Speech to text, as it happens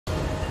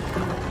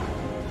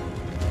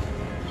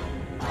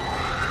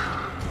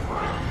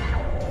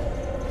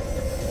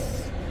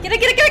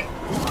Get it, get it, get it!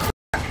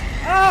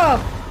 Oh,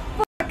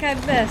 fuck, I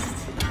missed.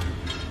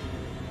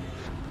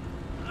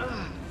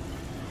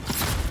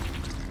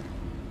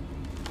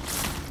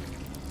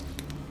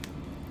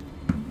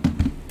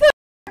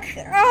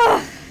 Fuck!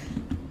 Oh!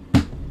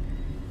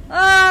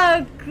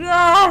 Oh,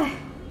 God!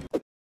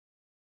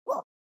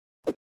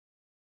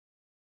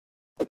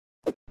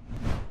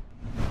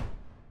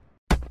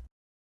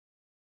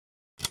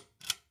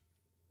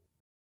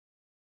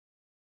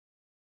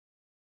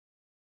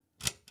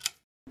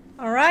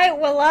 Alright,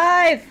 we're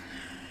live!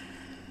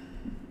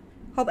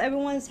 Hope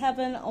everyone's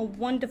having a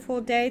wonderful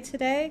day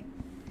today.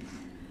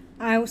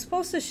 I was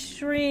supposed to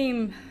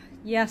stream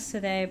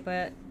yesterday,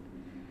 but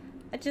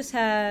I just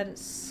had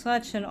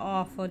such an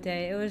awful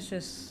day. It was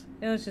just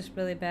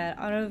really bad.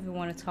 I don't even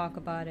want to talk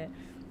about it.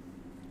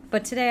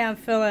 But today I'm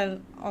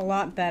feeling a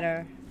lot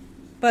better.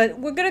 But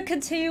we're gonna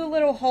continue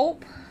Little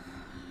Hope.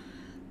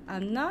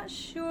 I'm not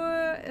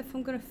sure if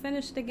I'm gonna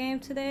finish the game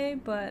today,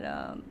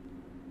 but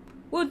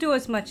we'll do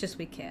as much as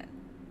we can.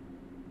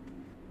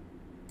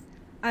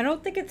 I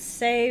don't think it's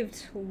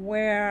saved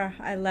where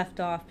I left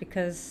off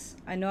because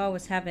I know I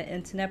was having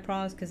internet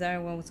problems because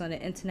everyone was on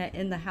the internet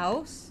in the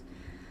house.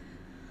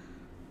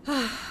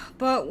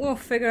 But we'll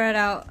figure it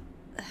out.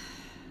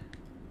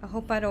 I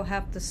hope I don't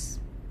have to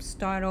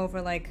start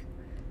over like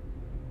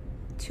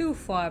too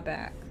far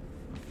back.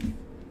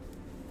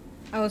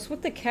 I was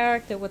with the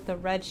character with the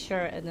red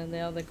shirt and then the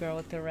other girl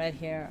with the red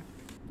hair.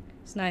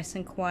 It's nice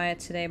and quiet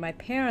today. My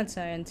parents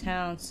are in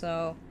town,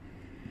 so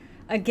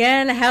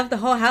again, I have the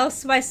whole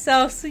house to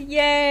myself, so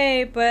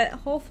yay! But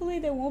hopefully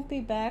they won't be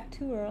back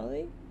too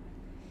early.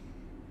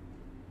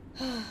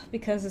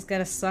 Because it's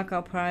gonna suck,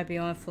 I'll probably be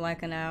on for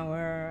like an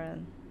hour.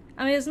 And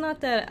I mean, it's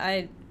not that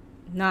I'm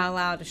not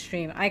allowed to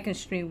stream. I can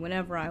stream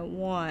whenever I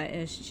want.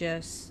 It's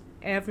just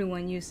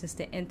everyone uses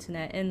the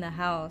internet in the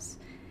house.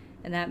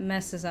 And that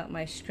messes up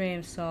my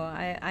stream, so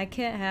I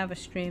can't have a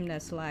stream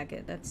that's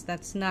lagging.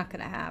 That's not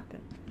gonna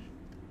happen.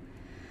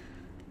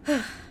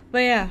 But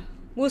yeah.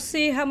 We'll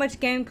see how much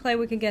gameplay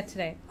we can get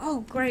today. Oh,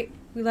 great.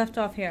 We left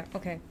off here.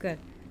 Okay, good.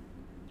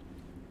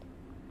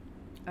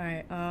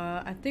 Alright,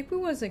 I think we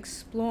was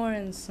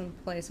exploring some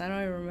place. I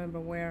don't even remember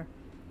where.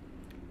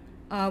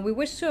 We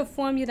wish to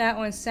inform you that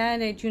on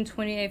Saturday, June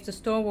 28th, the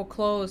store will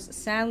close.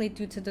 Sadly,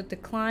 due to the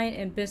decline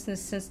in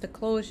business since the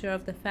closure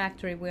of the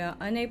factory, we are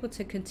unable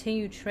to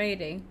continue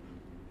trading.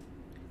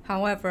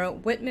 However,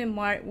 Whitman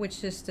Mart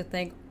wishes to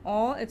thank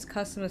all its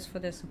customers for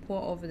their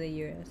support over the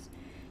years.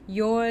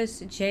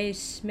 Yours, Jay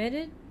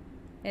Smitted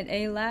and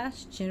A.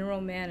 Lash, General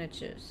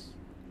Managers.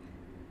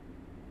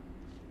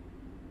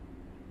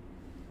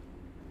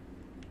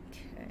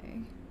 Okay.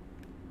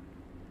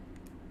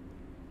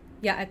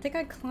 Yeah, I think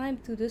I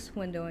climbed through this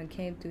window and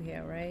came through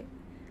here, right?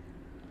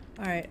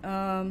 Alright,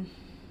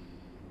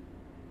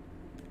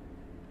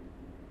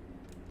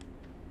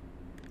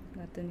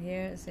 nothing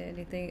here. Is there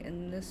anything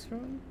in this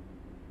room?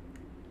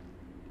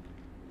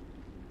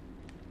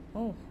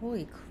 Oh,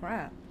 holy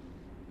crap.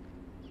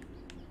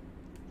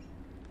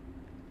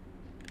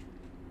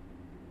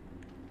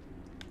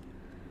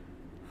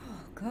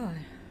 God.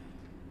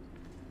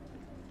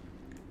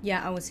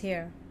 Yeah, I was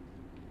here.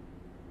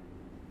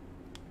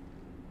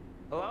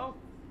 Hello?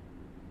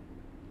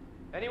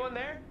 Anyone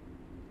there?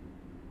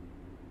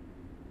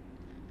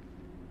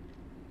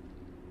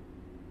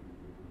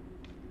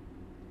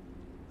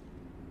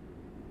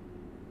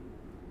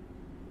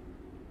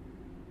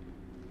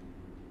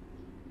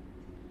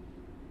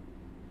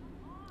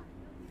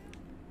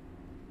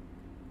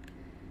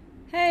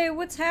 Hey,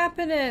 what's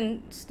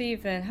happening,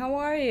 Steven? How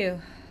are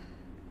you?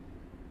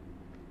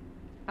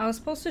 I was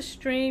supposed to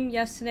stream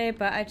yesterday,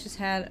 but I just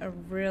had a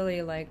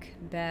really, like,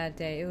 bad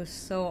day. It was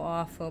so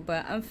awful,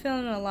 but I'm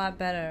feeling a lot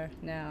better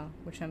now,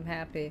 which I'm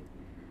happy.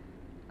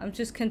 I'm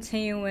just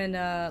continuing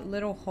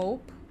Little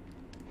Hope.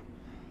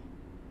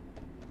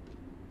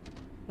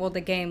 Well,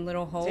 the game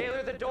Little Hope.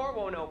 Taylor, the door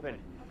won't open.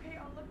 Okay,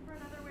 I'll look for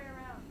another way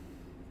around.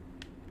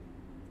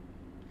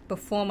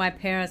 Before my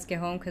parents get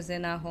home, because they're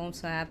not home,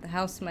 so I have the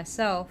house to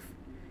myself,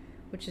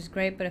 which is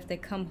great, but if they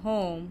come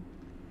home,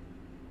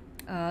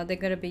 they're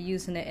gonna be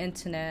using the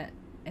internet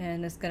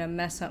and it's gonna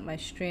mess up my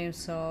stream,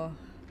 so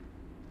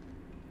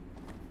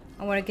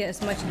I want to get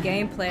as much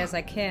gameplay as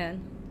I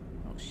can.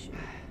 Oh shit.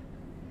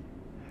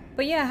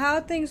 But yeah, how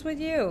are things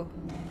with you?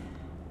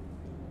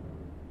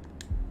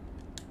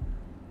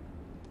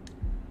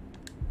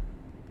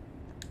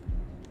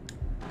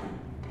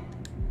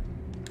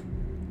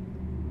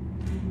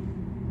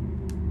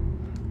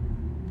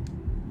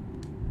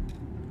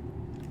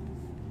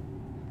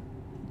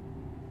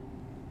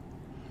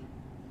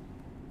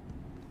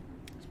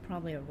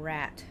 Probably a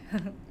rat.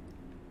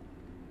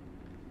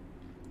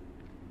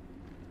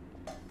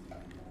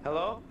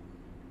 Hello?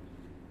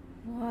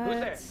 What? Who's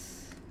there?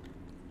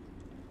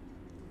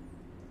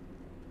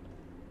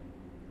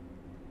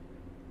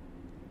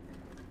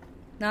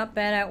 Not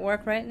bad at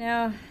work right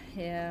now?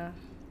 Yeah.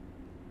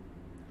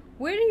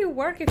 Where do you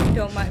work if you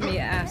don't mind me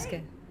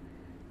asking?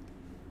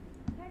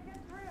 Can't get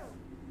through.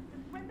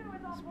 This window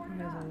is all This boarded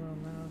windows up. a little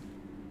loud.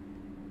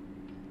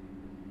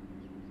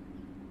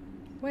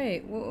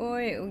 Wait,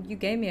 wait, you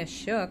gave me a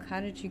shook.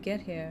 How did you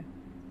get here?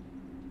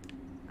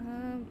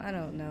 I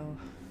don't know.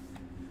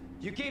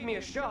 You gave me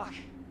a shock.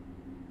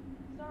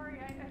 Sorry,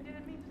 I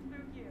didn't mean to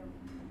spook you.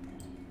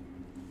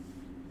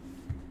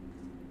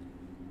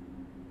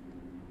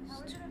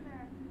 How is it in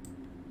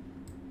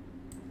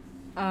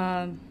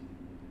there?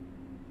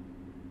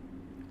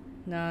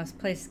 No, this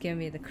place is giving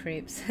me the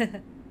creeps.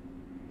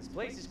 This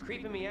place is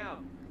creeping me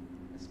out.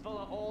 It's full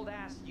of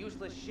old-ass,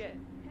 useless shit.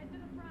 Head to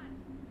the front.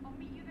 I'll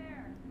meet you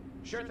there.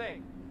 Sure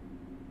thing.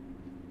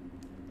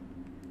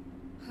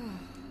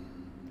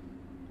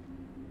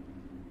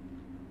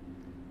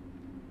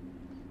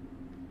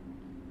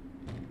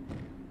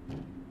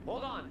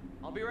 Hold on.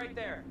 I'll be right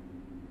there.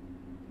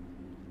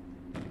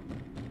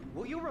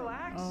 Will you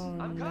relax? Oh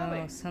I'm no,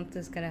 coming.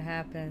 something's gonna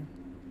happen.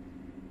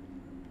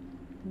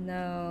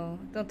 No,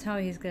 don't tell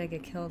me he's gonna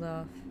get killed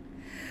off.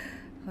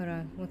 Hold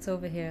on, what's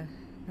over here?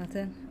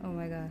 Nothing? Oh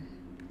my god.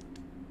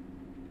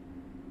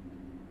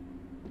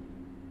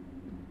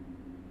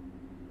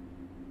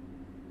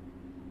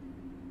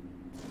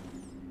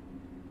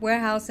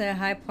 Warehouse at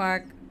Hyde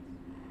Park.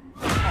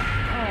 Oh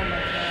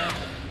my god.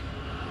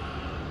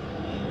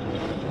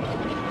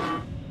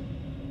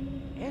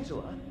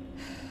 Angela?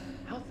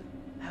 How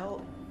the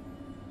hell?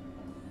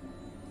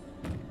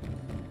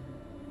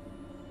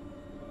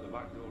 The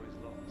back door is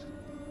locked.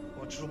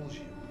 What troubles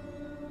you?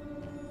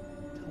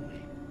 Tell me,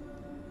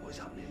 what is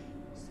happening?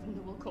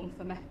 Someone will come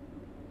for me.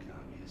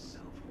 Calm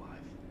yourself, wife.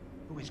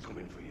 Who is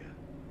coming for you?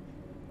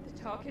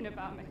 They're talking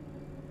about me.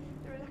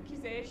 There are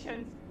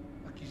accusations.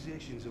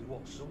 Accusations of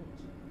what sort?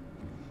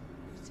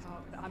 They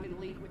talk that I'm in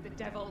league with the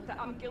devil, that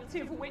I'm guilty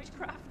of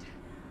witchcraft.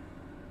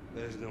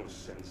 There's no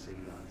sense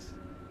in that.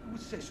 Who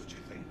would say such a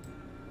thing?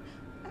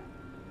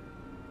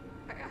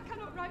 I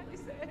cannot rightly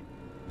say.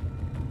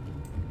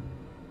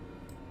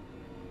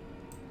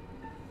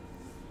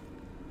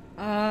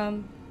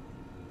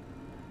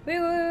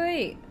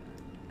 Wait.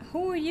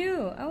 Who are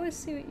you? I want to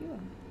see what you are.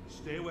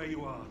 Stay where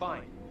you are.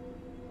 Fine.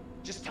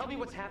 Just tell me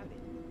what's happening.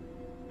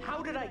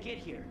 How did I get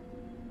here?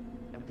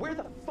 And where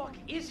the fuck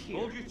is here?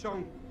 Hold your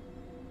tongue.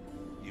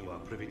 You are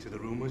privy to the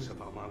rumors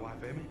about my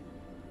wife, Amy?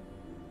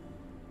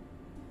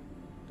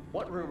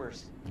 What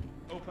rumors?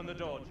 Open the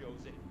door,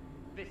 Josie.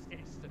 This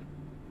instant.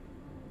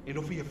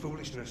 Enough of your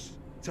foolishness.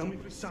 Tell me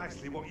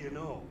precisely what you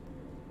know.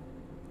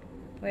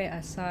 Wait,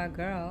 I saw a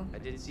girl. I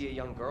did see a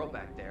young girl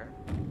back there.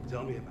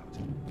 Tell me about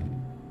it.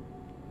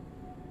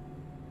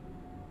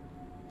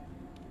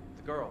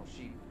 The girl,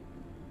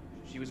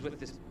 she was with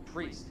this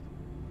priest.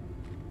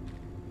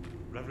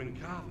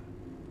 Reverend Carver.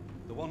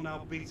 The one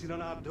now beating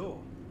on our door.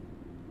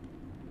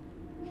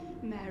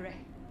 Mary.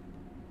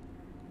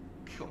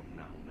 Come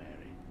now,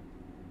 Mary.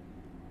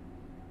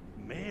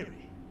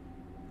 Mary?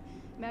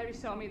 Mary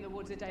saw me in the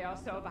woods a day or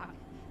so back.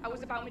 I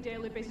was about my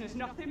daily business,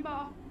 nothing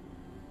more.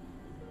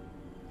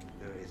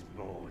 There is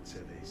more to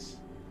this.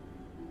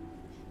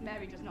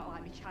 Mary does not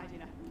like me chiding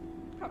her.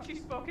 Perhaps she's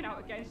spoken out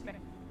against me.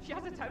 She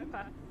has a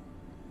temper.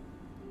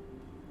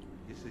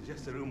 You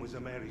suggest the rumors are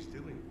Mary's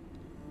doing?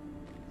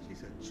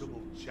 She's a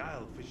troubled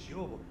child for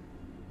sure, but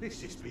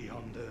this is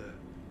beyond her.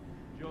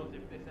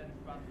 Joseph, this ends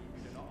badly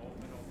if you do not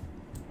open up.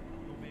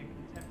 You'll be in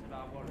contempt of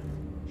our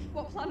warrant.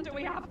 What plan do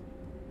we have?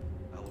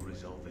 I will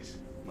resolve this.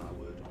 My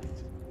word on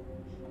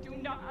it. Do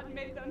not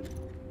admit them.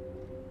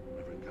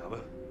 Reverend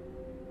Carver.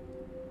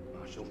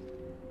 Marshal.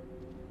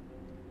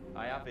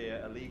 I have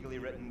here a legally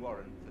written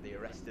warrant for the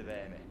arrest of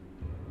Amy.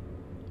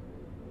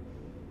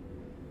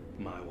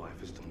 My wife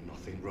has done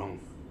nothing wrong.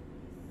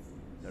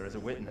 There is a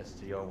witness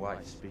to your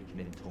wife speaking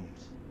in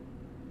tongues.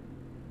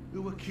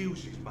 Who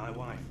accuses my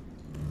wife?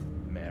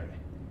 Mary.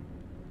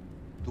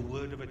 The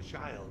word of a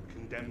child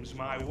condemns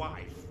my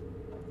wife.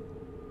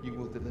 You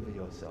will deliver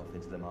yourself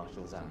into the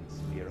marshal's hands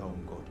for your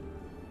own good.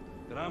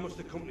 Then I must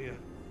accompany her.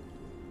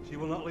 She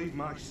will not leave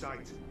my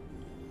sight.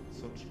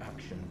 Such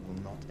action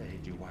will not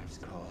aid your wife's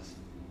cause.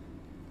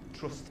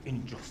 Trust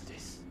in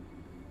justice.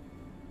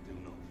 Do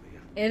not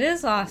fear. It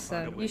is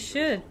awesome. You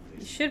should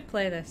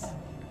play this.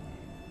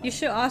 You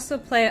should also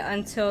play it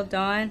Until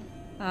Dawn.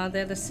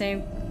 They're the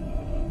same.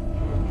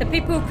 The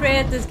people who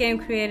created this game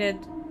created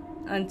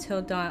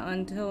Until Dawn.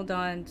 Until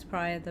Dawn is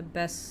probably the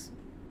best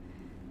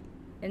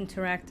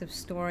interactive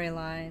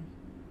storyline.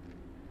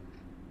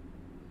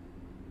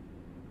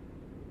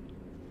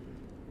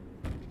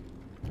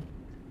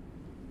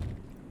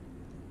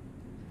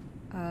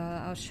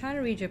 I was trying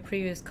to read your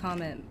previous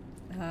comment.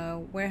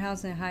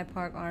 Warehousing Hyde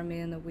Park Army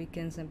in the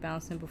weekends and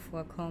bouncing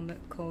before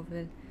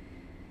COVID.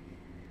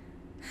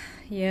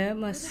 Yeah, it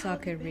must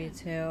suck at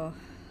retail.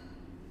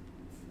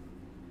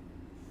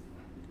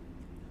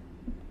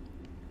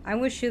 I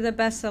wish you the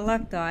best of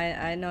luck, though.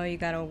 I know you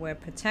gotta wear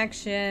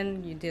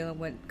protection. You're dealing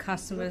with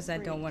customers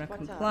that don't want to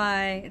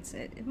comply.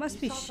 It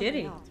must be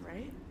shitty. Else,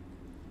 right?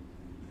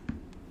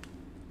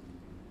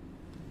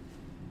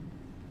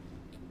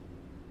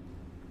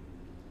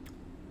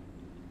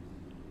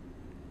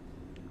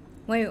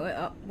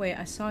 Wait,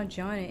 I saw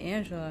John and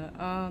Angela.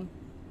 Oh,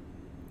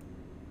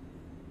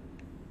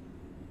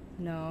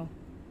 No.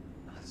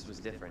 this was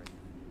different.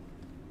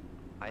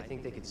 I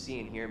think they could see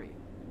and hear me.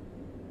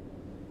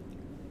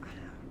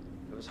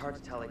 It was hard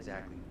to tell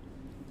exactly.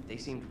 They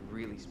seemed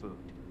really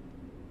spooked.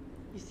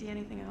 You see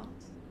anything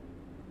else?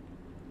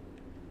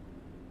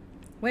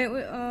 Wait,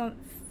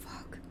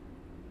 fuck.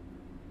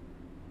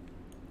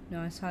 No,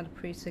 I saw the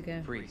priest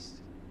again. Priest.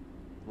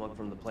 The one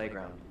from the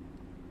playground.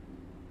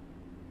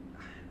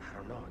 I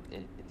don't know.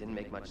 It didn't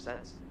make much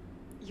sense.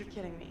 You're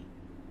kidding me.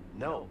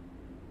 No.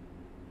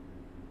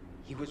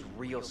 He was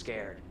real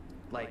scared.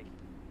 Like,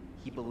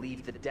 he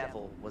believed the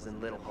devil was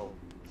in Little Hope.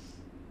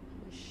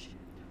 Holy shit.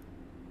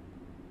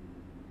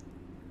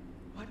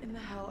 What in the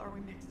hell are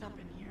we mixed up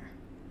in here?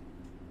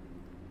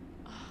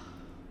 Ugh.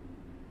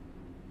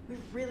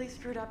 We've really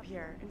screwed up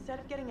here. Instead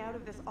of getting out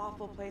of this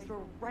awful place, we're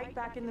right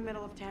back in the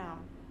middle of town.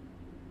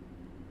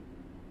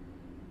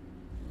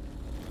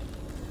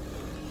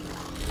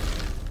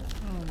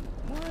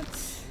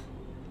 What?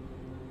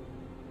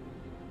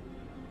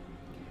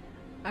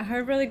 I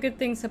heard really good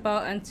things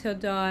about Until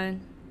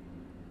Dawn.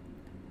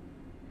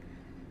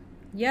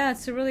 Yeah,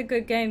 it's a really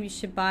good game. You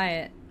should buy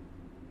it.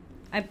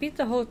 I beat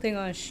the whole thing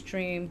on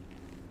stream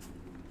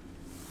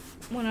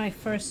when I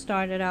first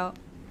started out.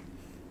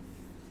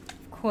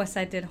 Of course,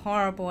 I did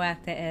horrible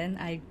at the end.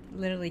 I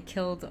literally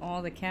killed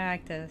all the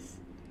characters.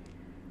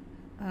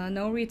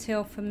 No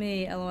retail for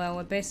me, LOL.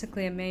 We're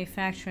basically a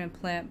manufacturing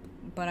plant,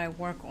 but I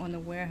work on the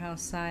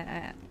warehouse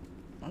side.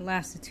 I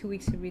lasted 2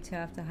 weeks in retail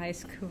after high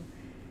school.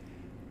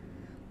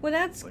 Well,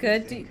 that's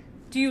good.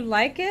 Do you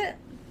like it?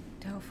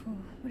 Doubtful.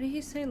 What did he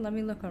say? Let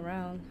me look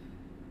around.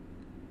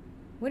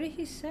 What did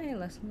he say?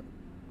 Let's look.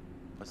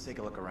 Let's take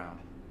a look around.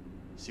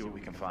 See what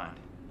we can find.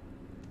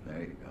 There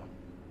you go.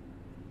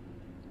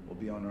 We'll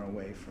be on our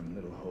way from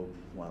Little Hope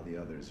while the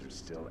others are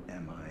still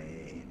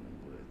MIA in the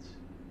woods.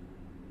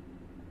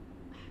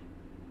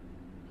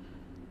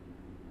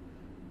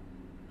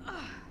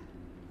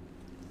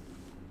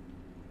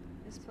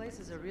 This place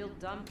is a real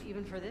dump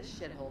even for this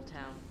shithole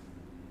town.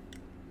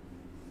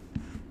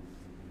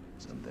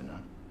 Something, huh?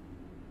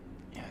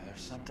 Yeah,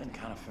 there's something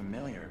kind of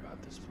familiar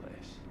about this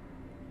place.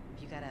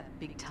 You got a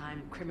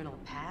big-time criminal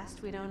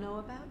past we don't know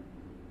about?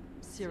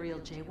 Serial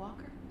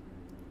jaywalker?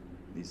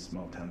 These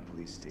small-town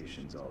police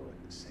stations all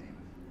look the same.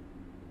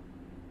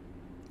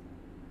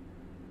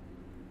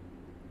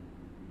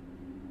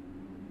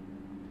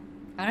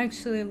 I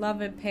actually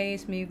love it.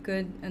 Pays me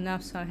good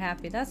enough, so I'm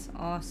happy. That's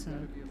Gotta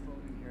awesome. be a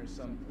phone in here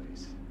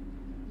someplace.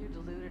 You're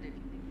deluded if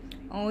you think this.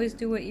 Always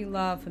do what you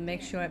love and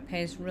make sure it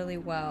pays really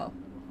well.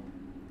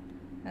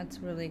 That's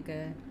really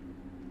good.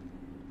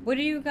 What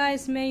do you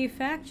guys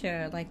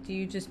manufacture? Like, do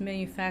you just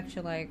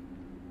manufacture, like,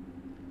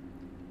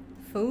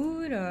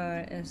 food,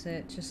 or is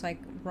it just, like,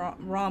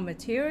 raw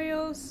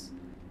materials?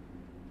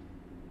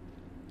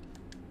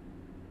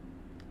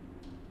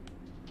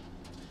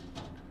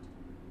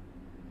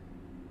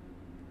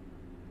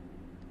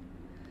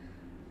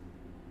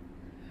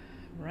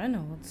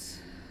 Reynolds.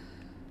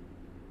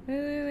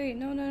 Wait.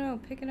 No.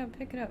 Pick it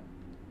up.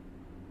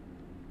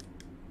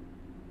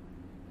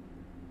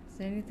 Is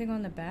there anything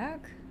on the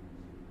back?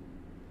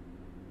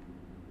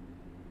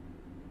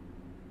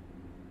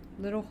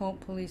 Little Hope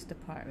Police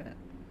Department.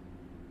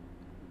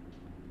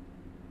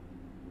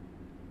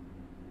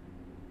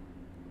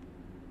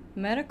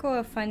 Medical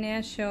or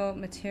financial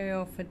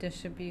material for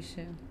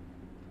distribution.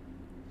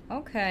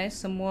 Okay,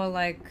 some more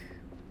like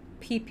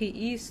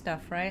PPE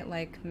stuff, right?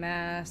 Like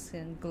masks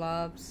and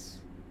gloves.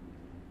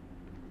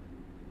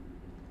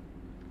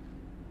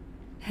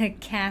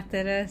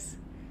 Catheters.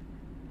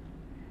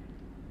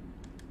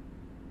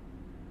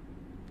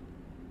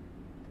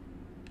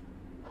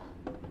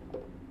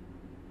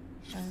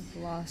 I've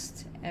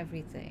lost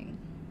everything.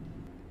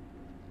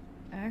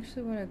 I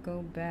actually want to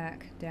go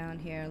back down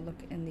here, look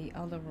in the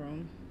other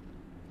room.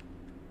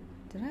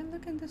 Did I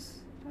look in this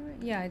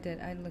already? Yeah, I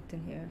did. I looked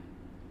in here.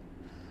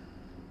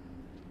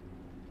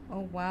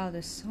 Oh wow,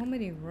 there's so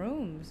many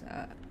rooms.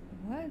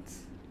 What?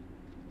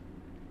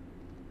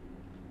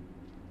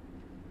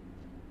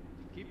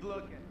 Keep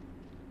looking.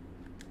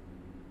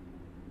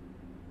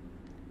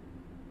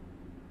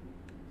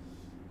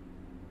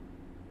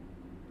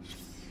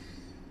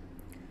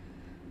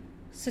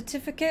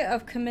 Certificate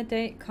of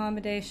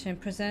Accommodation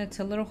presented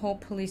to Little Hope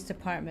Police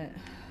Department.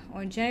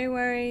 On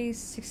January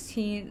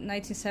 16,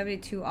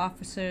 1972,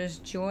 officers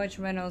George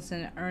Reynolds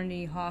and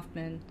Ernie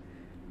Hoffman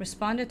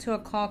responded to a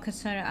call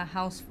concerning a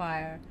house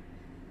fire.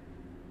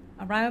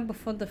 Arriving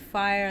before the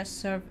fire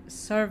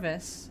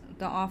service,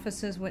 the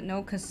officers, with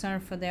no concern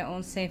for their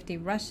own safety,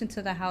 rushed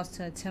into the house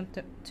to attempt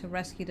to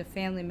rescue the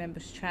family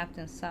members trapped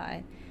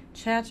inside.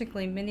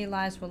 Tragically, many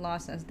lives were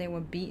lost as they were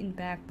beaten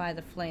back by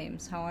the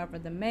flames. However,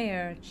 the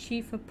mayor,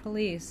 chief of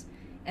police,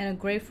 and a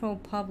grateful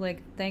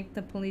public thanked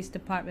the police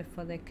department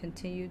for their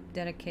continued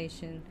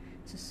dedication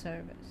to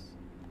service.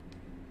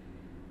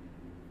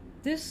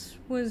 This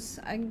was,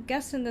 I'm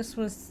guessing this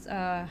was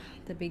the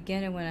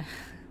beginning when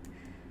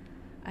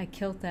I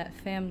killed that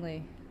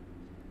family.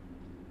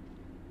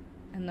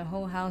 And the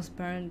whole house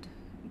burned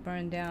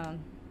down.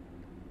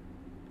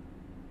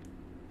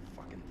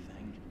 Fucking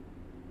thing.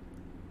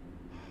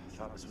 I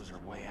thought this was our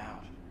way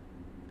out.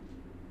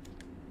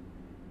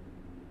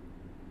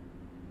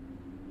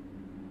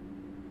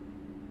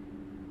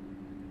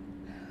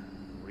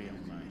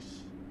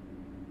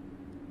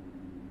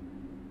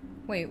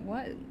 Wait,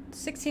 what?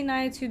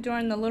 1692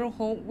 during the Little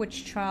Hope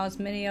witch trials,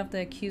 many of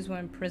the accused were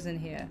in prison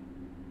here.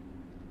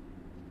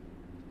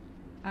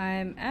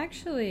 I'm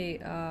actually,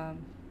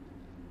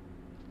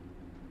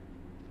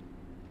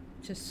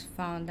 just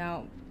found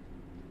out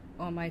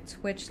on my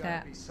Twitch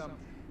that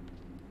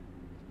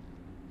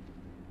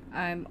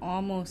I'm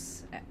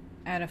almost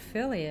at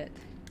affiliate.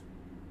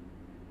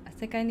 I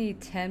think I need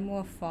 10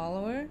 more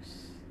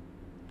followers.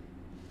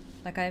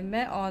 Like, I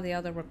met all the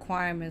other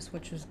requirements,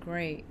 which was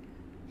great.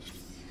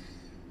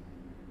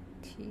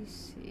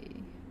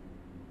 TC.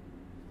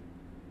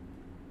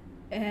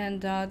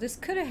 And this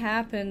could have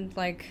happened,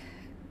 like,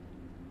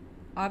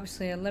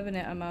 obviously a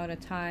limited amount of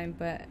time,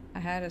 but I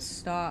had to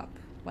stop,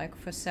 like,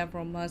 for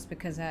several months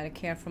because I had to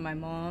care for my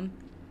mom.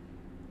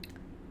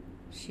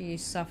 She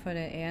suffered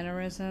an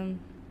aneurysm,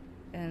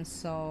 and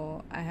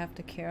so I have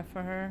to care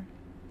for her.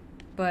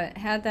 But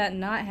had that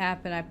not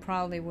happened, I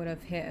probably would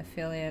have hit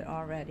affiliate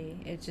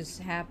already. It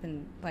just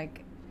happened,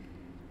 like,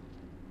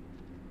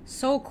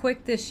 so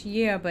quick this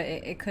year, but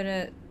it could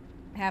have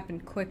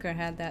happened quicker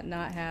had that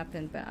not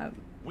happened. But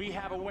we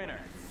have a winner.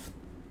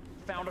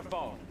 Found a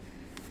phone.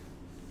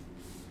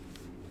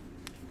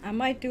 I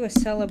might do a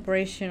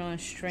celebration on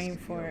stream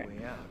for it.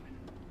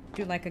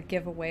 Do like a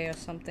giveaway or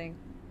something.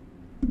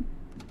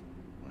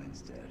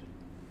 Mine's dead.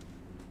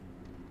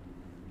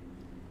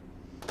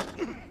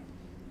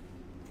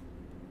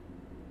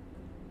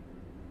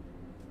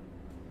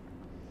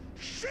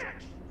 Shit!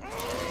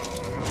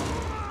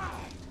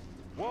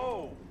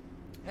 Whoa!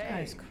 Hey!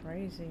 That's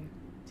crazy.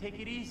 Take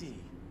it easy.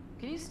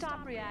 Can you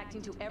stop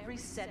reacting to every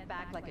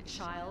setback like a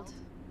child?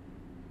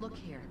 Look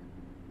here.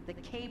 The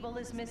cable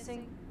is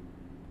missing.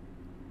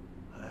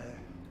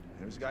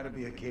 There's got to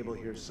be a cable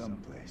here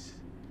someplace.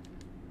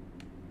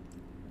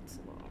 It's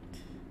locked.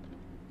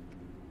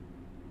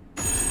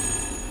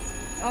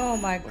 Oh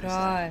my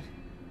god.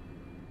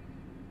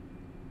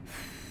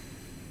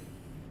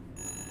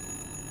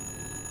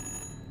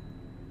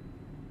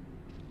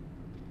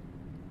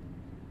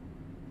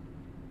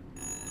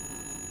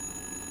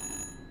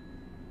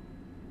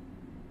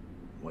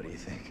 What do you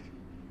think?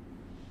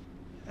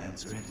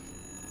 Answer it.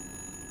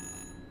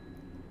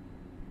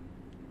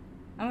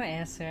 I'm gonna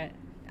answer it.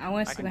 I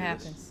want to see what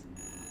happens.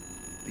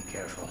 Be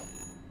careful.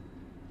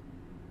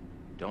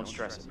 Don't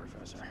stress it,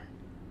 Professor.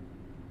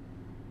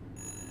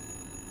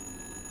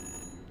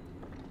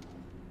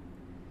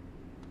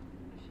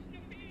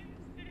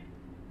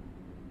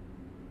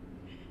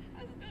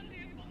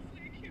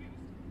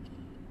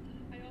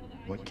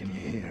 What can you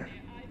hear?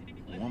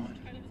 A woman.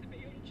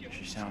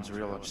 She sounds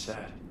real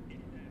upset.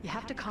 You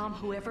have to calm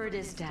whoever it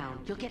is down.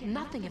 You'll get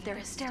nothing if they're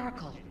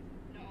hysterical.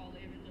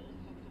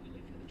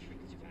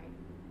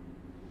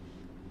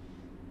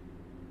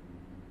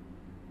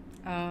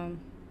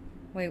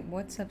 Wait,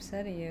 what's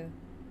upsetting you?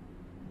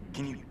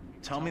 Can you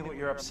tell me what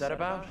you're upset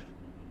about? As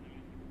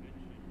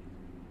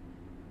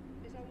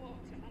I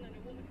walked, a man and a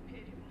woman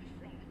appeared in my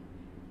front.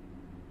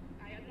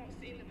 I had not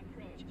seen them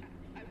approach.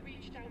 I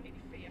reached out in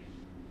fear.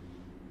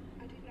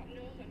 I did not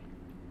know them.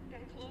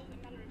 Their clothes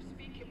and manner of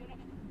speaking were not...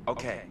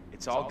 Okay,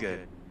 it's all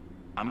good.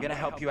 I'm gonna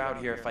help you out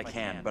here if I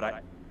can,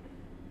 but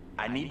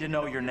I need to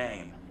know your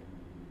name.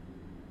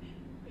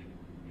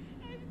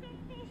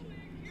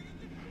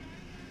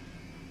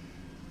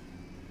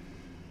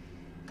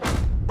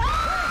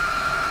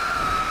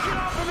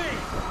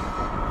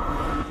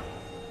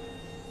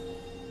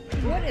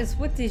 What is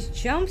with these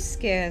jump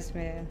scares,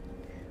 man?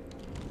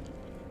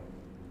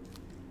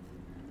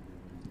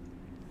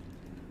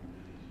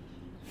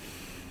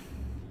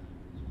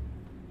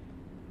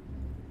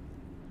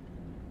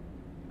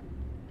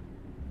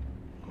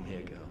 Come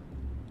here, girl.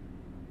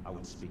 I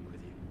would speak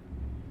with you.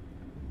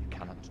 You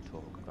cannot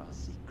talk of our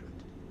secret.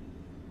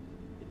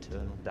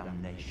 Eternal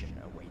damnation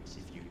awaits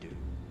if you do.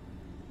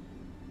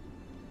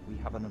 We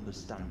have an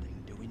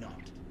understanding, do we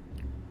not?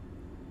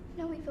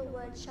 No evil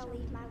word shall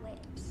leave my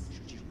lips.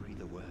 Should you breathe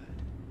a word,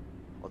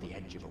 or the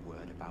edge of a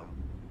word about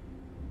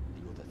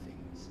the other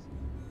things,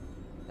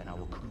 then I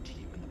will come to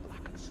you in the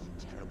black of some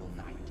terrible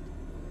night,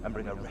 and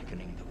bring a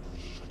reckoning that will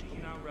shudder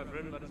you. Now,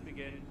 Reverend, let us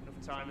begin.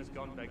 Enough time has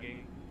gone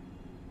begging.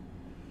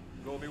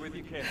 Go be with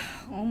your kin.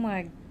 Oh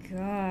my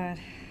god.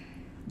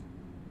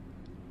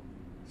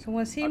 So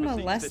was he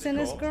molesting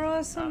this girl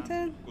or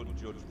something? Good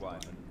Judge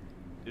Wyman,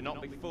 do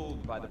not be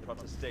fooled by the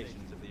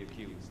protestations of the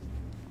accused.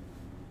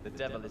 The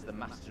devil is the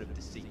master of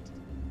deceit.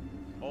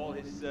 All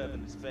his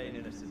servants feign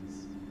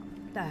innocence.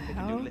 The They can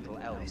hell? do little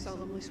I else.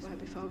 solemnly swear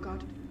before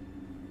God,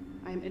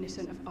 I am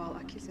innocent of all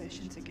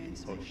accusations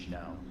against me. Hush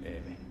now,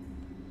 Amy.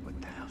 What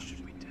the hell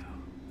should we do?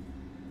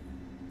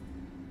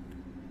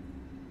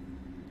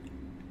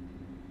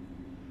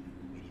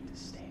 We need to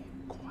stay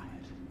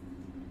quiet.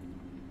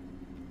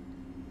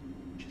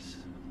 Just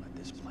let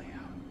this play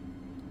out.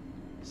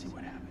 See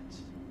what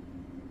happens.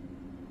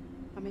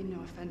 I mean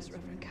no offense,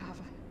 Reverend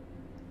Carver.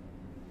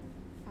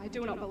 I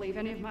do not believe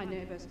any of my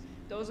neighbors.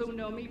 Those who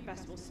know me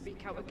best will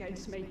speak out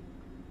against me.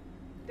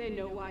 They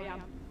know who I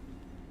am.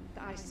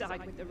 That I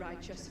side with the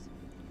righteous.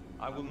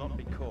 I will not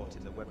be caught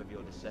in the web of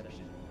your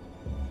deception.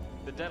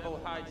 The devil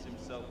hides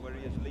himself where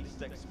he is least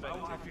My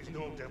expected. wife is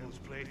no devil's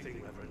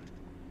plaything, Reverend.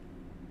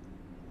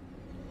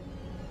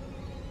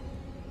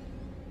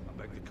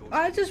 I beg the court.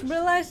 I just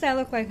realized I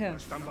look like him. I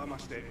stand by my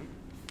statement.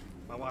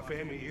 My wife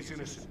Amy is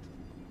innocent.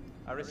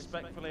 I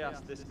respectfully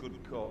ask this good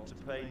court to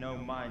pay no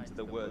mind to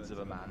the words of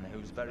a man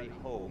whose very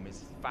home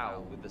is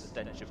foul with the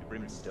stench of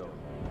brimstone.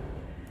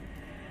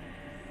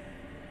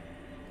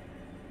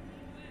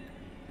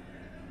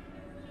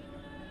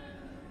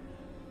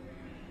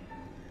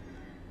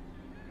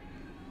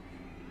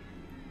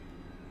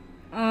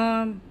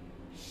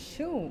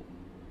 Shoot.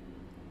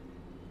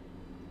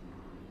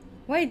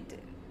 Wait.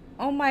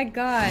 Oh my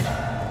god.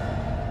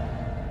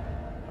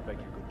 I beg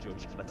you, good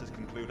judge, let us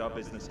conclude our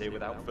business here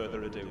without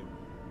further ado,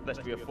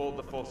 lest we afford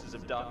the forces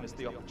of darkness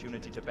the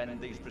opportunity to bend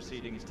these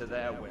proceedings to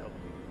their will.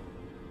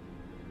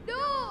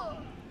 No!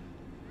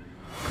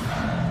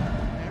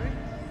 Mary?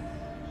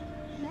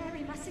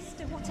 Mary, my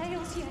sister, what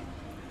ails you?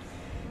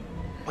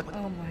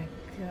 Oh my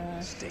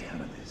god. Stay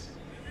out of this.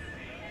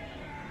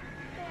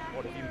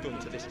 What have you done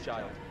to this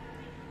child?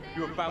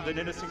 You have bound an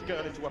innocent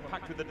girl into a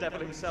pact with the devil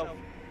himself.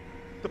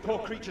 The poor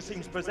creature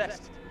seems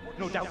possessed.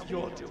 No doubt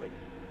you're doing.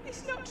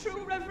 It's not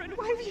true, Reverend.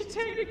 Why have you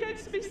turned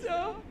against me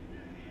so?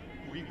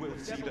 We will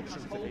see the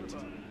truth of it.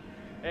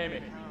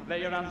 Amy,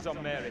 lay your hands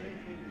on Mary.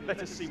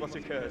 Let us see what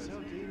occurs.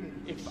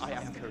 If I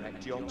am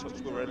correct, your touch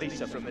will release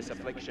her from this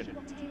affliction.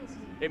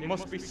 It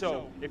must be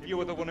so, if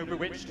you are the one who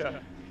bewitched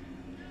her.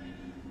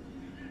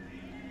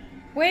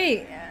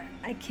 Wait,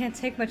 I can't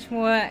take much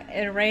more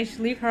enraged.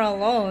 Leave her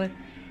alone.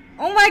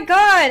 Oh my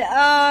god,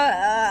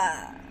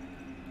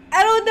 I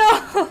don't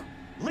know.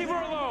 Leave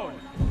her alone!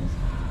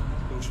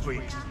 Who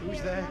speaks?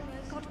 Who's there?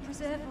 God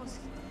preserve us.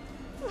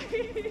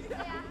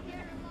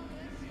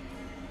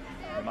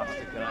 The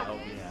master cannot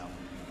help you now.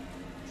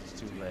 It's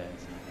too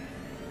late.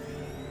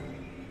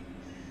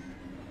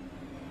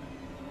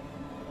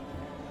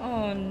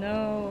 Oh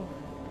no.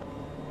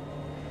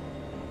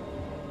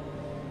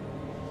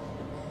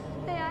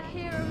 They are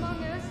here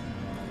among us.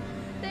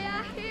 They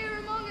are here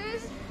among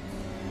us.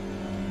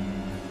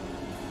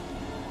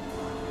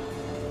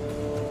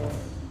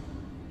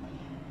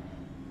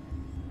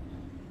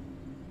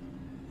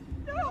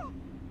 No!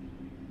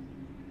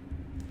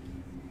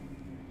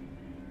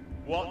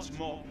 What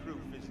more proof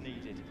is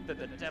needed that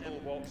the devil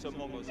walks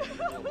among us in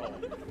Little Hall?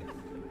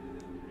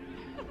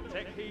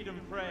 Take heed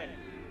and pray.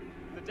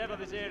 The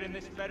devil is here in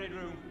this very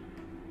room.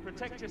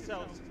 Protect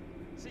yourselves.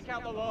 Seek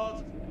out the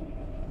Lord.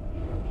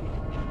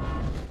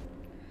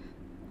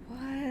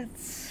 What?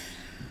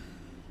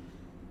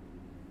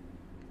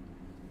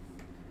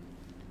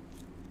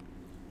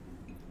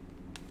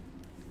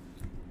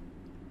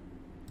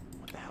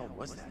 What the hell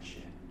was that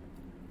shit?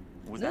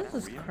 Was This that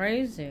is real?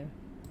 crazy.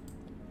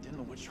 Didn't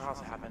the witch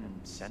trials happen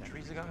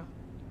centuries ago?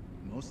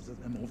 Most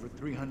of them over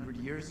 300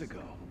 years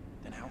ago.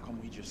 Then how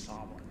come we just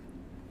saw one?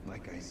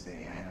 Like I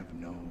say, I have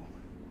no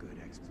good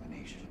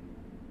explanation.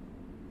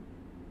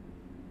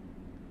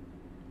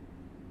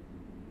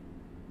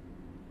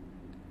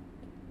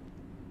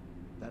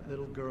 That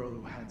little girl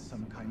who had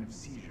some kind of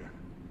seizure.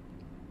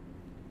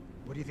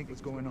 What do you think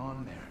was going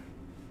on there?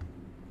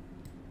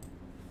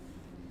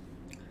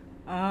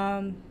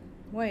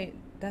 Wait,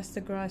 that's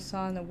the girl I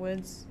saw in the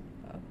woods.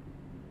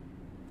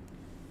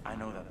 I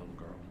know that little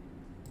girl.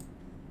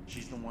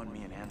 She's the one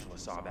me and Angela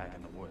saw back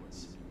in the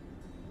woods.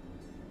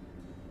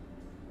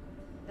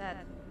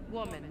 That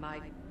woman, my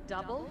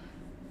double?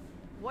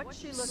 What's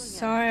she looking at?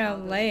 Sorry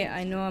I'm late.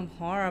 I know I'm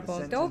horrible.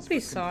 The Don't sentence be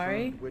for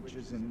sorry. confirmed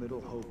witches in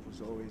Little Hope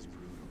was always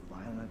brutal.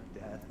 Violent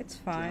death. It's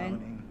fine.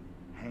 Drowning,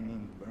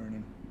 hanging,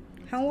 burning.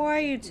 How are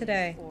you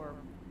today? Or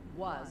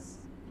was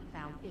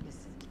found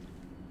innocent.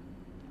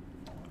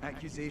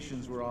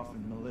 Accusations were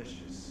often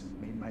malicious,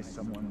 made by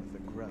someone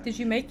with a grudge. Did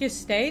you make your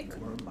steak?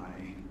 Or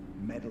by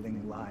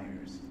meddling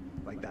liars,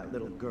 like that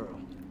little girl,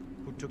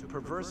 who took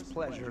perverse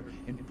pleasure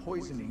in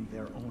poisoning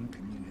their own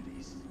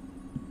communities.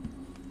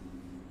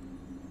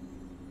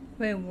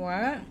 Wait,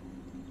 what?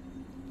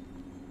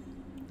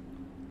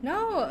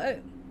 No,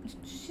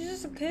 she's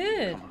just a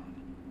kid. Come on.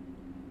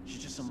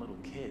 She's just some little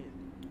kid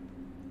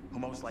who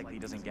most likely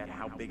doesn't get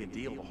how big a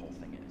deal the whole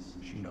thing is.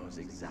 She knows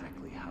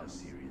exactly how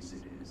serious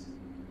it is.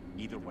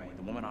 Either way,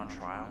 the woman on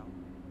trial,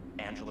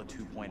 Angela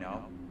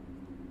 2.0,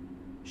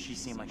 she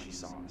seemed like she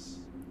saw us.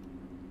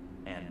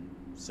 And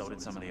so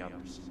did some of the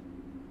others.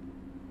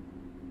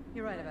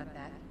 You're right about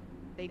that.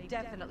 They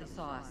definitely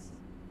saw us.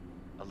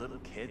 A little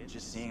kid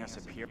just seeing us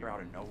appear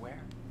out of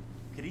nowhere?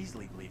 Could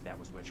easily believe that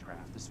was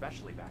witchcraft,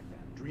 especially back then.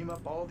 Dream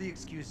up all the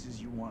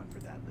excuses you want for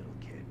that little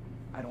kid.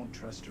 I don't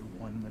trust her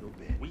one little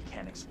bit. We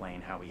can't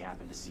explain how we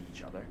happened to see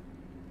each other.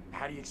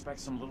 How do you expect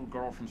some little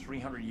girl from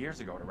 300 years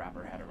ago to wrap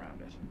her head around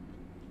it?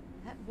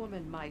 That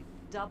woman, my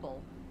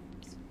double,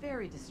 is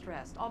very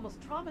distressed,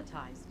 almost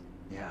traumatized.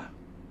 Yeah.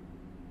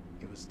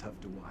 It was tough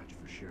to watch,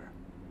 for sure.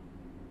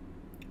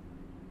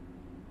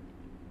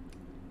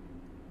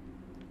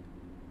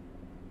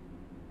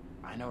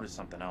 I noticed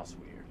something else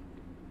weird.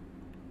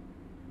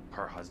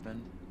 Her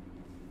husband,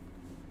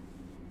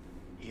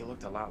 he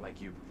looked a lot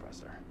like you,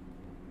 Professor.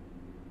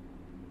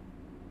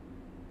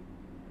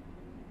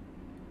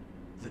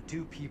 The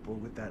two people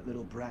with that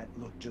little brat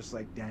look just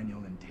like Daniel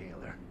and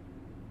Taylor.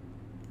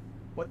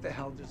 What the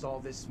hell does all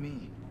this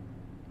mean?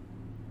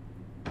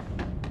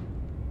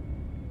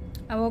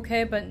 I'm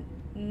okay, but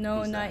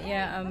no, not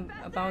yet. I'm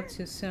about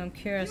to soon. I'm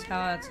curious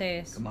how it'll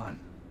taste. Come on,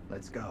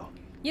 let's go.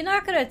 You're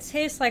not gonna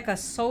taste like a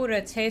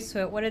soda taste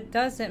to it. What it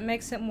does, it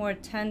makes it more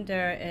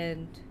tender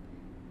and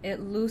it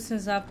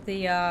loosens up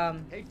the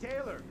Hey,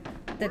 Taylor,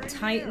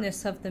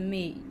 tightness of the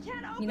meat.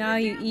 You know how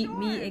you eat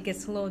meat, it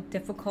gets a little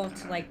difficult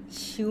to like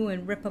chew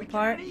and rip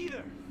apart.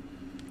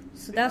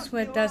 So that's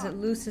what it does. It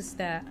loosens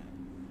that,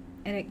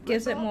 and it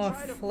gives it more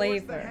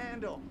flavor.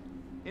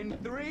 In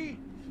 3,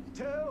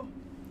 2,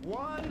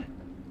 1.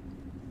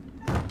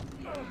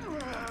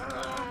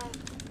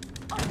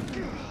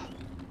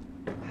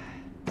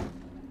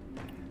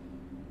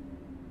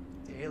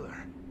 Taylor.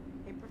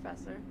 Hey,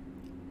 Professor.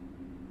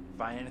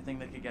 Find anything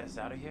that could get us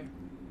out of here?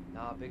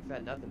 Nah, big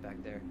fat nothing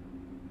back there.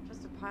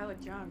 Just a pile of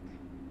junk.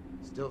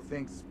 Still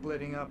think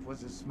splitting up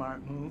was a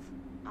smart move?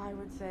 I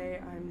would say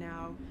I'm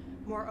now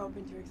more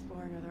open to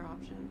exploring other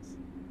options.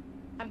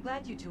 I'm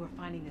glad you two are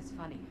finding this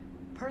funny.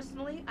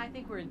 Personally, I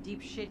think we're in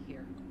deep shit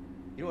here.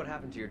 You know what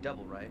happened to your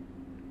double, right?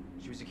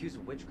 She was accused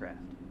of witchcraft.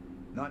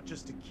 Not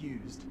just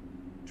accused,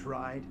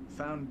 tried,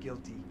 found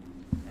guilty,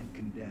 and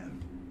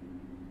condemned.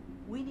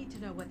 We need to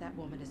know what that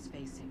woman is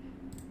facing.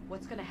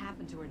 What's gonna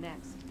happen to her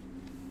next?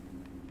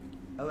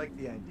 I like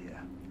the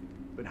idea,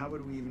 but how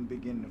would we even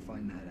begin to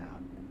find that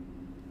out?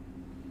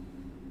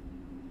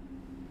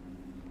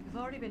 We've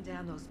already been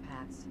down those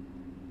paths.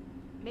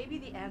 Maybe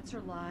the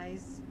answer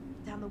lies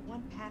down the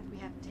one path we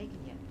haven't taken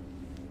yet.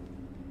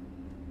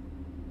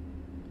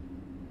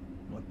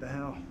 What the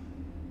hell?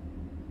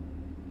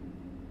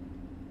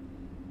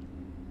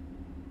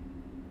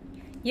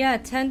 Yeah,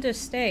 tender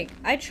steak.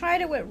 I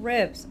tried it with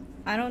ribs.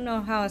 I don't know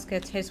how it's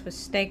gonna taste with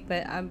steak,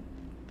 but I'm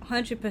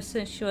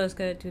 100% sure it's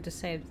gonna do the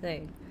same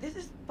thing. This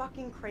is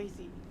fucking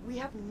crazy. We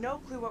have no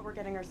clue what we're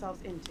getting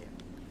ourselves into.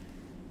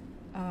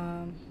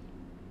 The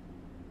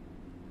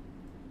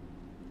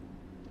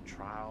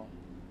trial,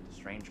 the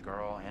strange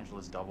girl,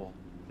 Angela's double.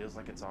 Feels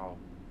like it's all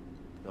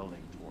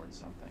building towards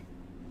something.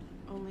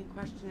 Only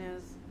question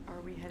is,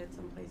 are we headed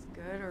someplace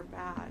good or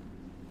bad?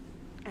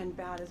 And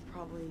bad is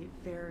probably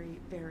very,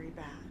 very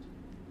bad.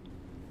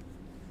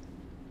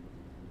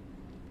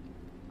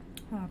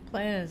 Oh,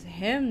 playing as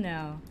him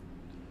now.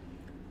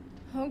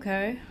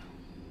 Okay.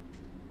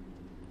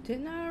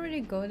 Didn't I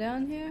already go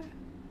down here?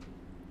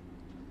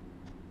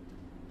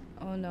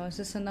 Oh no, is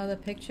this another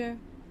picture?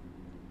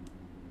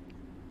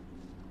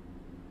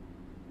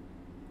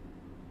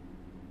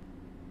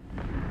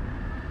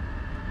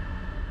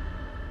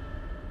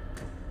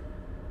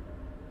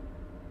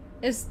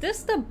 Is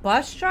this the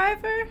bus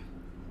driver?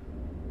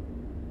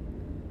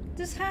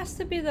 This has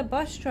to be the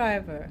bus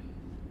driver.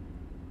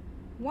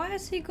 Why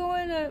is he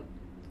going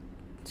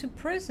to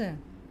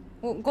prison?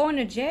 Well, going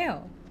to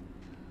jail.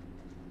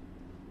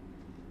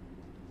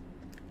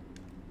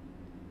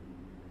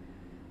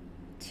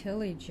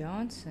 Tilly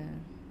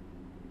Johnson.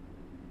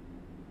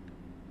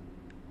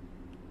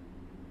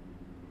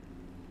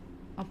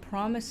 A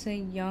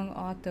promising young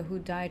author who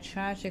died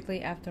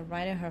tragically after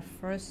writing her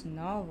first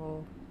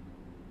novel.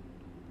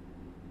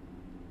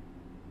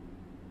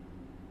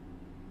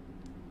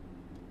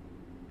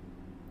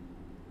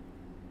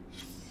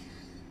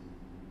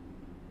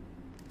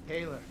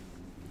 Taylor,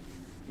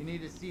 you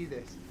need to see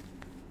this.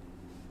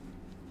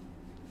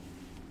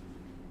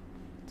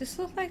 This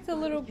looks like the Are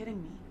little... you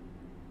kidding me?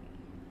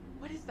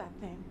 What is that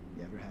thing?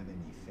 You ever have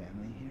any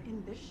family here?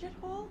 In this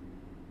shithole?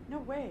 No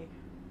way.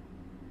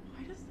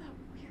 Why does that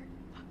weird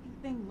fucking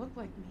thing look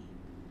like me?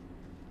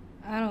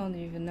 I don't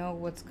even know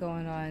what's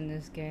going on in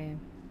this game.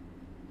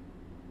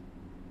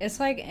 It's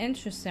like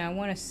interesting. I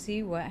want to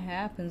see what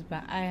happens,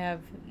 but I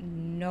have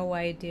no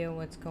idea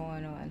what's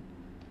going on.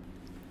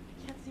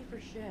 I can't see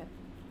for shit.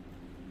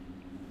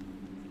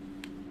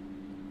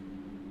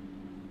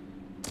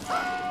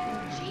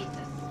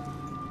 Jesus!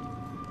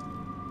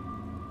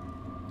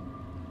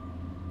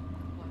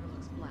 Water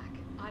looks black.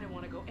 I don't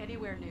want to go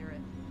anywhere near it.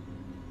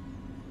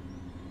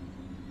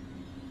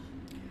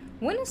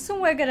 When is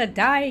someone gonna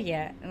die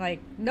yet?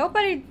 Like,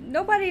 nobody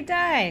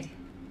died.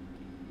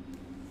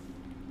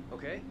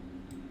 Okay.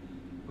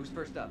 Who's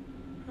first up?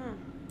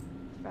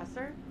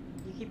 Professor,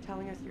 you keep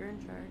telling us you're in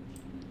charge,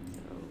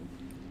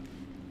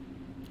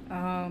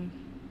 so...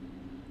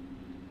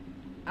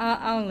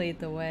 I'll lead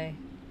the way.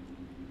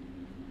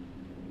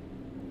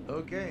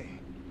 Okay.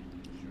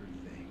 Sure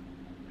thing.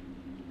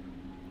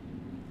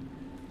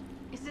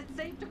 Is it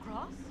safe to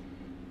cross?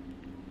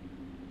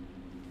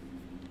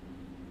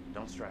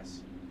 Don't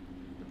stress.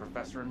 The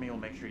professor and me will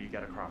make sure you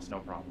get across, no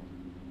problem.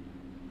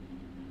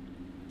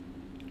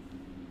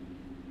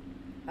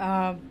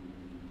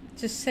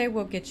 Just say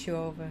we'll get you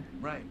over.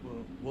 Right,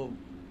 we'll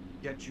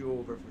get you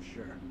over for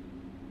sure.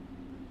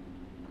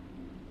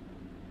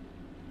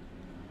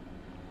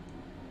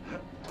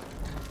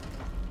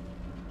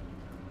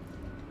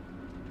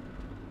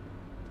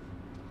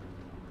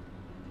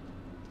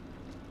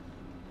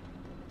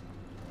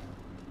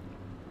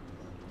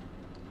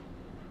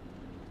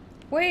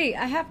 Wait,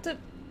 I have to...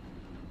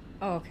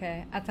 Oh,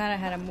 okay. I thought I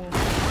had to move.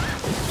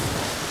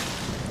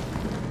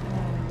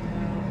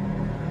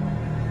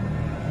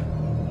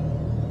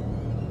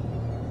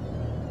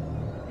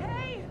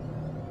 Hey!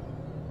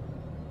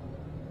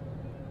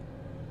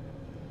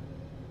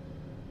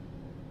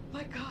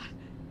 My God!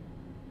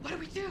 What do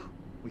we do?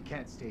 We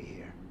can't stay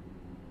here.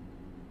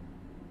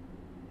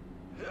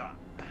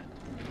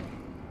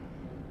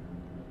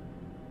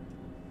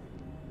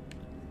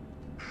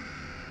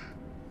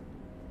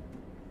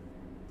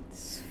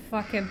 This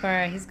fucking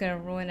bird, he's gonna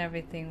ruin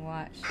everything,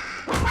 watch.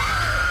 Oh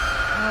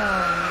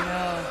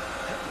no.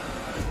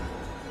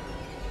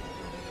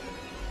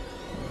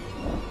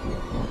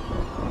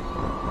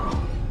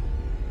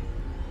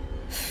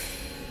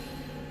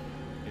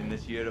 In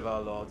this year of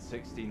our Lord,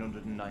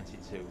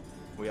 1692,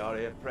 we are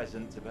here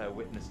present to bear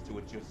witness to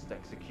a just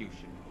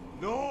execution.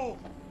 No!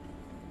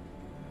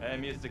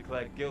 Amy is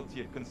declared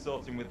guilty of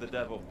consorting with the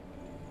devil,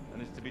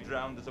 and is to be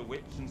drowned as a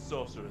witch and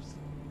sorceress.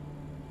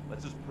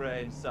 Let us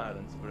pray in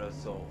silence for her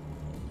soul.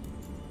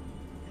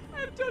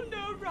 I've done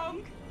no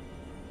wrong.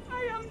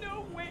 I am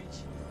no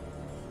witch.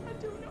 I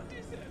do not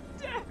deserve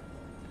death.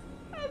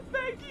 I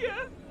beg you.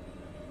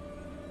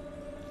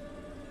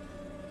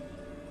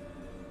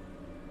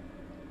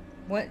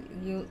 What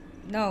you...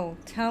 No,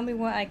 tell me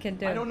what I can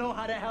do. I don't know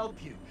how to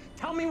help you.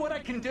 Tell me what I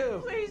can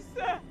do. Please,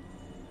 sir.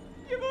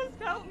 You must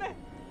help me.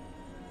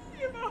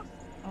 You must.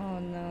 Oh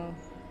no.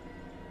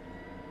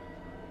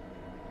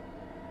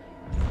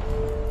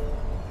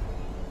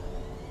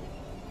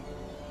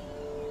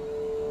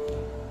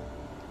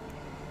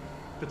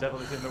 The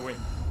devil is in the wind,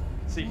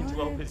 seeking to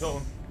help his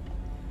own.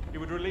 He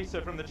would release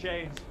her from the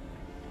chains.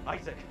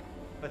 Isaac,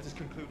 let us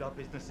conclude our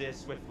business here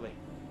swiftly.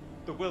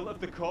 The will of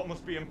the court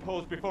must be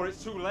imposed before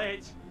it's too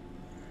late.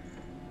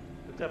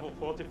 The devil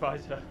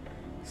fortifies her.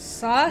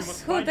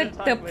 Sauce? Who,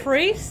 the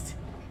priest?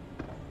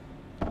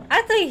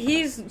 I think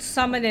he's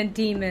summoning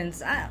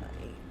demons. What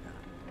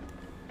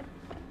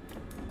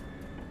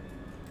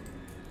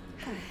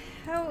the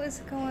hell is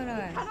going on?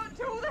 I cannot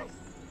do this.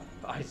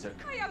 Isaac,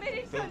 I am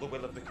innocent. fulfill the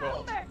will of the court.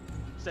 Help me.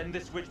 Send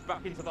this witch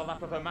back into the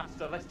lap of her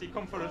master, lest he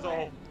come for us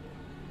all.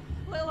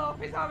 Little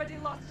Hope is already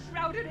lost,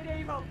 shrouded in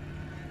evil.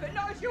 But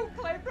not as you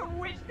claim from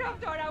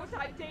witchcraft or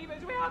outside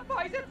demons. We have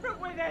poison from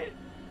within.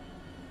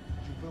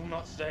 You will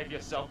not save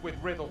yourself with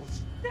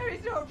riddles. There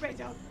is no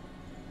riddle.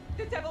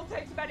 The devil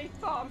takes many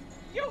forms.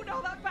 You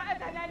know that better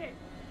than any.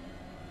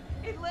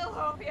 In Little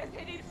Hope, he has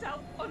hid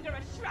himself under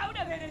a shroud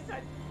of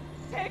innocence,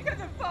 taken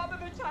the form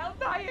of a child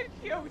by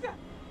accuser.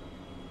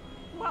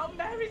 While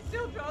Mary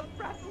still draws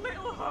breath,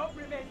 Little Hope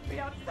remains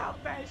beyond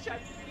salvation.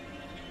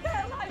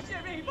 There lies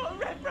your evil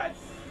reverence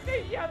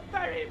in your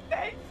very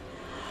midst.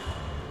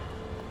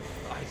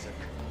 Isaac.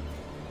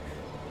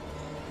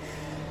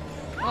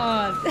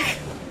 Oh.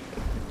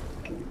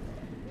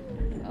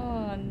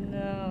 Oh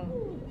no.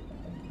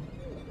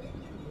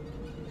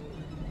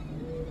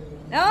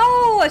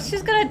 No!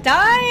 She's gonna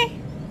die?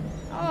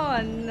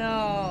 Oh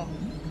no.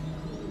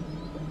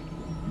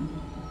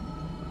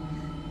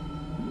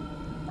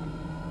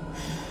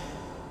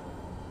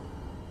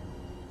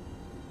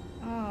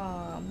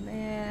 Oh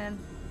man.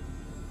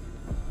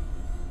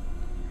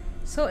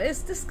 So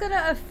is this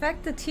gonna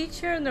affect the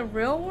teacher in the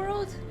real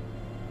world?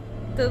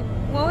 The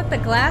one with the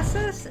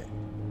glasses?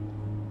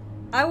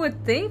 I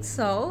would think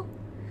so.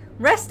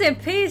 Rest in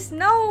peace.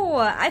 No,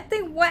 I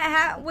think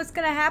what's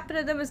gonna happen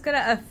to them is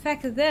gonna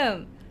affect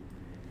them.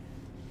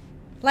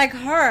 Like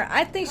her,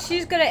 I think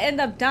she's gonna end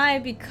up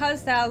dying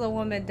because the other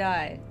woman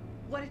died.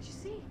 What did you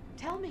see?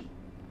 Tell me.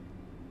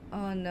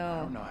 Oh no. I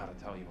don't know how to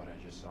tell you what I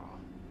just saw.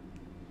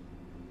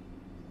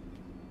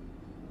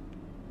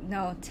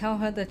 No, tell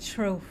her the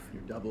truth.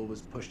 Your double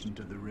was pushed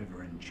into the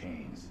river in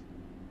chains.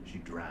 She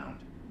drowned.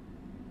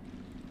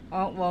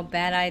 Oh, well,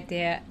 bad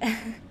idea.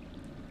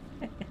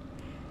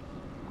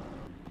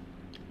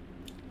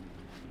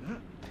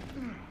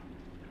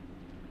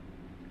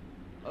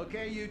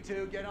 Okay, you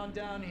two, get on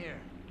down here.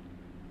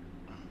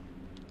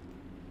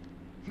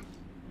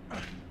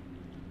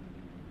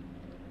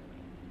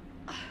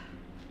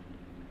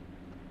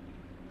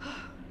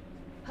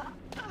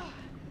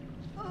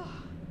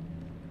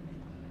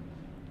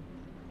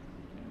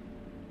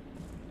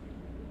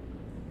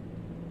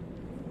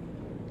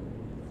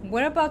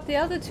 What about the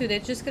other two? They're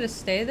just gonna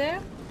stay there?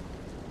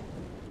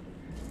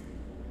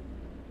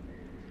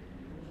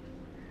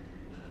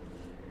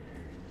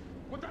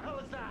 What the hell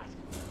is that?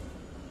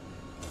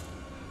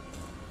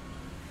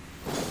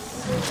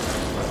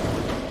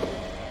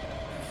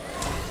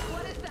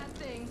 What is that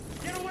thing?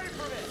 Get away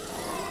from it!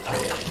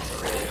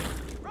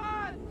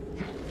 Run!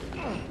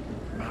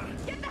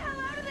 Get the hell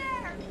out of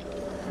there!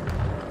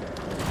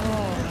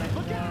 Oh my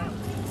Look god. out!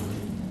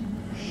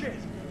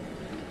 Shit!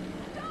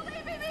 Don't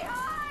leave me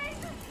behind!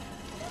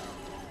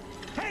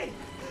 Hey!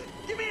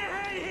 Give me a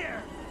hand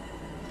here!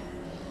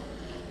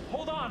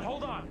 Hold on,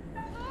 hold on.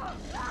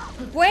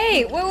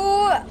 Wait.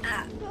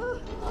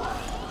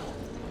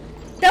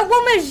 That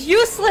woman's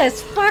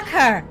useless. Fuck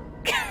her.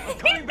 I'm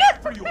coming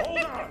back for you,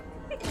 hold on!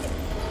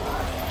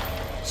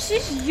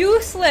 She's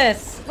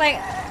useless. Like,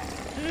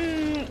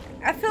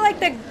 I feel like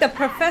the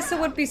professor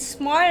would be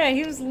smarter.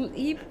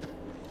 He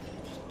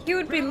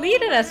would be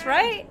leading us,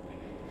 right?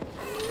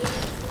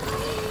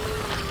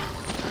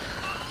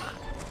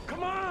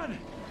 Come on!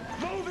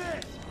 Move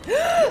it!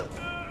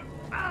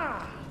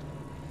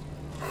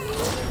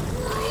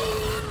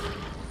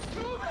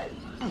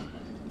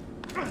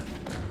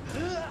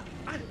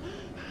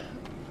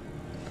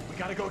 We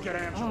gotta go get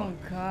Angela. Oh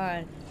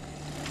God.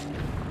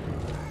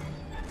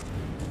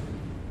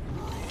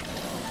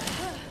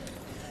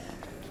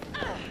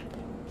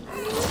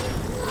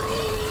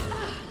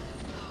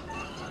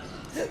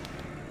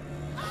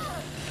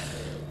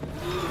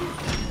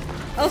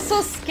 I was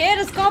so scared.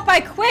 It's gone by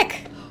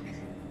quick.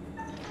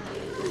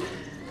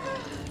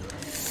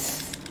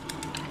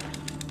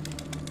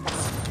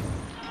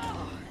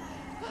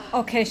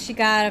 Okay, she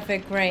got out of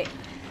it. Great.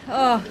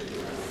 Oh.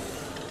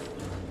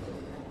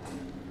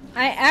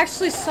 I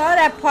actually saw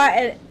that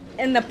part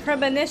in the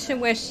premonition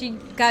where she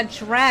got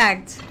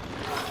dragged.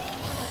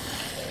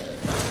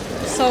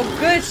 So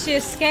good she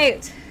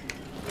escaped.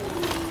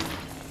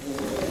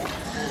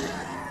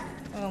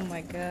 Oh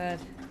my God.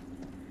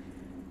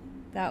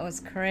 That was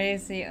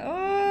crazy.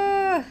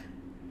 Oh,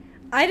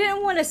 I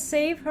didn't want to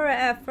save her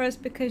at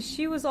first because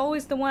she was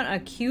always the one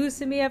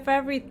accusing me of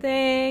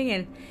everything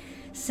and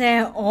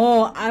saying,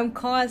 oh, I'm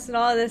causing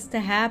all this to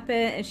happen.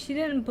 And she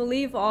didn't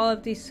believe all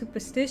of these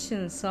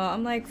superstitions. So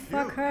I'm like,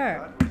 fuck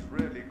her. That was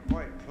really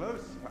quite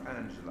close for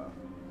Angela.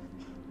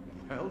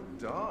 Well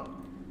done.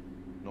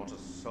 Not a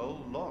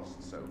soul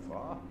lost so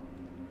far.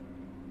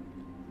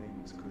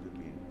 Things could have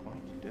been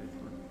quite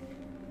different.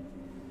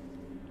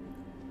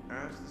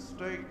 As the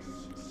stakes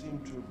seem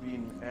to have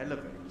been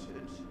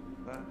elevated,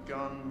 that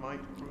gun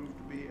might prove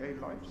to be a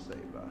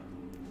lifesaver.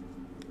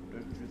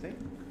 Don't you think?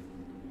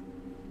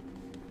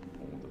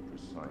 Or the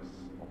precise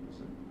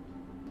opposite?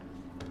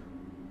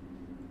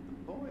 The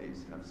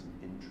boys have some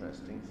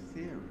interesting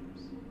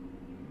theories.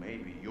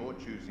 Maybe you're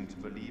choosing to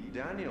believe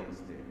Daniel's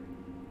theory,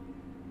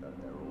 that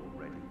they're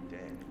already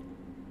dead.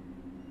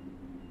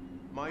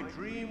 My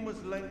dream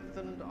was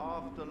lengthened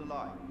after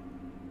life.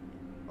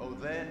 Oh,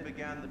 then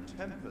began the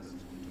tempest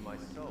to my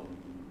soul.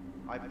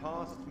 I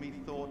passed,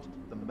 methought,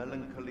 the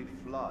melancholy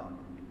flood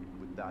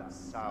with that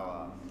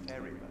sour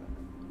ferryman,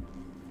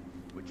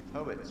 which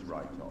poets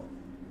write of,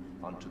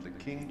 unto the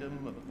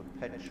kingdom of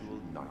perpetual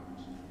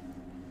night.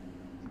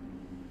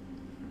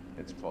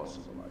 It's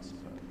possible, I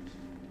suppose.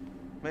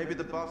 Maybe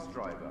the bus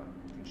driver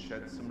can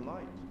shed some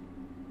light.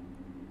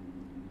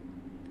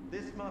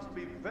 This must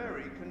be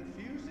very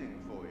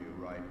confusing for you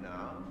right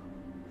now.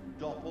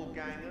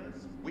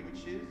 Doppelgangers,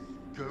 witches,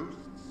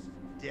 ghosts,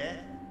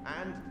 death,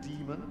 and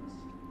demons.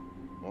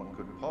 What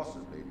could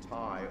possibly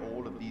tie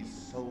all of these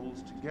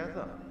souls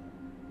together?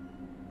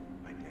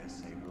 I dare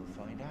say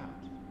we'll find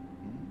out.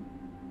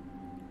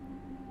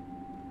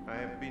 I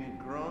have been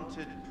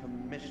granted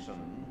permission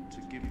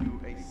to give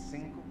you a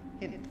single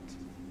hint.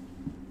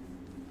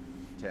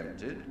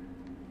 Tempted?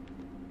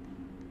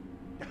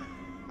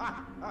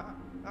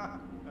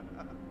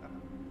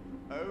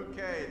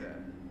 Okay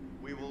then.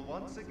 We will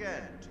once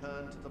again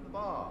turn to the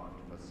bard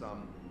for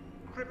some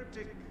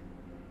cryptic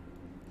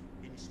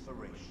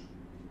inspiration.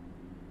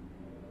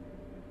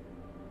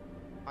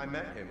 I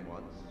met him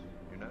once,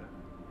 you know.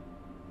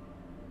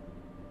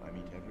 I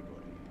meet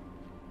everybody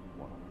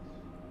once.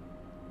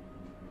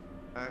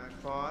 Act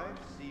 5,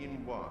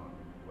 Scene 1,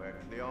 where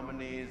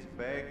Cleomenes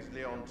begs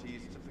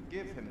Leontes to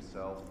forgive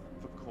himself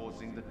for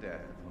causing the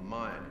death of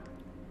Hermione.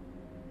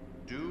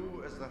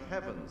 Do as the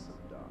heavens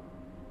have done.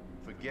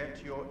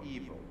 Forget your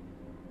evil.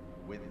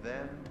 With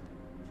them,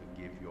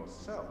 forgive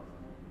yourself.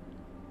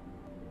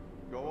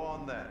 Go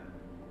on then.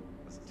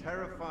 As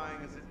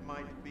terrifying as it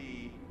might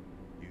be,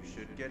 you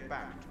should get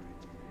back to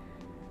it.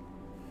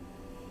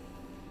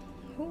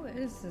 Who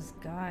is this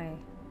guy?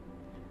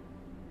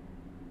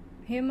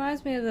 He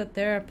reminds me of the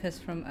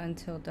therapist from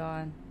Until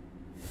Dawn.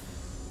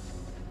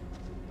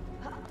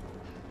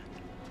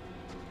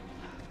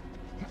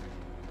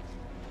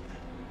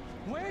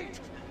 Wait!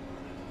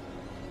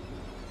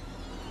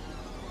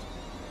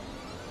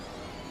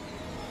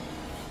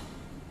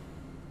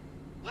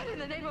 What in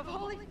the name of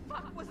holy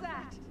fuck was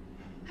that?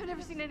 I've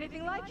never seen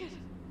anything like it.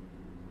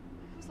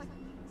 It was like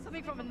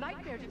something from a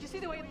nightmare. Did you see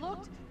the way it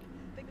looked?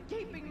 The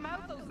gaping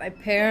mouth, those My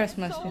parents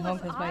must be home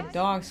soulless because my eyes.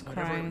 dog's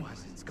Whatever crying. it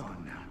was, it's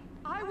gone now.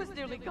 I was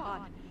nearly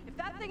gone. If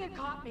that thing had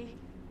caught me,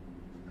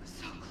 it was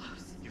so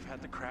close. You've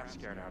had the crap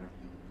scared out of you.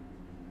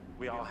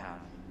 We all have.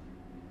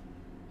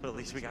 But at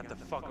least we got the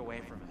fuck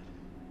away from it.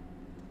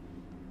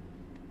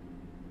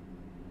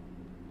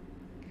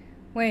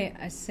 Wait,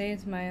 I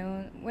saved my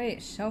own.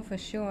 Wait,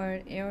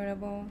 self-assured,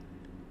 irritable.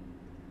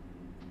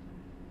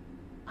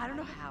 I don't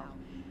know how,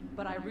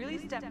 but I really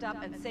stepped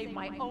up and saved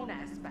my own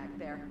ass back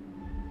there.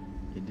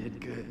 You did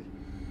good.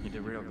 You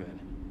did real good.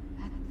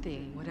 That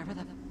thing, whatever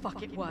the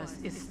fuck it was,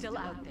 is still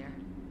out there.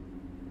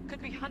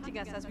 Could be hunting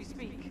us as we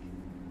speak.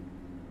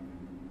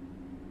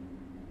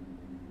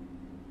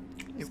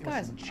 This It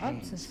guy's wasn't up to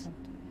changed. something.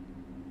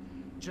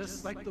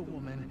 Just like the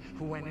woman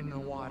who went in the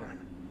water.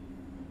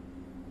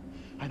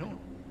 I don't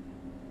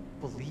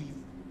believe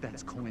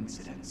That's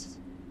coincidence.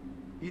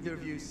 Either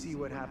of you see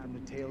what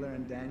happened to Taylor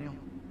and Daniel?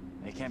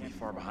 They can't be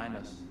far behind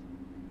us.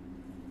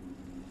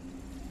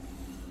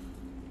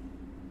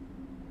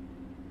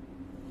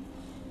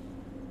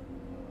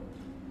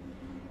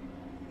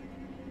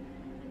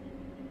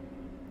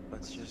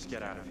 Let's just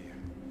get out of here.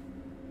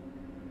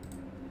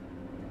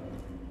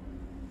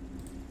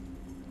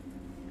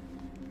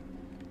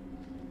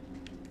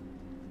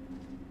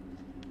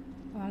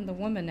 Oh, I'm the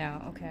woman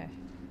now, okay.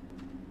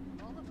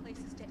 All the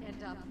places to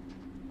end up.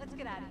 Let's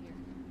get out of here.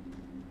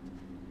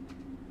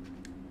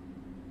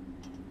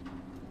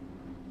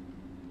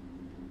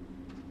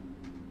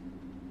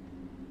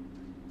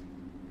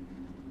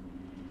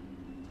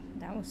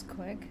 That was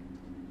quick.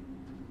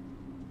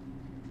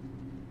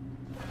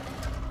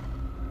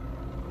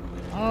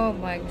 Oh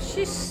my,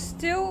 she's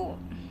still...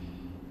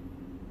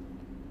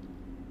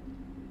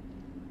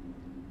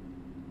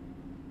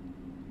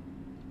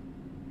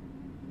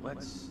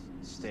 Let's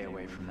stay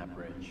away from that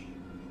bridge.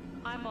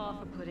 I'm all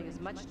for putting as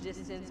much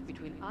distance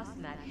between us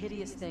and that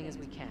hideous thing as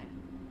we can.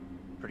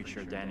 Pretty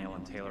sure Daniel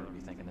and Taylor would be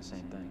thinking the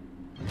same thing.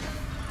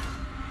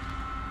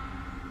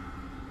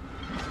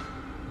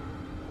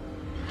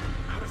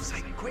 Out of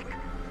sight, quick!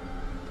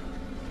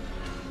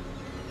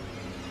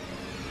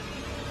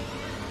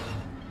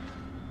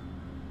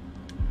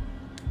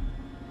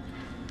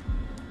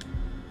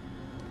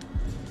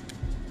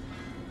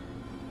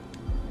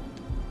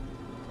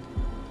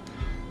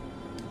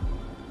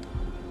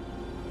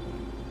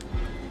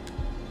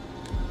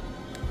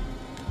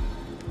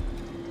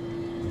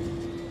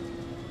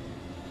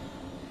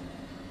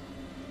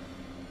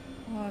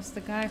 Oh, it's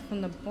the guy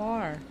from the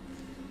bar.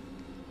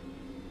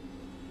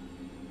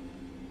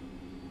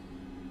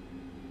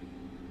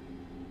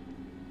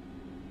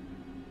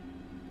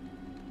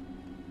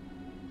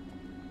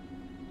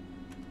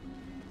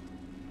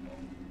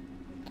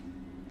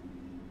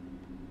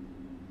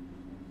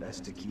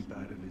 Best to keep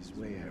out of his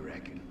way, I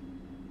reckon.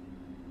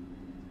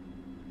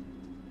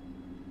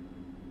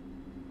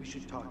 We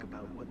should talk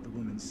about what the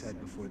woman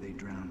said before they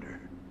drowned her.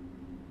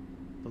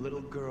 The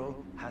little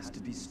girl has to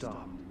be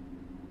stopped.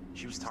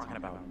 She was talking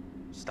about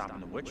stopping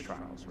the witch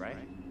trials, right?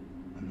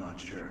 I'm not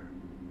sure.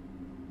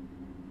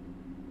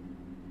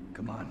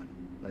 Come on,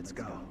 let's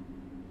go.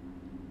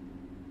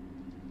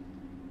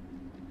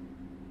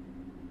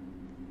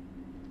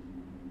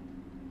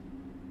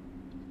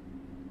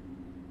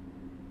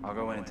 I'll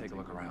go in and take a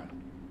look around.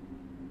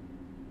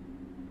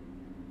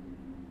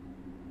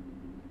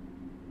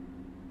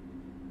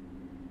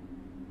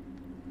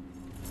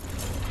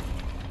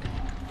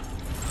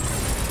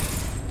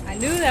 I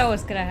knew that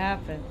was gonna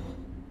happen.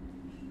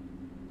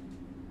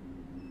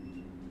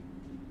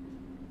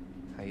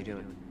 How you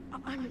doing?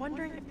 I'm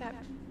wondering if that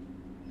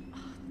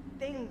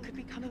thing could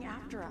be coming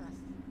after us.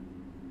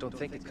 Don't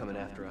think it's coming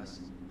after us.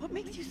 What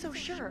makes you so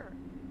sure?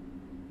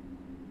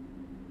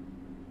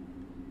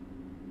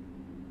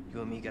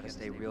 You and me gotta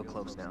stay real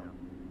close now.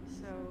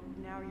 So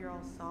now you're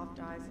all soft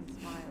eyes and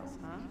smiles,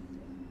 huh?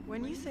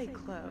 When you say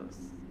close,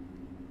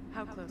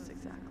 how close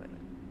exactly?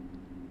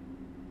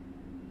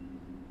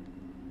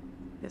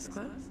 This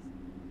close?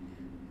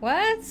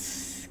 What?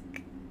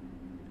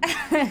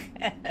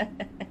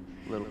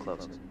 A little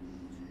closer.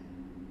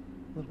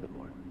 A little bit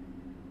more.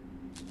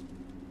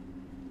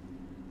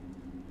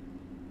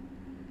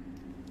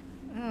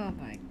 Oh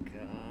my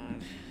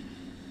god.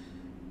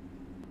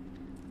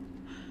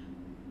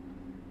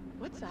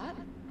 What's that?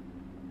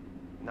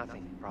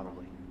 Nothing,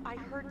 probably. I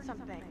heard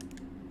something.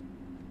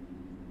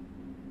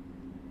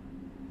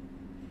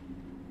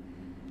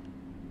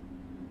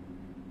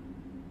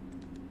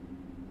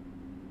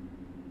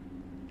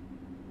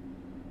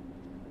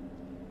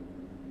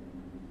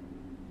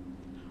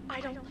 I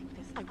don't like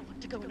this. I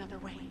want to go another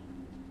way.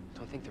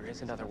 Don't think there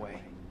is another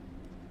way.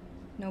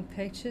 No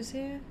pictures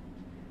here?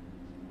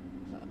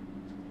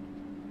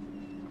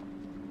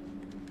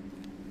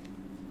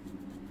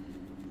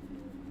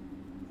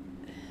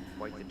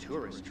 Quite the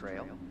tourist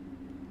trail.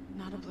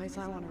 Not a place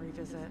I want to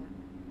revisit.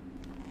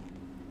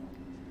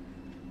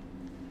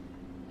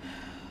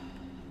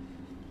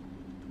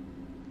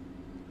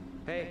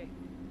 Hey,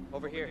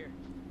 over here.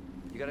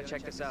 You gotta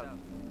check this out.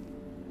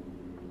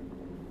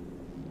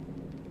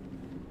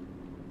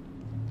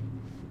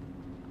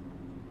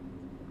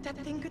 That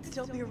thing could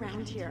still be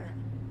around here.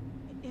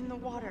 In the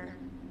water.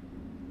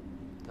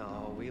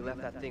 No, we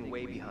left that thing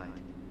way behind.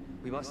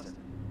 We must have.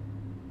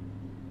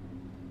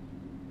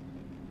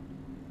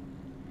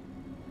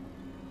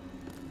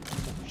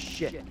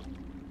 Shit.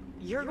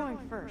 You're going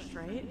first,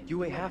 right? You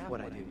weigh half what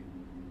I do.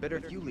 Better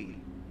if you lead.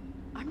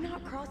 I'm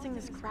not crossing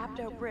this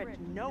crapped-out bridge.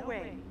 No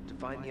way. To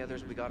find the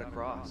others, we gotta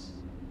cross.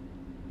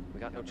 We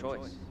got no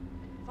choice.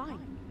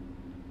 Fine.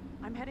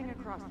 I'm heading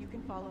across. You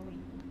can follow me.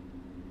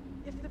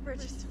 If the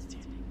bridge is still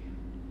standing.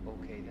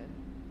 Okay, then.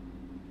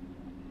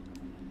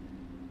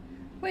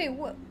 Wait,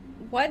 what?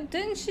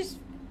 Didn't she...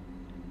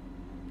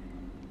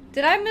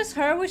 Did I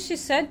mishear what she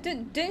said?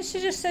 Didn't she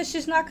just say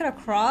she's not gonna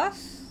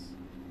cross?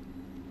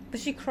 But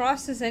she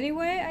crosses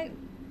anyway?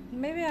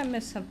 Maybe I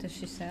missed something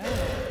she said.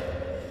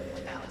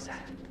 What the hell is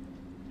that?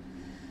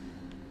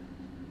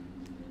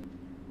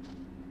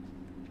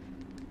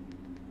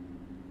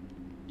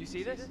 You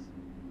see this?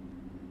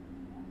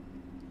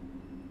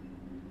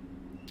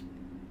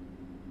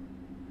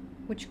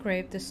 Which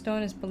grave? The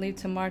stone is believed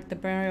to mark the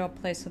burial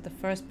place of the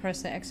first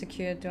person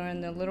executed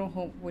during the Little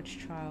Hope witch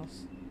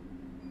trials.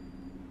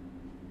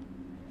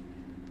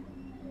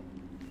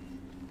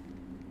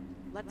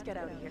 Let's get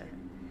out of here.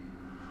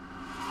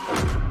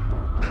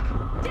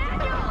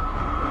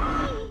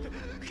 Daniel!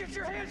 Get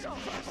your hands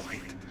off us!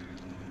 Wait.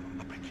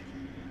 I'll bring you.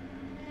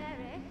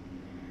 Mary?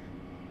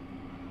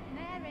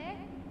 Mary?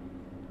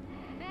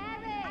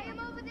 Mary! I am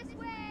over this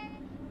way!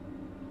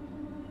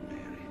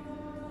 Mary.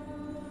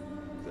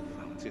 The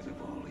fountain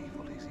of all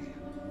evil is here.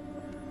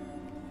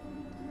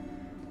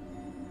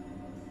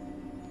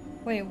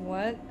 Wait,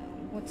 what?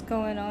 What's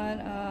going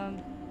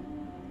on?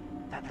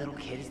 That little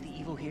kid is the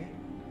evil here?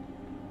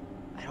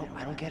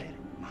 I don't get it.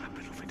 My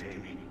beloved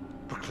Amy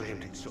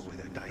proclaimed it so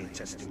with her dying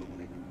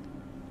testimony.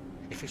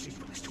 If his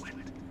evil is to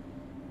end,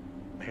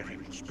 Mary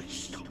must be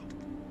stopped.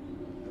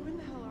 Who in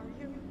the hell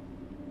are you?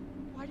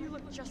 Why do you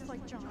look just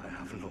like John? I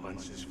have no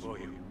answers for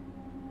you.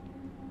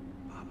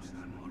 Perhaps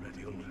I'm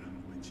already under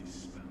a witch's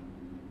spell.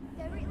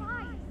 There it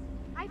lies!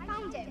 I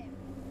found it!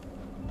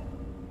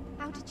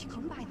 How did you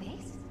come by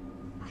this?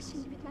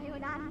 Fashioned with my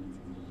own hand.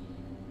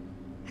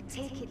 I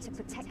take it to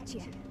protect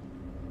you.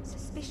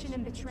 Suspicion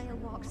and betrayal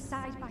walk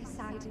side by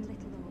side in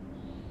Little Hope.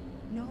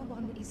 No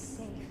one is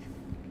safe.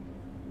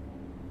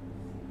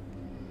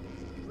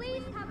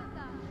 Please,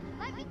 Tabitha,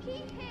 let me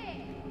keep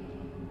here.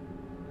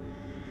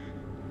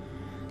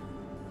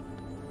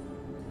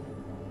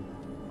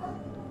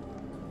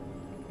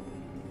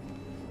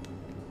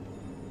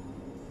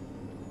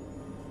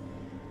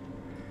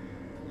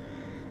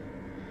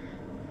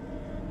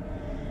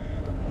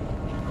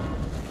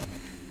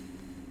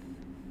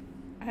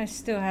 I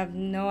still have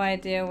no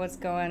idea what's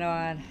going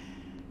on.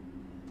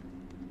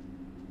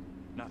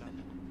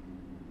 Nothing.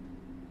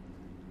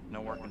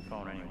 No working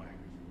phone anywhere.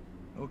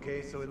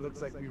 Okay, so it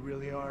looks like we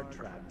really are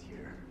trapped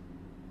here.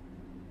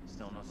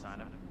 Still no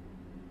sign of him?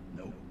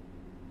 Nope.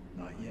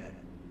 Not yet.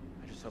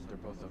 I just hope they're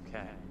both okay.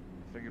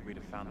 I figured we'd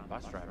have found the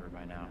bus driver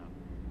by now.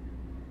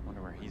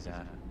 Wonder where he's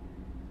at.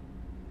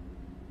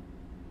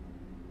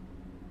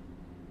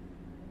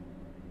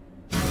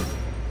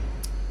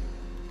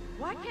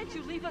 Why can't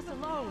you leave us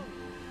alone?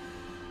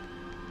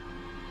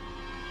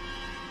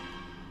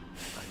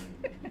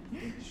 I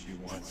think she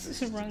wants us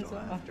Just to runs go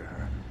off. after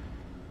her.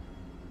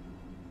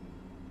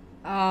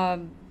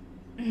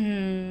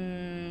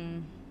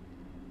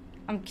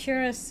 I'm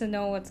curious to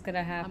know what's gonna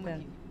I'm with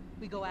happen. you.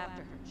 We go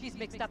after her. She's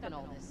mixed up in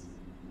all this.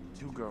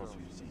 Two girls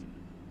we've seen.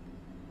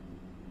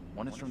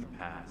 One is from the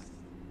past.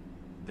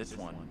 This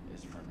one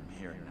is from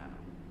here and now.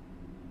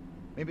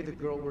 Maybe the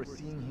girl we're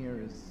seeing here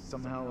is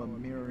somehow a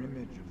mirror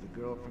image of the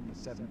girl from the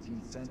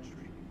 17th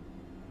century.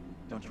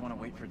 Don't you want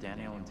to wait for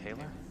Daniel and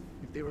Taylor?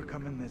 If they were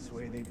coming this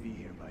way, they'd be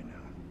here by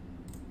now.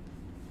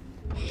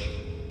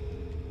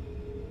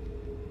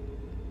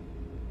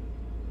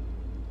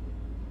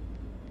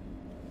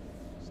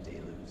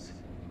 Stay loose.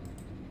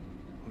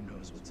 Who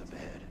knows what's up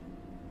ahead?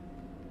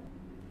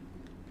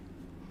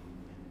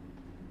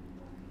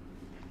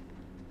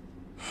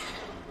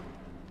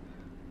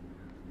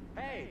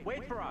 Hey,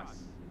 wait for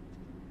us!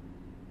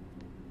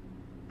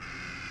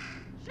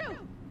 Shoot!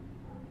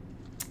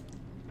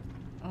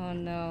 Oh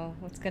no,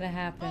 what's gonna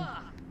happen?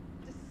 Ugh,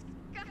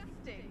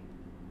 disgusting.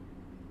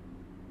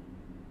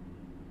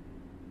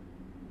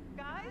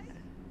 Guys?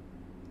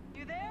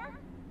 You there?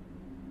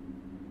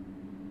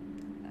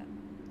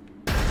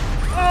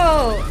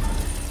 Oh!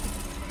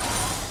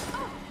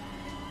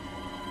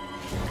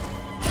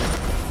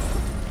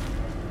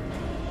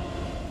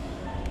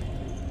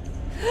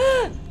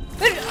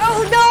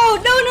 Oh no!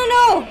 No, no,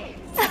 no!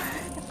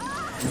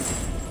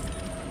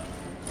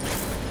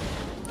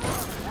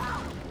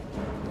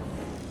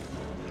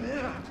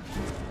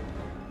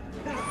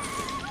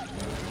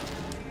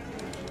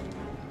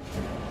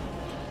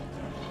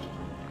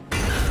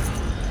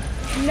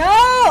 No!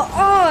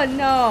 Oh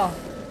no!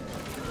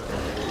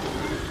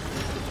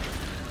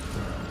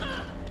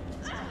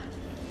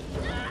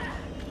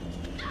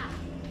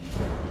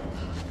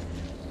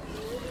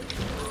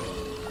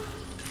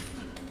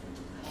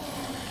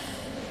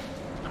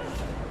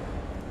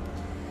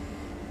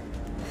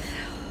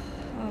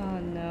 Oh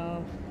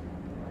no.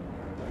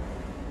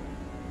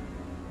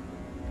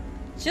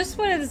 Just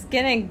when it's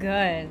getting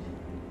good.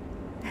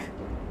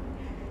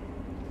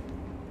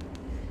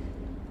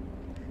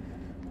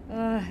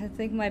 I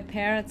think my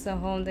parents are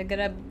home. They're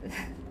gonna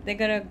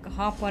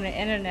hop on the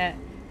internet.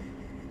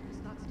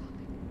 It's not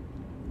stopping.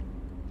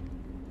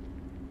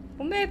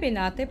 Well, maybe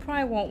not. They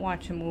probably won't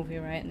watch a movie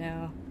right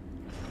now.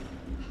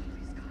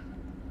 Please, God.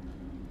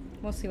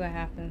 We'll see what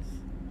happens.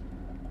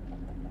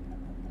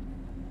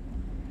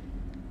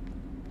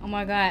 Oh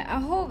my god, I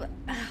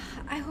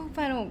hope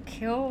I don't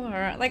kill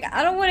her. Like,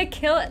 I don't want to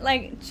kill it.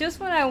 Like, just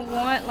when I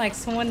want, like,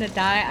 someone to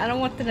die, I don't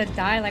want them to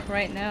die, like,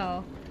 right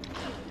now.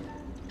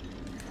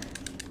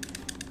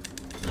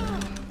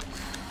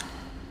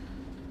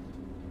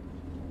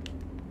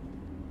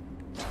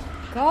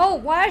 Go!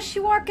 Why is she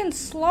walking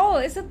slow?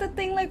 Isn't the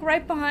thing, like,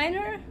 right behind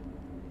her?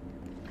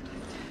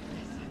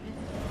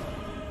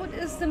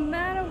 is the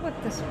matter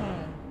with this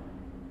one?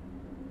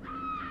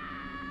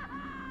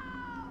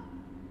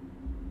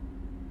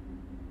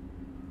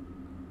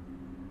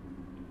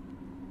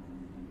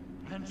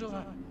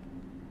 Angela!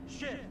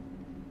 Shit!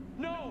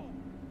 No!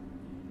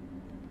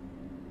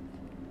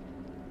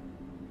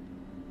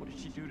 What did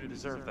she do to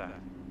deserve that?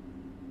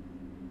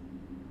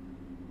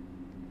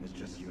 It's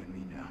just you and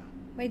me now.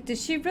 Wait, did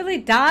she really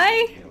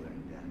die? Taylor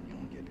and Daniel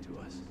get to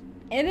us.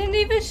 It didn't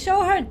even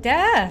show her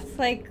death.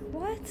 Like,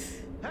 what?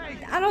 Hey!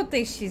 I don't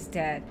think she's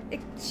dead.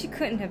 She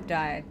couldn't have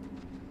died.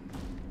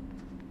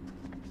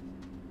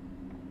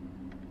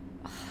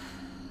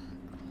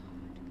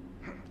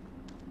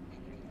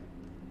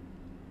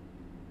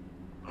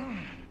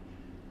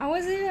 I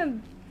wasn't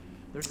even...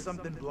 There's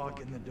something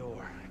blocking the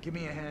door. Give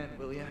me a hand,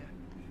 will ya?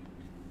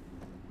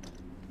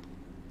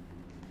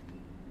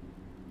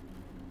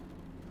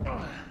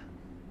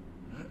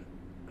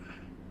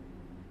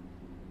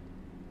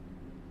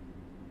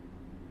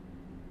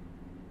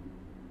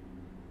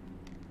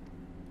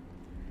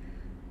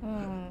 Oh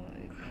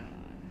my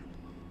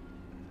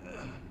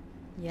god.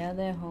 Yeah,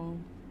 they're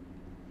home.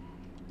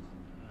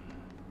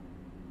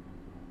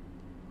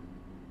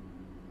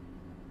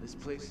 This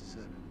place is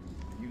a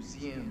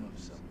museum of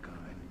some kind.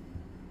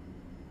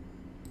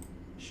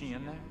 Is she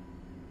in there?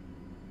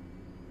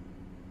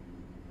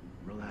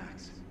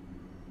 Relax.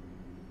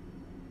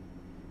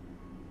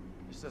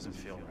 This doesn't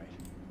feel right.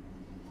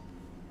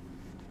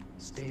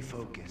 Stay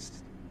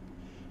focused.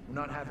 We're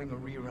not having a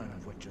rerun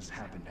of what just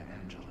happened to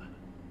Angela.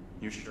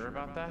 You sure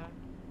about that?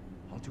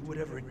 I'll do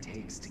whatever it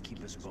takes to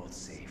keep us both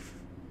safe.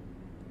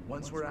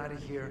 Once we're out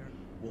of here,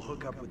 we'll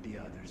hook up with the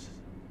others.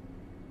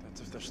 That's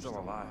if they're still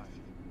alive.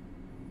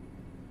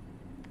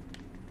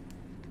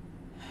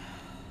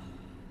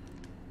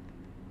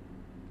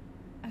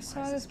 I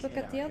saw this book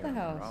at the other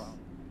house.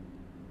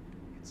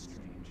 It's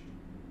strange.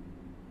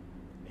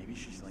 Maybe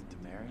she's linked to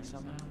Mary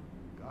somehow?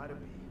 Gotta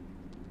be.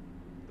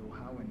 Though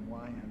how and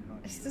why, I'm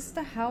not Is sure. this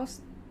the house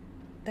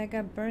that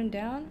got burned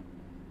down?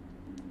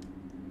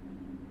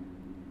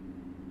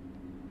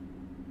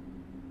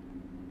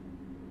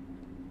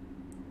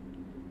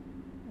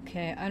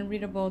 Okay,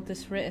 unreadable.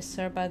 This writ is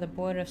served by the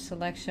Board of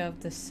Selection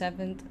of the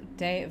 7th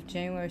day of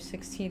January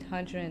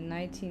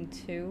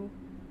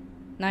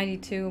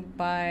 1692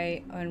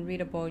 by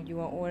unreadable. You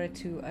are ordered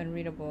to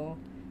unreadable.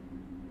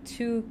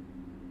 2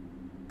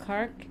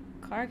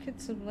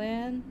 carcets of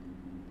land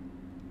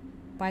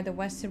by the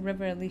western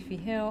river at Leafy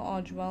Hill.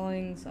 All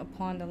dwellings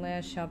upon the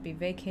land shall be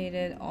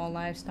vacated. All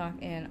livestock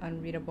and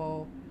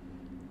unreadable.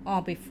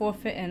 All be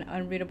forfeit and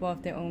unreadable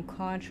of their own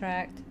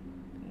contract.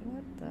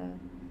 What the...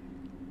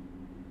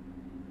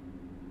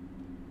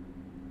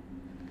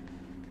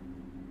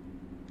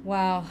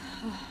 Wow.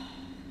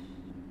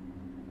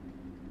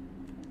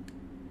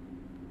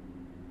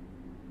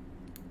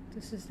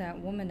 This is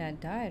that woman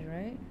that died,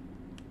 right?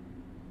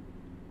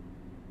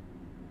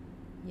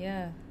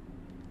 Yeah.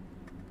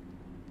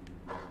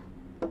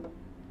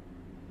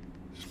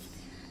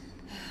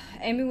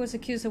 Amy was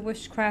accused of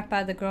witchcraft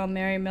by the girl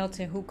Mary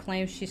Milton, who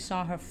claimed she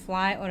saw her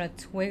fly on a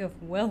twig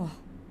of willow.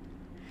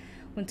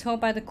 When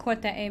told by the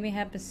court that Amy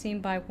had been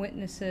seen by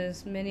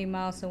witnesses many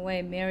miles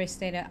away, Mary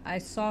stated, "I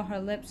saw her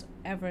lips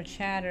ever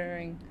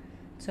chattering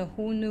to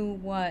who knew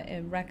what,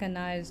 and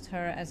recognized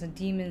her as a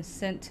demon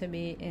sent to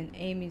me in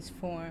Amy's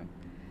form."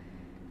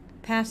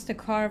 Pastor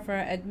Carver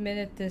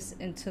admitted this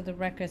into the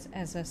records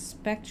as a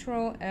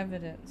spectral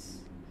evidence.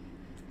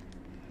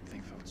 That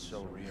thing felt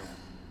so real,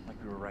 like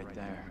we were right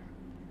there.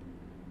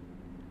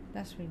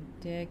 That's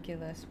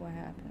ridiculous what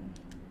happened.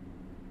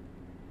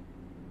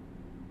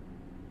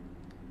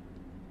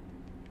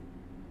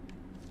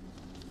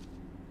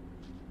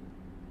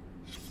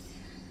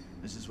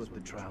 This is what the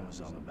trial was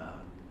all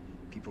about.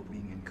 People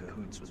being in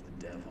cahoots with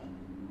the devil.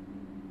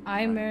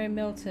 I, Mary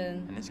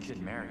Milton. And this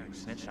kid Mary who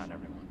snitched on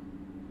everyone.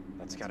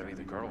 That's gotta be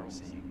the girl we're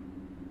seeing.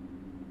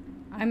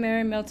 I,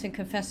 Mary Milton,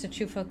 confess the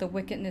truth of the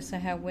wickedness I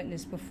had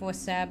witnessed before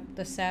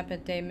the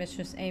Sabbath day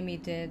Mistress Amy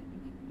did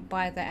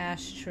by the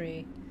ash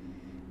tree.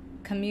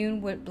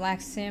 Commune with Black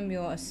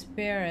Samuel, a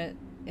spirit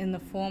in the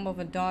form of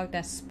a dog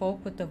that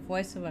spoke with the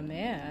voice of a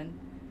man.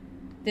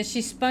 Then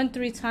she spun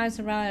 3 times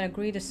around and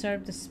agreed to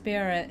serve the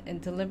spirit and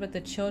delivered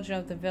the children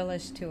of the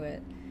village to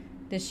it.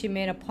 Then she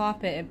made a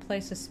puppet and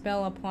placed a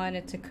spell upon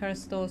it to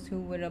curse those who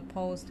would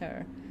oppose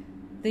her.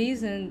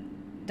 These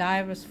and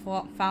divers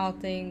foul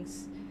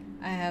things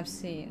I have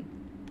seen.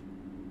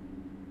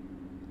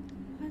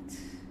 What?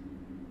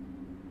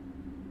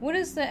 What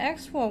is the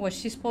X for? Was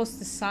she supposed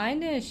to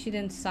sign it and she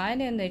didn't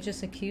sign it and they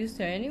just accused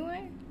her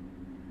anyway?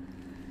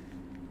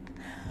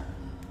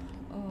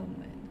 Oh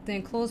man. The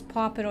enclosed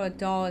puppet or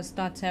doll is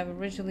thought to have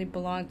originally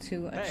belonged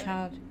to a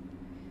child.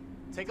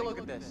 Take a look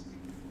at this.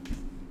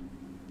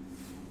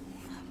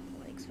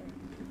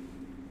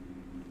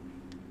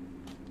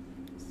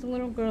 It's the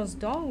little girl's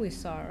doll we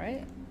saw,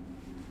 right?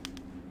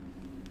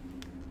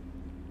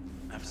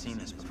 I've seen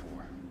this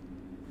before.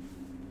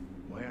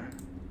 Where?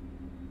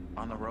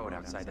 On the road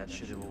outside that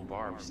shitty little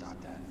bar we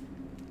stopped at.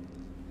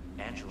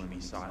 Angela and me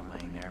saw it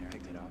laying there,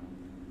 picked it up.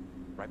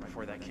 Right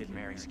before that kid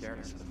Mary scared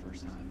us for the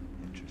first time.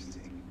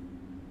 Interesting.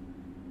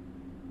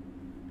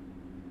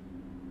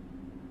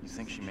 You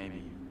think she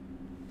maybe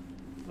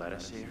led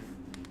us here?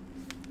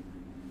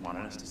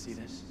 Wanted us to see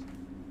this?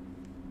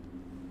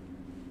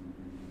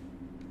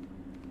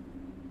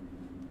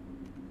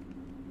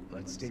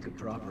 Let's take a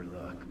proper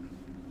look.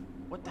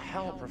 What the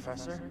hell,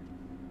 Professor?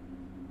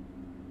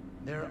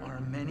 There are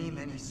many,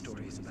 many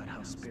stories about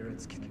how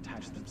spirits can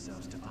attach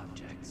themselves to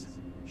objects.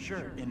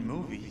 Sure, in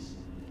movies.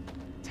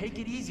 Take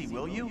it easy,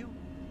 will you?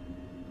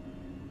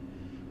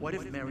 What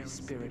if Mary's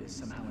spirit is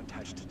somehow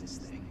attached to this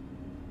thing?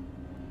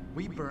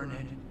 We burn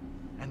it,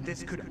 and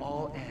this could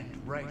all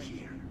end right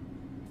here.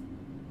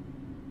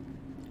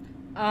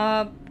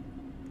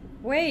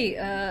 Wait,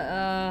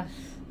 oh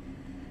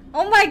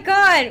my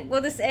god!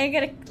 Well, this ain't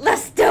gonna.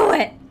 Let's do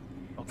it!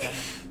 Okay.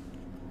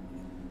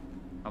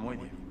 I'm with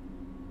you.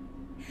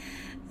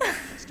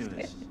 Let's do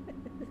this.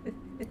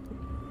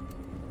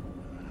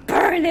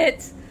 Burn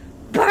it!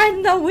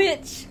 Burn the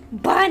witch!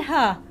 Burn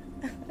her!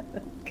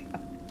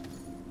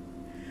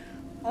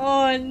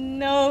 Oh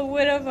no,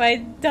 what have I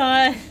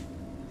done?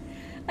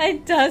 I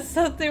done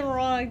something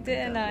wrong,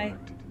 didn't I?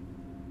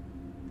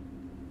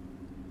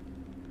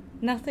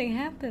 Nothing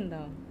happened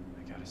though.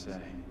 I gotta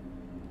say,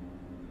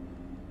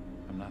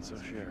 I'm not so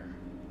sure.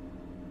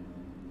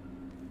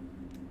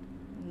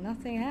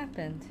 Nothing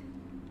happened.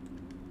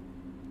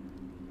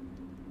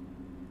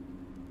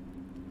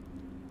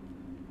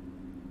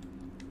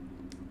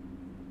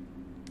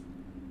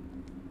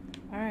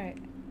 Alright.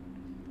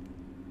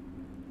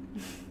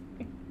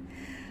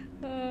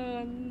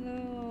 Oh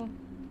no.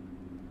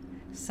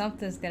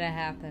 Something's gonna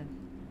happen.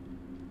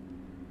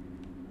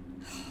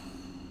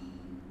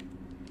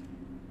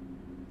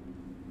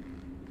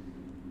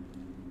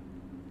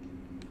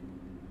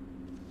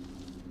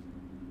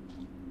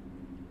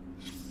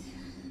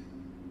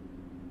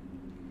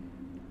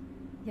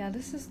 Yeah,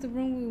 this is the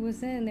room we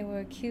was in. They were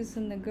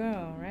accusing the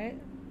girl, right?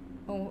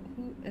 Oh,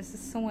 who is this?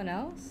 Someone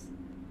else?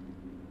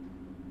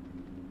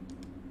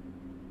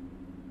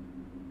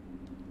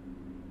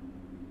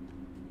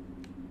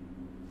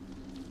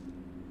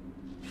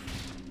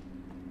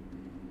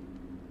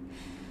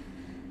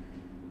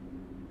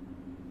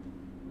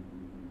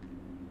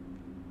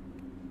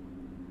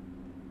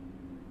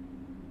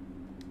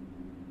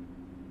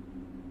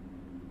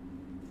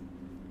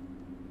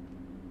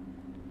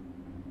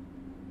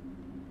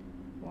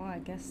 Well, I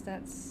guess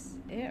that's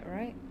it,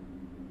 right?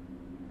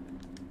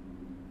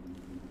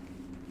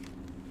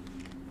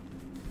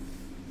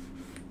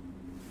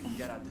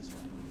 Get out this way.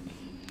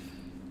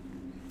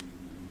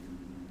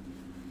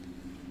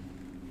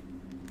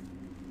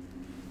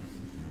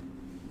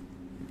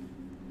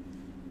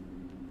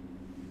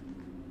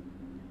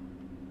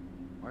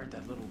 Where'd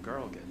that little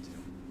girl get to?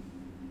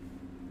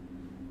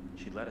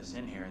 She let us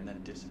in here and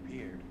then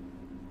disappeared.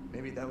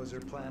 Maybe that was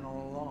her plan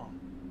all along.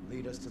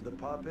 Lead us to the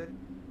puppet.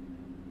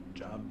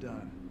 Job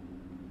done.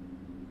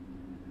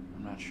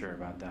 I'm not sure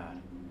about that.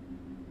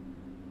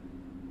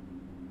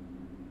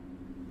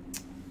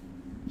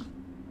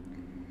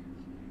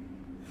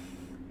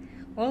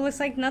 Well,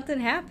 looks like nothing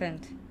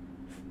happened.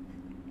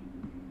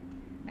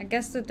 I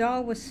guess the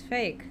doll was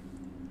fake.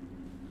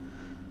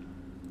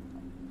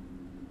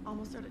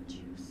 Almost out of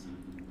juice.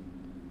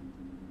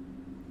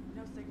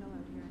 No signal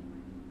out here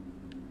anyway.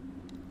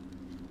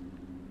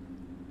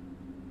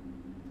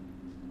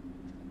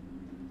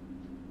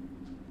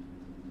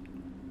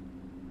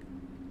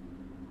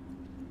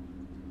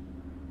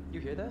 You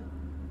hear that?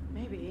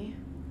 Maybe.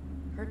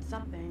 Heard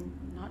something.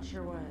 Not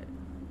sure what.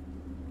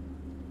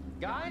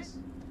 Guys?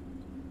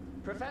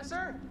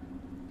 Professor?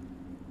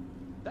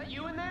 That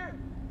you in there?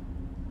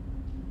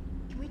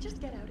 Can we just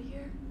get out of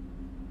here?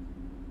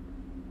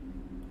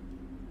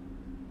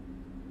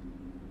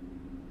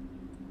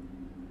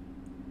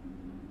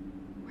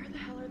 Where the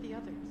hell are the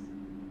others?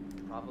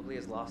 Probably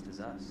as lost as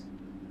us.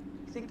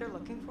 You think they're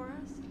looking for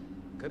us?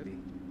 Could be.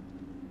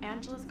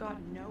 Angela's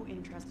got no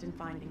interest in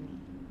finding me.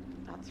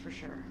 That's for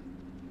sure.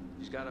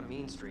 She's got a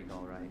mean streak,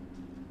 all right.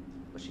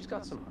 But she's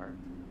got some heart.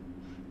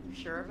 You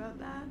sure about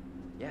that?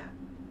 Yeah.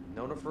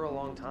 Known her for a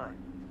long time.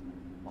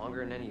 Longer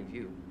than any of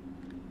you.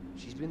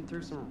 She's been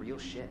through some real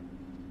shit.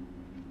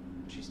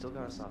 But she's still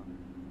got us up.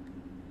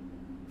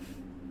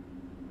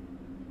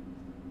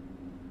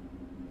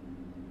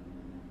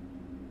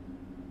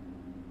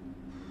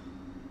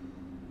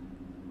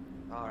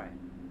 All right.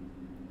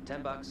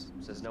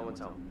 $10 says no one's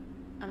home.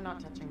 I'm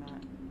not touching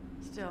that.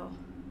 Still,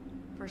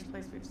 first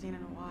place we've seen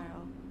in a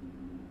while.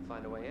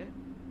 Find a way in?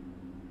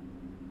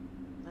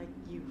 Like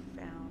you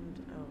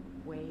found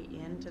a way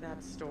into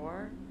that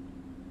store?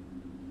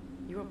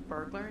 You a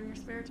burglar in your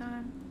spare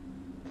time?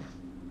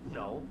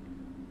 No.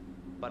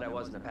 But I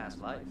was in a past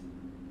life.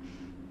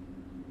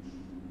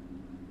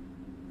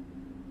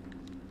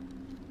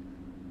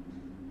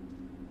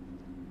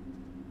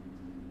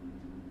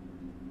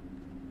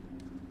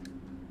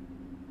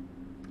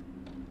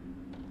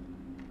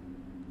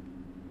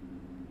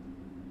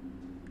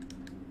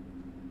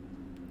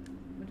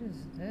 What is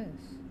this?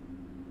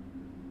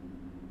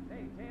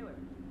 Hey, Taylor,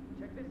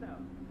 check this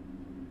out.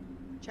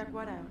 Check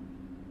what out?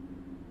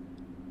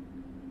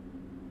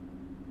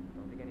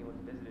 Don't think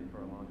anyone's visited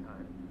for a long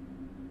time.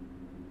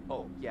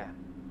 Oh, yeah.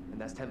 And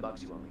that's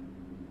 $10 you owe me.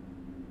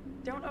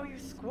 Don't owe you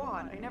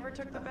squat. I never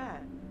took the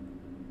bet.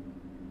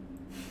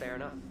 Fair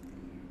enough.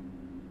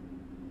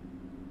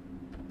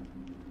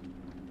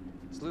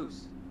 It's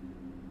loose.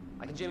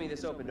 I can jimmy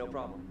this open, no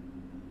problem.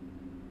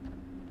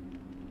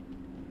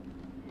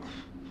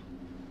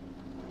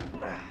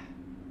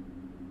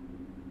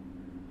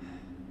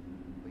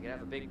 We can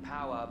have a big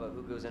powwow about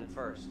who goes in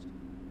first.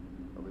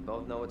 But we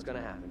both know what's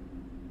gonna happen.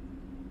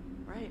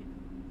 Right.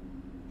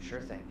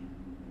 Sure thing.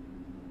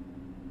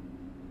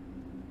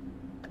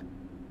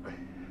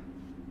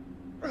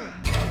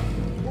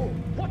 Whoa,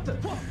 what the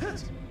fuck?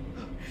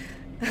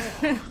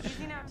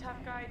 Easy now,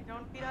 tough guy.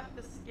 Don't beat up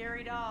the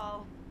scary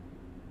doll.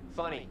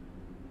 Funny.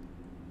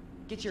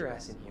 Get your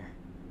ass in here.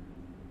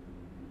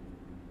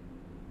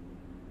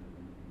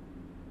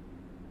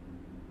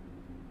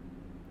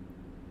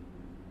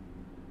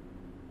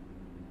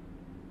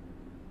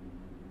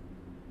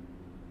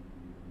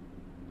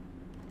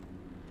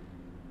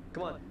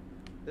 Come on,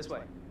 this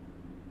way.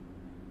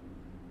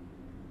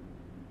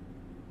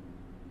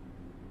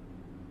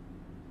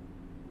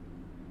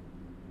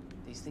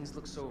 These things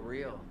look so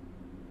real.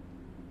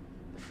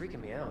 They're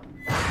freaking me out.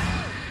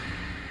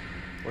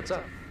 What's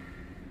up?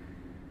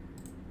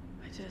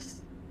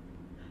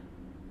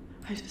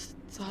 I just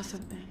saw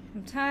something.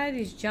 I'm tired of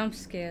these jump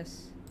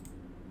scares.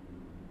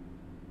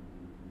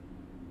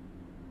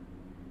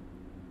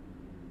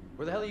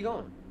 Where the hell are you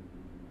going?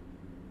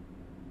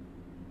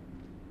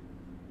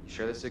 You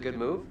sure this is a good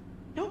move?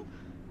 Nope.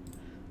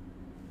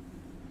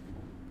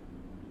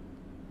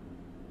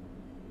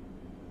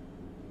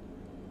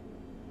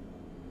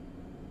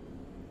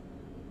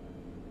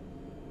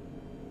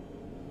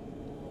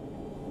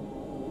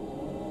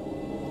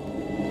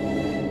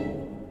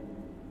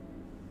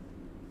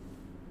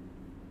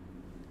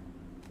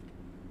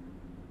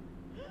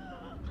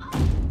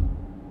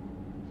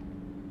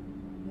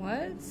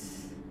 What?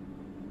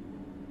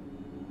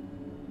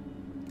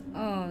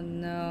 Oh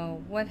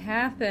no, what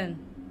happened?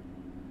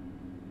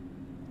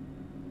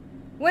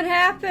 What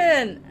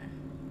happened?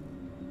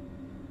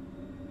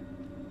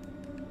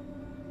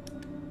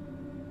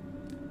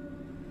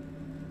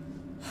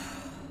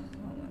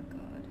 Oh my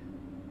god.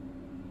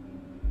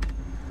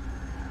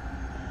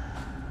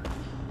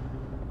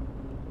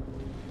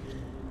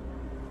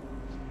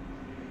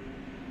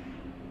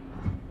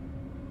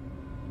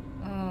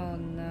 Oh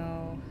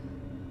no.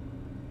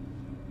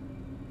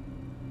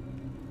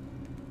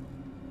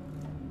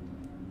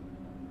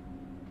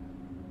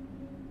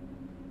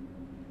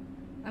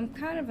 I'm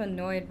kind of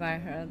annoyed by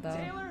her, though.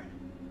 Taylor?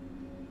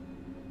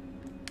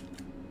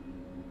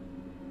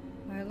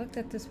 I looked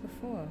at this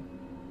before.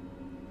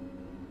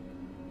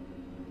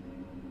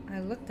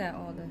 I looked at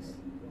all this.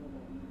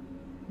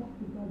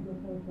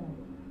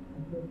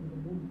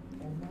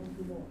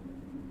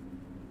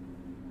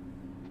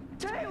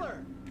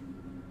 Taylor!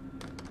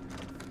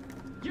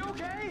 You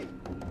okay?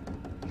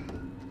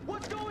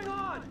 What's going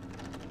on?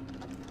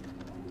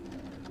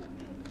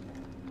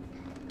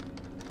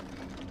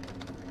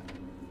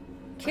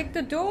 Kick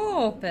the door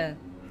open.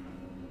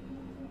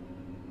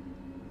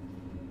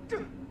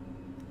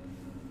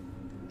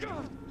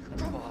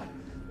 Come on.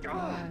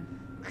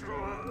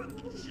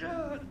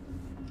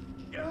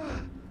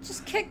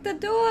 Just kick the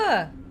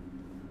door.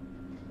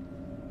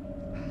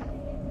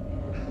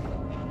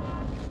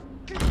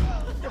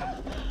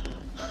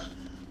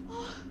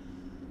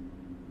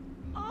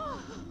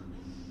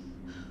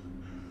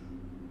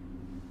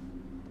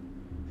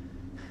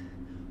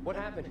 What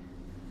happened?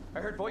 I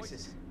heard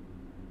voices.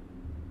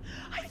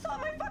 I saw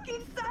my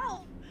fucking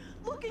self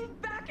looking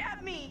back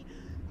at me.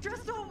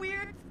 Dressed so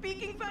weird,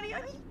 speaking funny.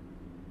 I mean,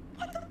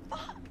 what the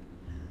fuck?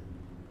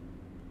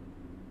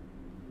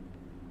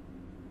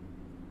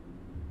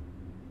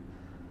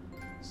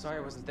 Sorry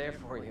I wasn't there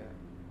for you.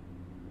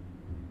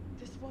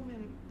 This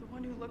woman, the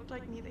one who looked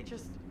like me, they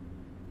just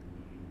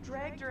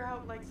dragged her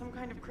out like some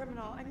kind of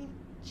criminal. I mean,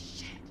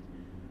 shit.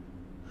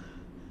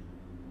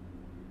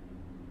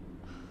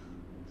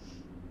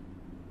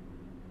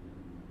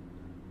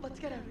 Let's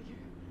get out of here.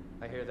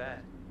 I hear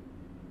that.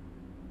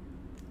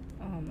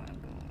 Oh my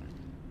god.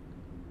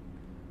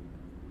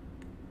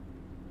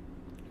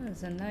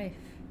 There's a knife.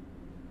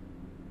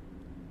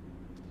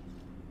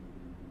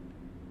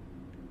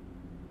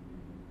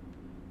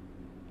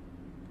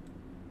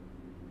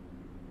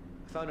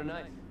 I found a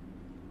knife.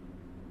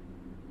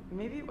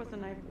 Maybe it was a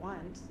knife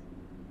once,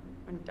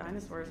 when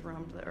dinosaurs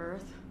roamed the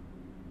earth.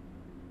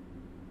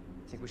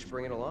 Think we should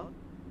bring it along?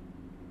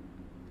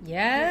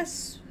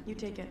 Yes. You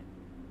take it.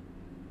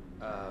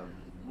 Why?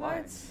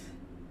 What?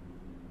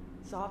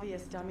 It's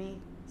obvious,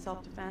 dummy.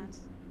 Self-defense.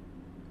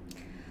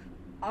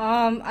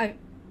 I...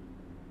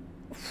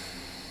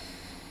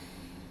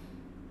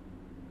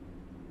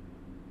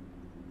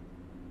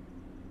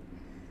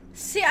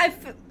 See,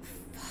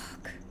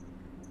 fuck.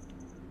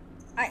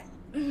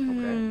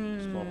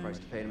 Okay. Small price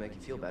to pay to make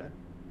you feel better.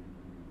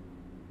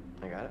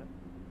 I got it.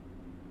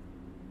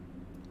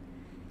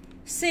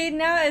 See,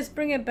 now it's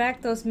bringing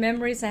back those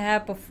memories I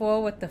had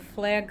before with the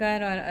flare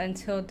gun on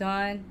Until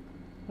Dawn,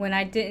 when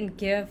I didn't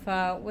give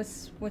it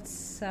was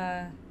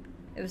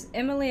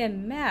Emily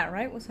and Matt,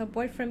 right? Was her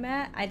boyfriend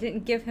Matt? I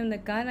didn't give him the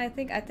gun. I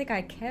think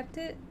I kept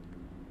it,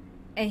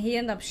 and he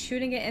ended up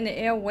shooting it in the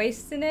air,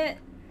 wasting it.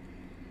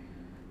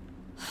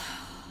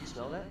 You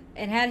smell that?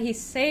 And had he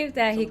saved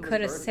that, he Something was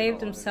could have burning saved all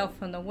over himself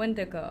from the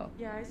Wendigo.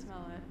 Yeah, I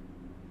smell it.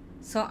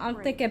 So I'm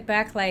Great. thinking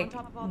back, like, On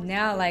top of all this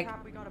now, other like,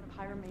 crap, we got a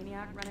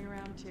pyromaniac running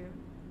around too.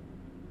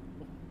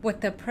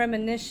 with the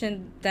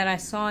premonition that I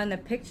saw in the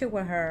picture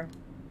with her.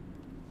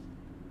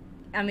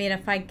 I mean,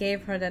 if I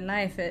gave her the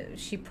knife,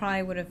 she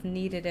probably would have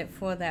needed it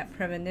for that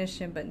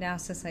premonition. But now,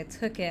 since I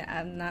took it,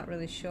 I'm not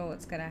really sure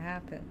what's going to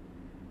happen.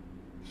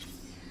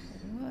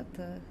 What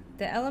the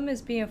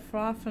elements being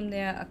far from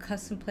their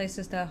accustomed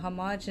places, the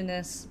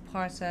homogeneous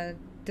parts are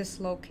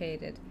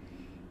dislocated.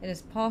 It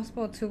is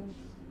possible to...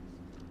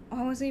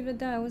 Oh, I wasn't even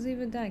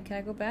done. Can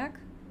I go back?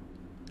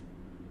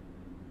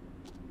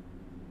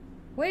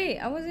 Wait,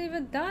 I wasn't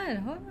even done.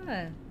 Hold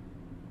on.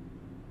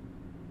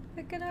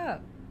 Pick it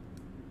up.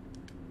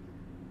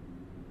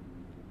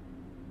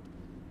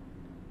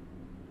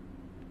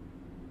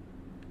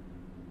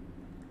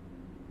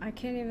 I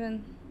can't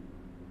even...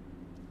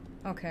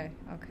 Okay.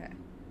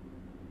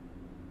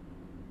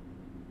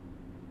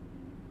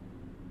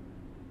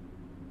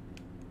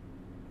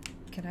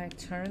 Can I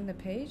turn the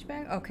page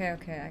back? Okay,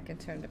 I can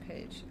turn the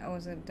page. I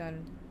wasn't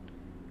done.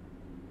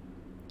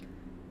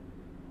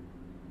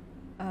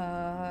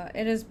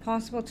 It is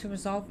possible to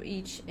resolve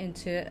each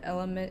into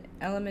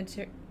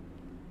elementary...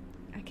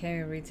 I can't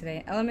even read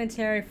today.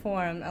 Elementary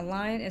form. A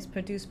line is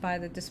produced by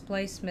the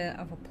displacement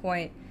of a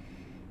point.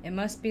 It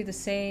must be the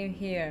same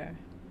here.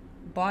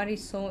 Body,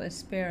 soul, and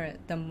spirit.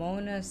 The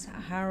Monas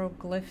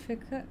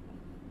Hieroglyphica.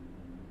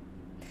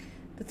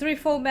 The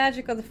threefold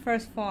magic of the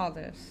first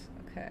fathers.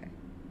 Okay.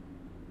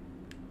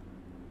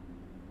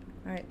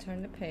 Alright,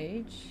 turn the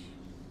page.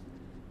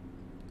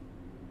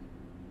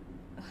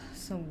 Ugh,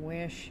 some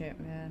weird shit,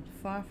 man.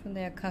 Far from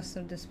the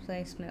accustomed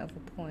displacement of a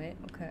point.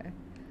 Okay.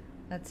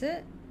 That's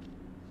it?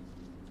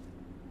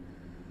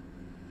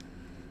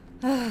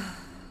 God.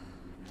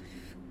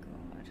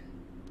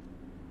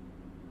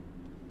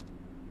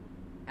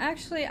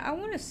 Actually, I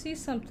want to see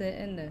something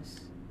in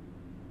this.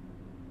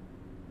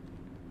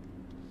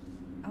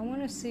 I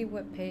want to see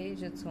what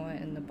page it's on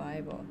in the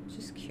Bible.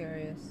 Just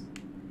curious.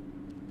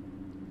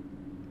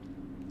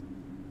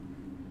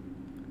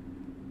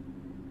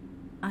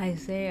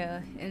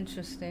 Isaiah,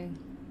 interesting.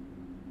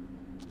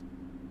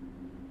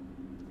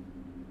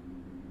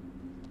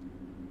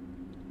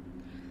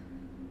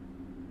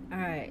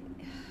 Alright.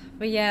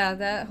 But yeah,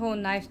 that whole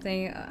knife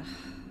thing,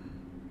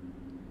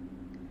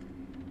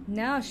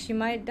 now she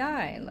might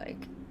die.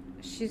 Like,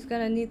 she's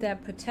gonna need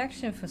that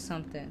protection for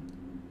something.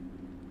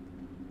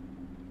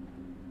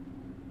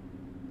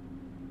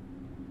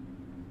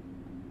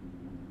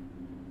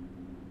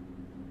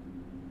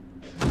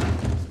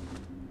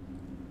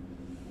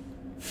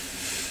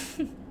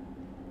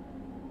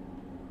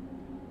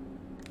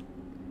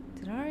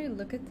 Did I already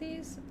look at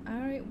these?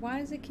 Why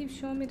does it keep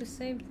showing me the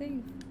same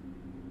thing?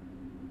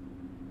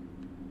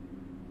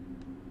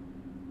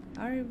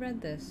 I already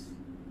read this.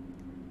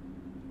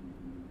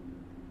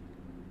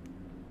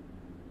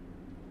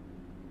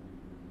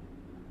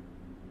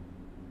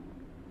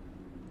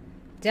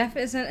 Death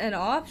isn't an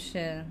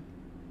option.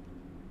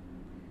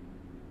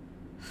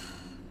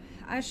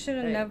 I should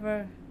have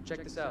never...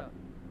 Check this out.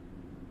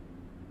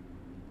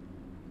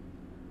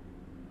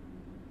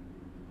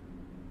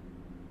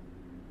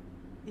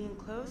 The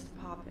enclosed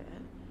puppet,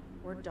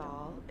 or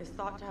doll, is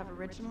thought to have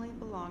originally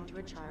belonged to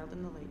a child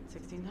in the late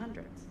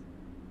 1600s.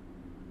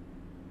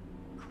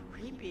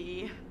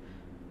 Creepy.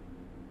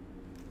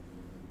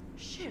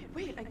 Shit,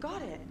 wait, I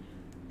got it.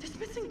 This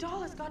missing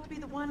doll has got to be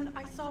the one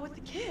I saw with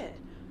the kid.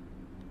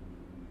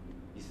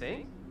 You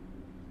think?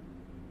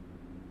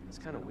 It's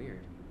kind of weird.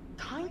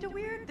 Kinda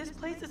weird? This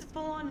place is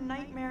full-on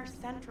Nightmare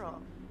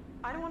Central.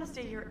 I don't want to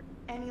stay here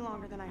any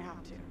longer than I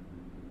have to.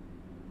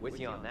 With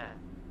you on that.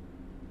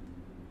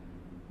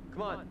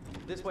 Come on,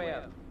 this way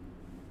up.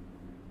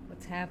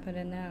 What's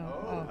happening now?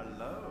 Oh,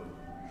 hello.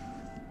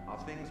 Are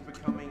things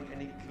becoming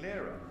any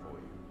clearer for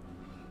you?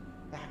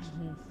 That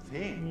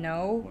thing,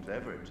 no,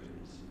 whatever it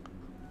is,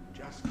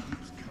 just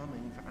keeps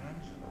coming for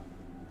Angela.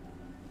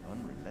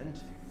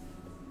 Unrelenting.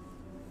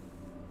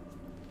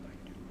 I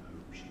do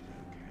hope she's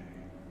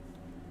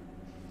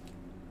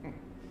okay.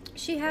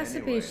 She has to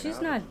be. Anyway,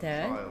 She's now not that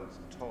dead. The child's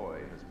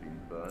toy has been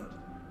burnt.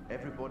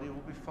 Everybody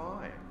will be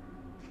fine.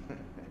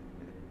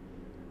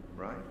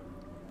 Right?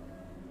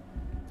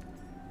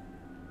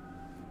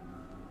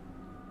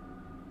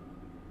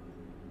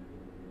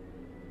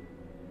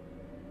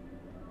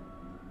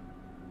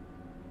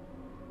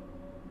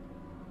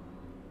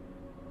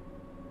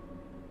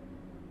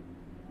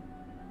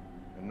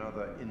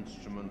 Another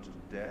instrument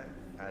of death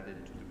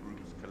added to the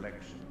group's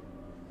collection.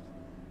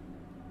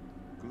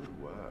 Good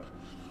work.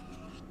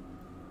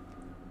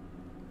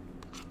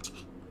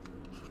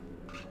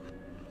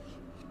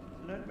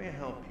 Let me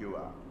help you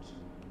out.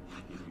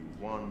 give you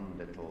one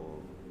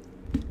little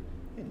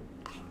hint.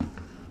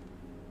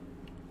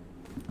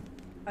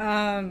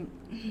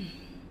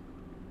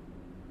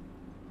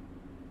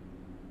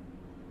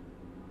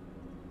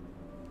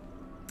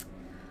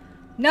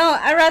 No,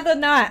 I'd rather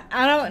not.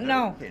 I don't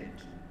know. Hint.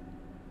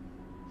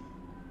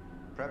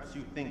 Perhaps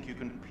you think you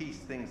can piece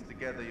things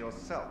together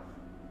yourself.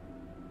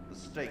 The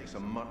stakes are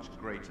much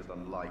greater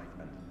than life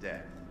and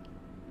death.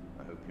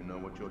 I hope you know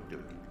what you're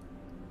doing.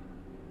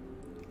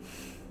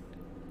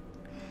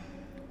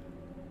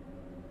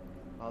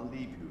 I'll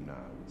leave you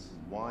now with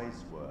some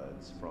wise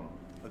words from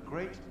a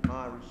great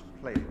Irish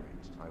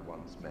playwright I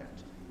once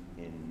met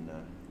in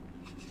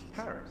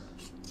Paris,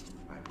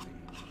 I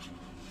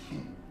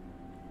believe.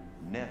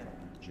 Never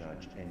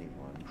judge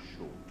anyone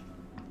short.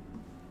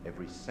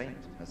 Every saint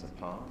has a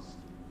past,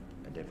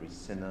 and every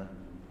sinner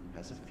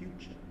has a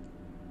future.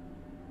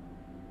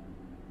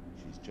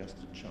 She's just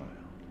a child.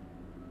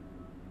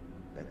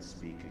 Let's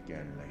speak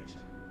again later.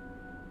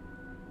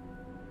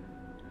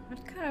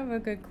 That's kind of a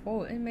good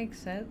quote. It makes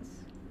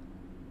sense.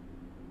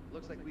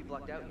 Looks like we've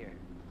lucked out here.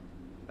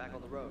 Back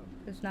on the road.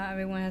 Because not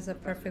everyone has a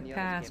perfect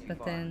past,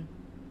 but then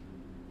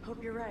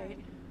Hope you're right.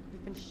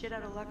 We've been shit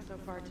out of luck so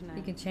far tonight.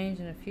 you can change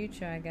in the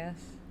future, I guess.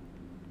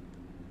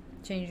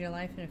 Change your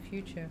life in the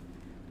future.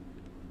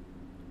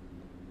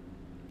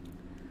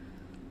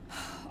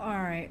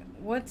 Alright,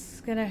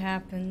 what's gonna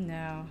happen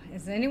now?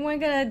 Is anyone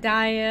gonna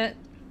die yet?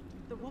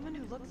 The woman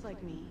who looks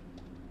like me.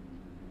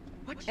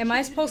 Am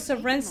I supposed to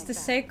rinse the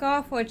steak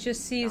off or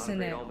just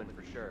season it?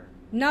 For sure.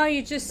 No,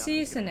 you just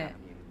season it.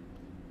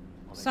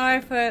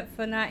 Sorry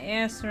for not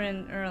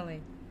answering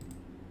early.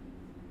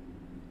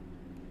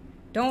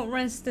 Don't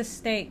rinse the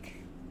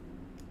steak.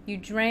 You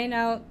drain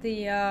out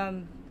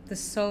the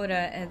soda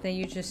and then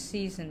you just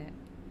season it.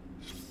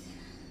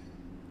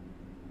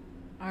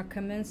 Our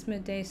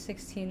commencement day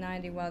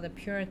 1690, while the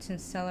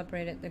Puritans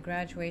celebrated the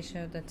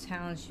graduation of the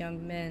town's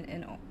young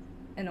men,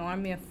 an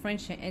army of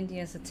French and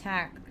Indians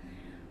attacked,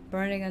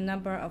 burning a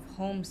number of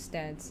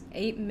homesteads.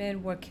 8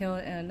 men were killed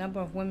and a number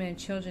of women and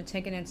children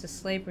taken into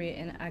slavery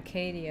in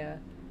Acadia.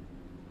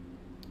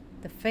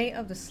 The fate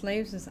of the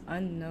slaves is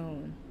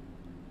unknown.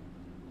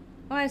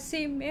 Oh, I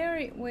see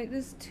Mary. Wait,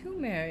 there's 2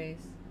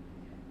 Marys.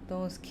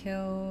 Those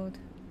killed.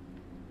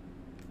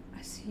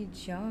 I see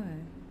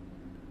John.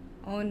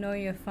 Oh no,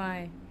 you're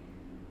fine.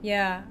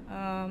 Yeah,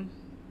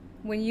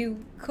 when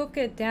you cook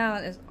it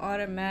down, it's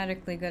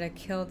automatically gonna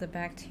kill the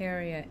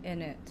bacteria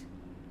in it.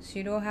 So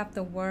you don't have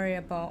to worry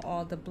about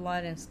all the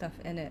blood and stuff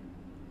in it.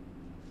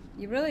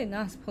 You're really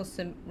not supposed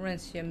to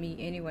rinse your meat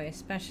anyway,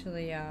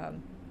 especially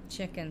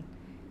chicken,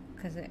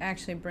 because it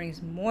actually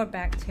brings more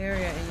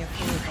bacteria in your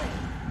food.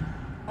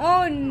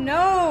 Oh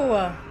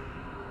no!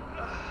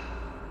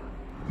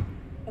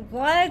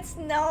 What?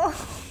 No!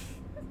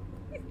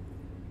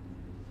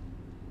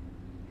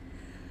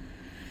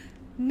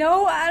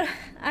 No,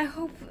 I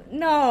hope...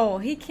 No,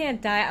 he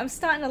can't die. I'm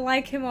starting to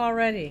like him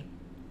already.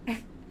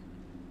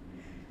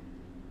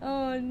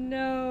 Oh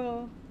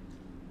no.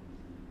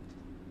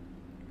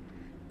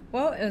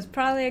 Well, it was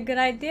probably a good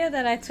idea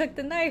that I took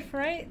the knife,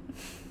 right?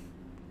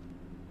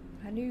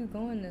 How do you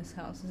go in this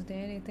house? Is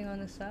there anything on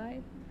the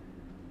side?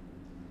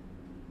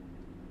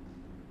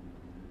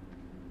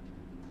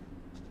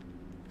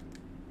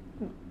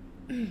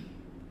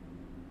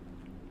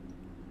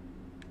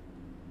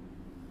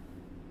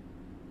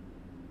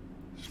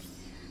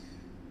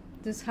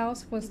 This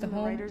house was the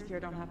home. Writers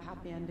here don't have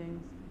happy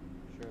endings.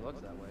 Sure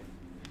looks that way.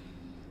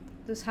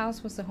 This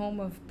house was the home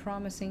of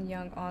promising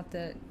young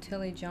author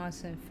Tilly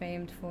Johnson,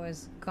 famed for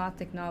his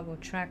gothic novel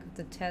Track of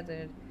the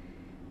Tethered.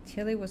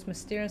 Tilly was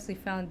mysteriously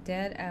found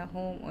dead at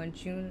home on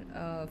June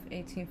of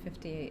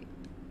 1858.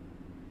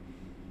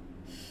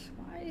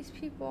 Why are these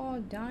people all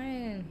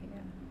dying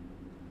here?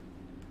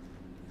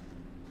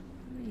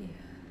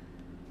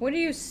 What are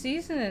you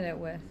seasoning it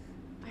with?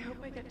 I hope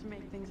I get to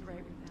make things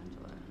right with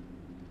Angela.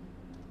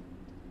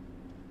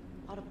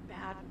 A lot of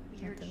bad,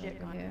 weird shit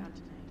going down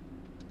tonight.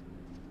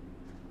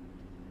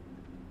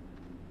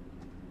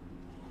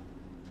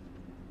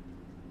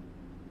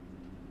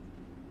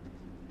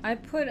 I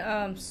put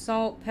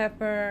salt,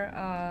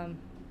 pepper,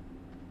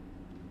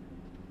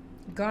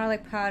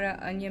 garlic powder,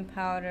 onion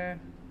powder,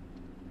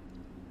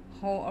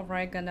 whole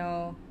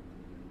oregano.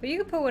 But you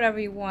can put whatever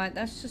you want.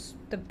 That's just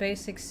the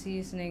basic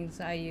seasonings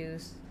I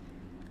use.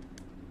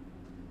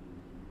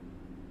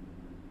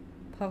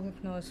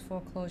 Public notice,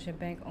 foreclosure,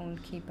 bank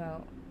owned, keep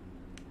out.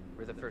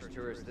 We're the first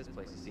tourists this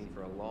place has seen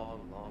for a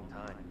long, long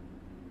time.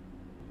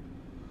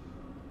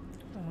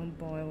 Oh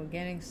boy, we're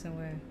getting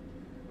somewhere.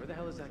 Where the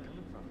hell is that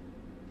coming from?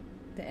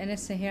 The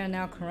innocent here are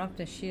now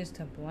corrupted. She is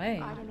to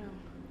blame. I don't know.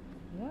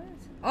 What?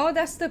 Oh,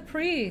 that's the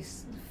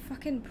priest. The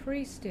fucking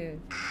priest,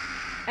 dude.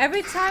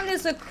 Every time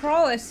there's a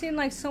crow, it seems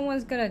like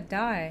someone's gonna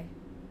die.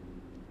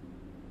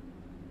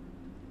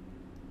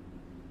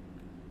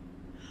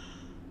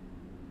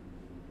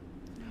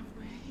 No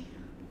way.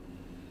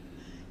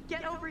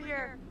 Get over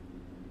here.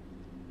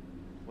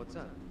 What's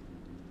up?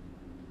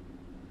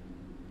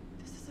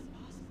 This isn't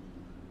possible.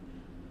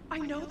 I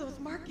know those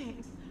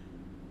markings.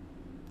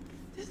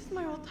 This is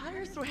my old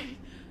tire swing.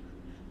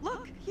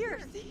 Look, here,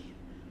 see?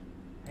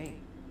 Hey,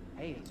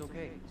 it's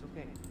okay, it's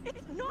okay.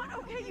 It's not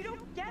okay, you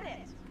don't get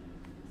it.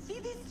 See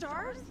these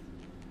stars?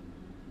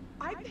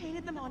 I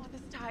painted them onto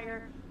this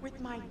tire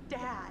with my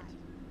dad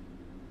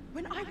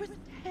when I was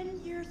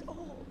 10 years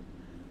old.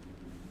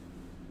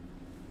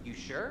 You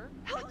sure?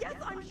 Hell yes,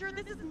 I'm sure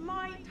this is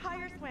my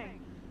tire swing.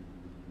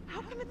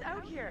 How come it's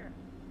out here?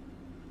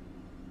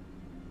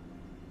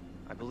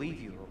 I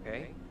believe you,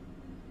 okay?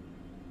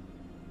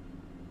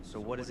 So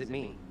what does it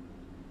mean?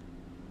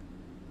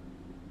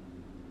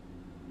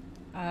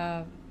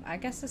 I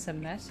guess it's a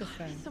message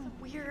for him. Some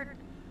weird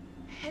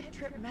head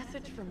trip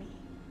message for me.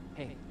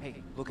 Hey,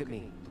 look at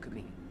me, look at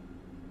me.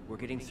 We're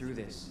getting through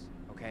this,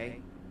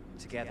 okay?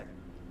 Together.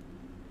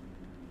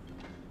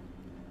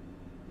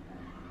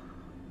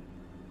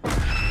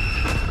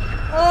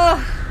 Oh,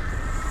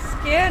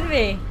 scared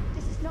me.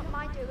 This is not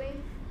my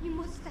doing. You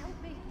must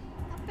help me.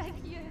 I beg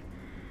you.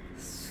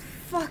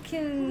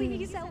 Fucking...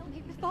 Please help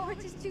me before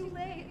it is too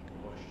late.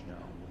 Hush now,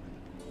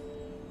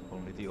 woman.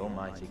 Only the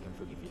Almighty can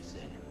forgive your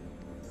sin.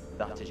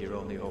 That is your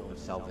only hope of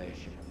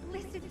salvation.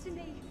 Listen to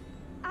me.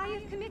 I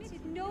have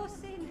committed no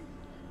sin.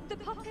 The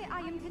puppet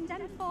I am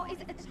condemned for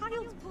is a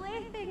child's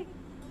plaything.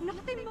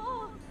 Nothing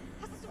more.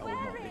 I I will swear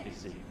not it. be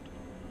deceived.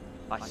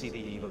 I see the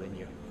evil in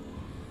you.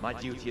 My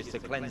duty is to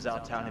cleanse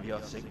our town of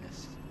your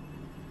sickness.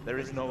 There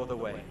is no other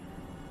way.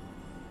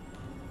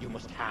 You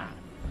must hang.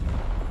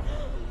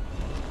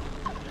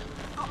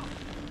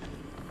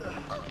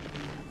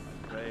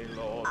 Pray,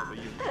 Lord, for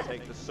you to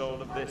take the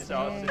soul of this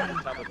our sister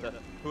Tabitha,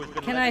 who has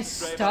been Can led I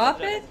astray by stop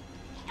the devil,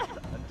 it?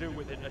 and do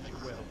with it as you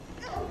will.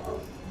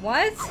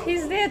 What?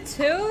 He's there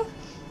too?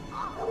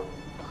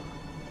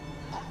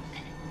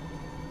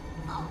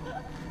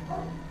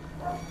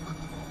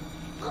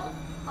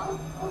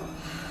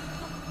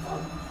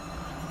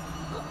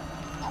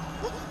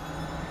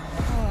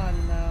 Oh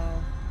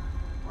no.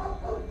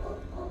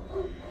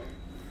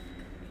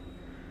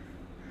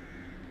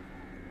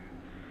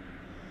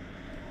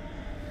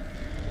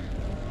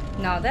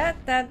 No, that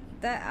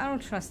I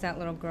don't trust that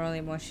little girl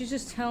anymore. She's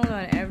just telling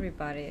on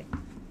everybody.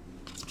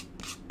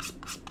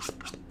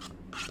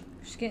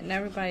 She's getting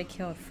everybody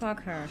killed.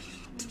 Fuck her.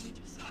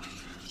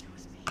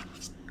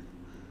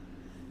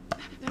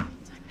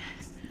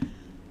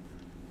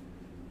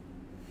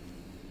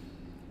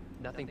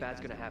 Nothing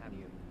bad's gonna happen to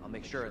you. I'll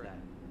make sure of that.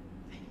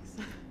 Thanks.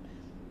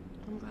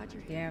 I'm glad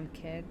you're here. Damn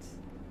kids.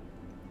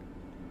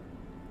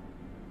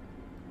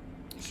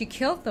 She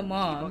killed the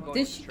mom.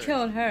 Then she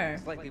killed her.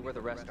 It's likely where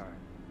the rest are.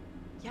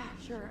 Yeah,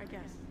 sure, I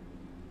guess.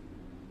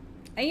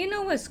 And you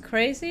know what's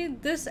crazy?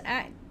 This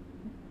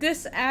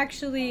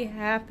actually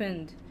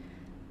happened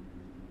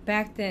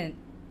back then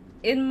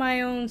in my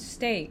own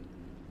state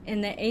in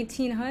the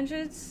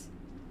 1800s.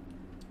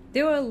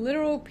 There were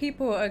literal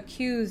people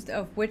accused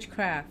of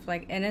witchcraft,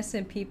 like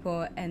innocent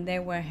people, and they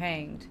were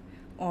hanged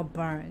or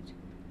burned.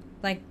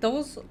 Like,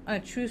 those are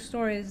true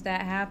stories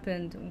that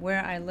happened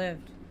where I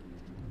lived.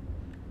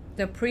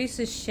 The priest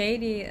is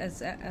shady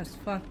as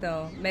fuck,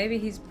 though. Maybe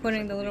he's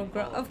putting the little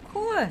girl... Of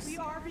course!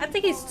 I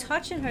think he's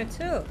touching her,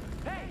 too.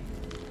 Hey!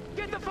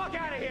 Get the fuck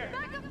out of here!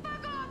 Back the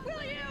fuck off,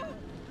 will you?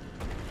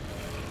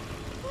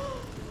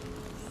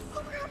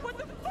 Oh crap, what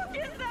the fuck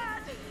is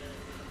that?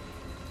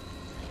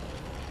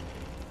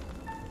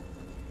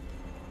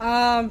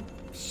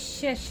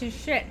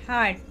 Shit.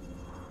 Hide.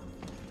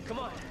 Come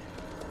on.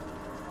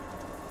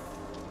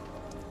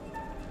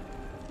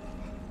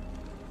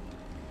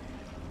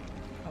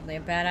 Probably a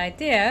bad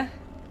idea.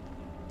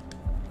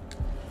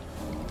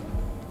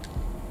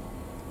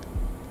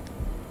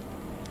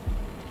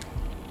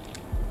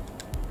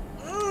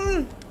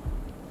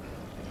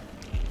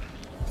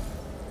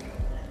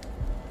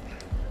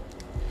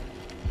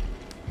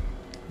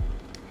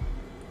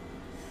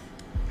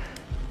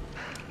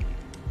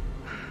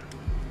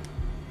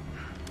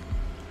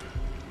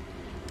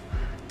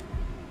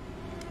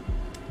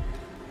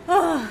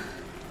 Oh.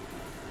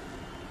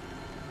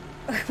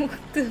 What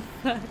the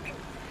fuck?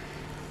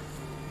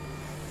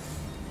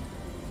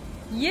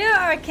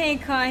 Yeah, Arcane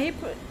Con,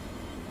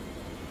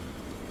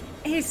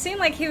 he seemed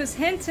like he was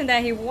hinting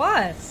that he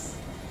was.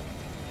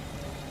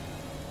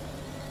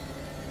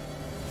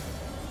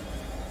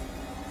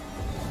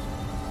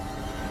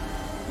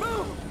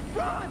 Move!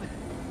 Run!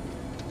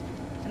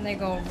 And they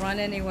go run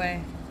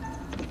anyway.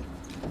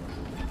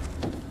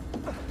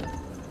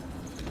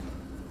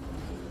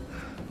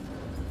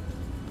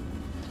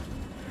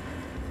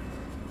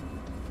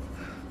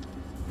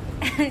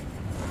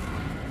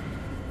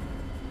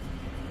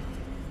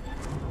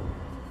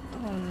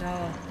 Oh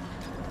no.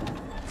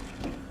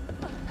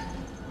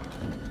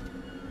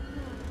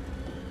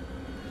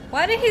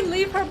 Why did he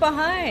leave her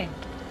behind?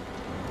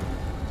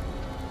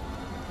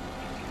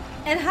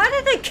 And how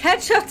did they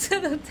catch up to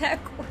them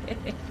that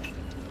quick?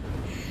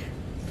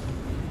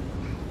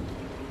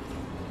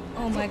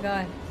 Oh my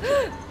god.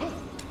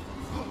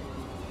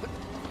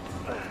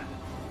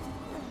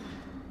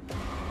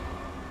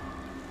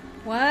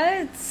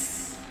 What?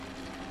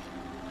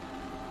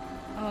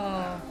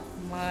 Oh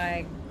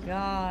my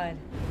god.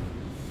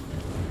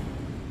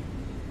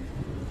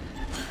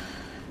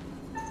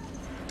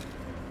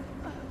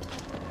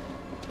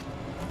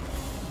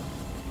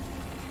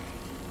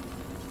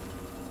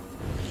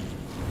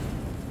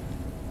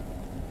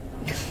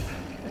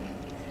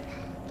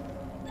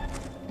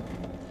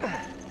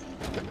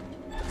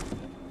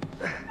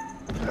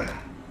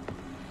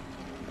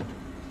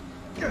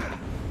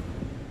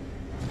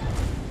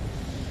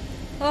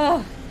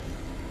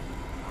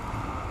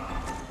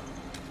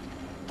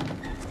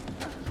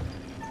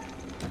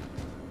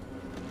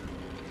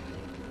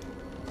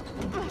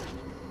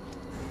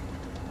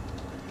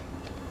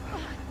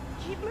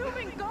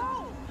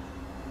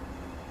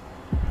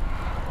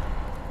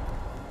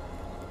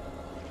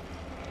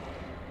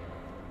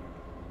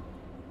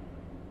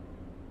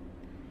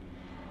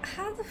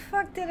 How the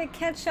fuck did it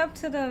catch up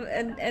to them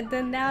and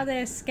then now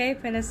they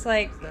escape and it's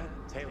like...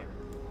 Taylor.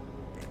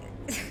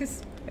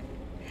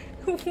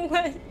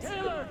 What?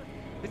 Taylor!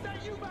 Is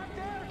that you back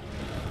there?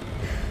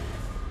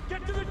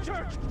 Get to the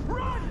church!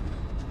 Run!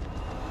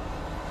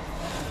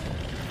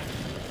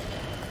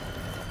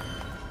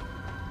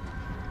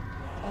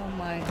 Oh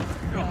my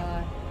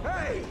god.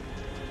 Hey!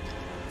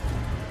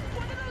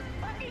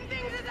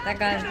 That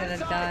guy's gonna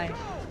die.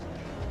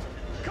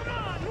 Come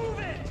on, move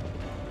it!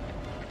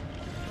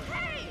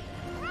 Hey!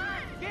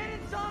 Run! Get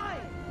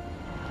inside!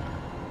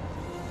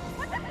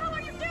 What the hell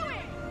are you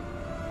doing?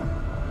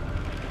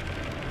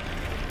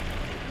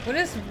 What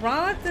is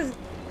wrong with this?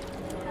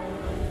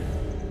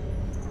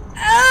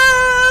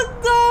 Oh,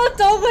 no!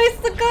 Don't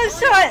waste the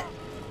gunshot!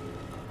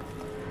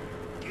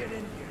 Get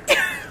in here.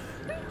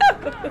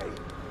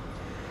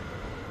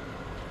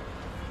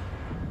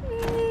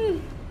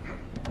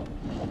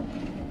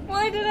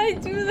 Why did I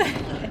do that?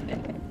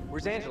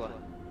 Where's Angela?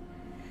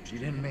 She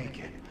didn't make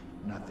it.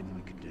 Nothing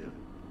we could do.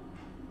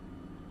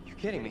 You're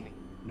kidding me.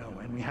 No,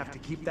 and we have to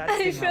keep that I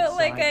thing felt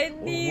like outside, I or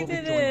we'll be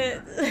needed joining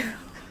it. her.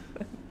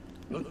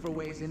 Look for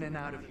ways in and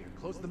out of here.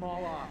 Close them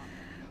all off.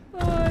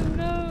 Oh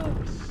no.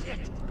 Shit!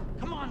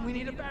 Come on, we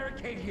need a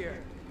barricade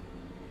here.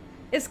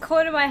 It's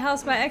cold in my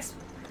house. My ex.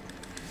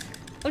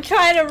 I'm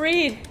trying to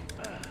read.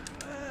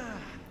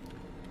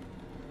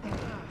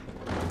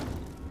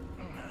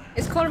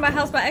 It's cold in my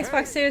house. My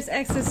Xbox Series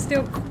X is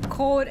still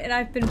cold, and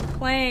I've been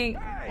playing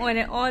on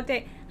it all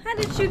day. How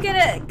did you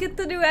get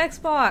the new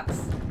Xbox?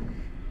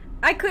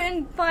 I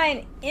couldn't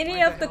find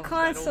any of the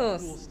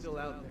consoles. Still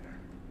out there.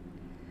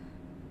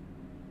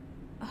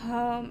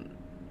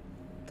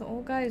 The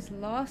old guy's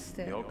lost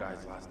it. The old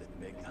guy's lost it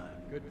big time.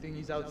 Good thing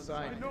he's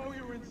outside. I know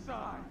you're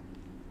inside.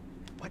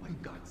 What in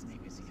God's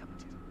name is he up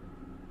to?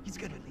 He's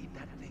gonna lead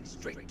that thing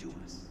straight to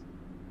us.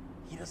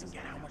 He doesn't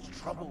get how much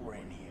trouble we're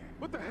in here.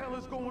 What the hell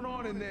is going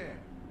on in there?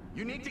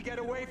 You need to get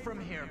away from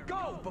here.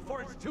 Go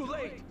before it's too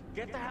late.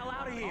 Get the hell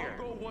out of here.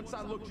 I'll go once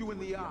I look you in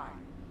the eye.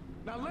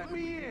 Now let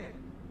me in.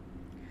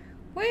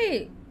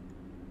 Wait,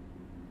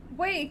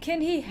 can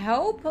he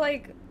help?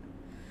 Like,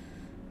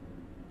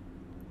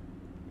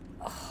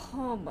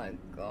 oh my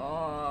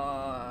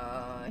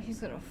god, he's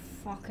gonna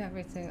fuck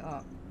everything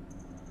up.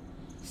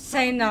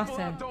 Say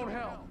nothing. Don't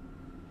help.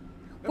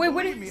 Wait,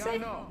 what did Believe he me, say? I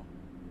know.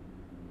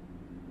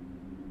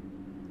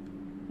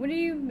 What do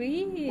you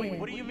mean? Wait,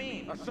 what do you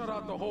mean? I shut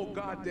out the whole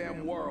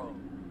goddamn world.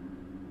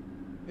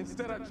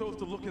 Instead, I chose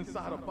to look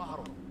inside a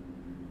bottle.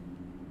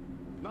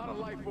 Not a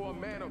life for a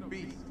man or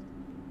beast.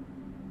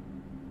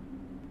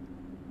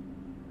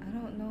 I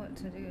don't know what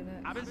to do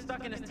next. I've been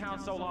stuck in this town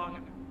so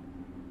long.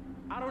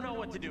 I don't know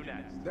what to do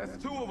next. That's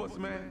two of us,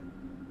 man.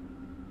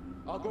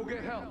 I'll go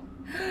get help.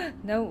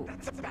 No.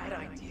 That's a bad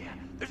idea.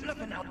 There's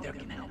nothing out there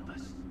can help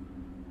us.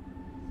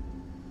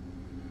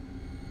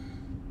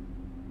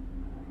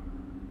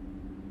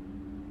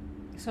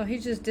 So he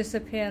just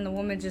disappeared and the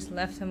woman just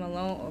left him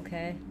alone,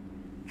 okay.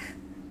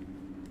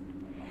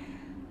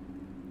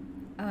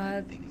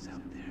 Things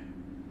out there.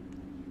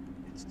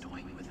 It's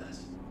toying with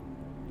us.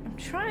 I'm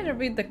trying to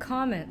read the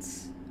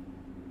comments.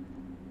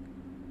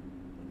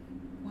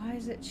 Why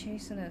is it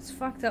chasing us?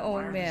 Fuck the Why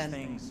old are man. these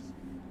things,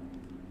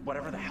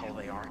 whatever the hell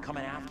they are,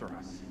 coming after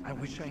us? I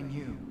wish I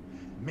knew.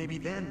 Maybe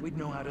then we'd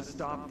know how to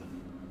stop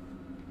them.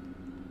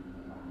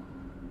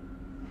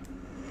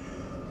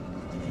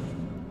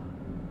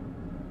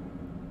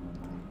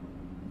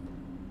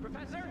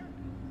 Professor?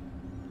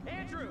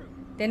 Andrew!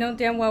 They know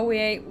damn well we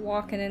ain't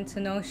walking into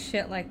no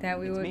shit like that.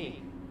 We It's would.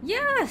 me.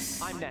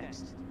 Yes! I'm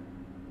next.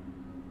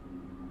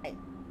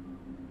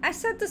 I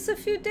said this a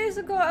few days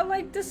ago. I'm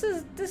like, this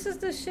is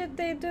the shit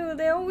they do.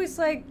 They always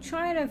like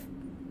trying to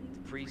The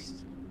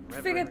priest.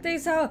 figure Reverend,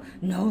 things out.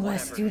 No,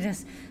 let's whatever. do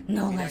this.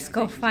 No, See, let's that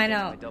go conversation find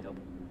was out. my double.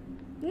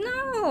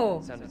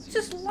 No! Sounded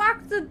Just serious.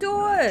 lock the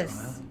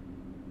doors.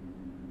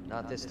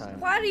 Not this time.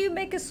 Why do you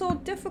make it so Sure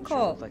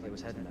difficult? looked like it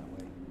was heading that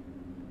way.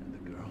 And the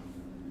girl?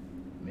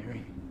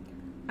 Mary?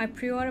 I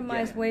pre-ordered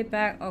mine Yeah. way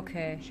back.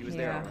 Okay, She was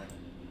there yeah. already.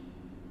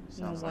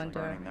 Sounds No like wonder.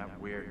 burning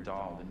that weird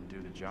doll didn't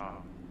do the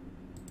job.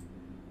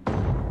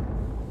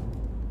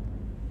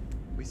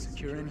 We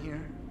secure in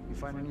here? You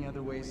find any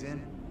other ways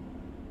in?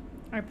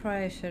 I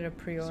probably should have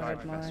Sorry, pre-ordered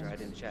Professor, I mine.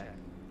 didn't check.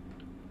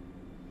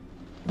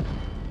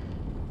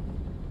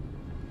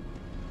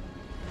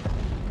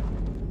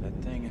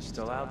 That thing is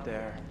still out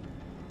there.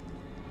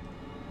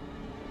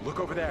 Look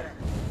over there.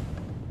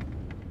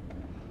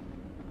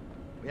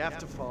 We have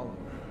to follow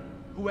her.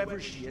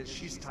 Whoever she is,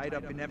 she's tied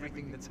up in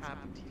everything that's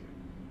happened here.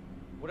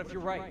 What if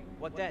you're right?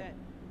 What then?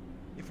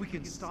 If we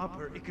can stop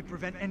her, it could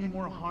prevent any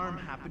more harm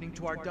happening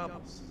to our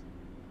doubles.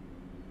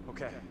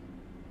 Okay.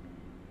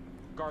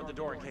 Guard the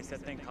door in case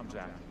that thing comes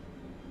back.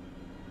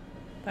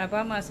 But I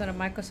bought mine on a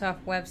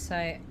Microsoft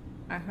website.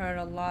 I heard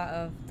a lot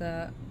of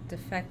the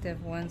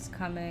defective ones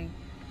coming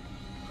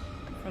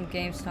from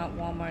GameStop,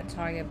 Walmart,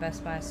 Target,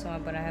 Best Buy, so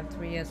on, but I have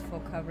 3 years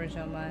full coverage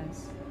on mine.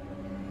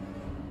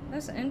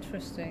 That's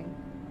interesting.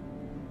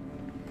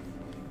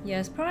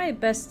 Yeah, it's probably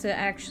best to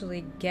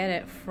actually get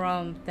it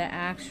from the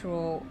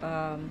actual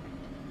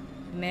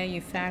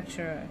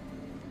manufacturer.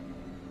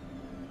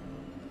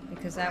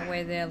 Because that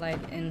way they're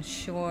like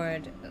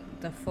insured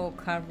the full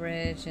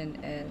coverage and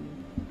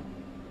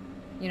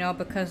you know,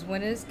 because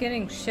when it's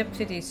getting shipped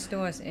to these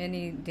stores,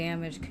 any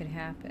damage could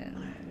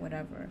happen,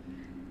 whatever.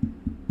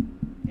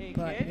 Hey,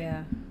 but kid?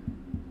 yeah.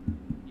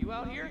 You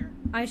out here?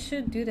 I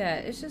should do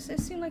that. It's just, it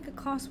seemed like it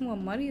costs more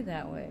money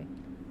that way.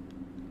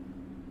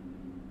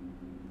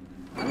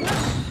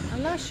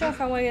 I'm not sure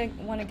if I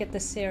want to get the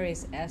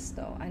Series S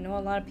though. I know a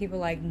lot of people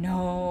are like,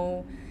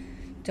 no,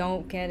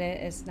 don't get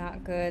it. It's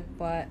not good,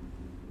 but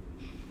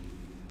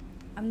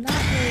I'm not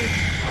really.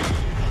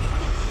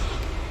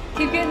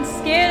 Keep getting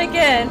scared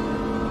again.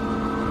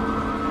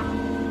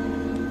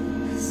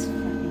 This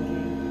fucking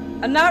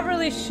game. I'm not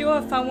really sure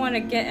if I want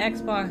to get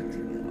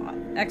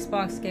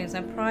Xbox games.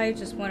 I probably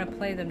just want to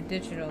play them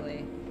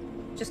digitally,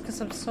 just because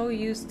I'm so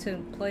used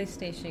to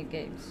PlayStation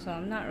games. So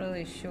I'm not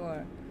really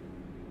sure.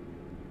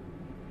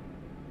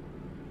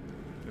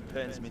 It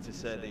pains me to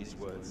say these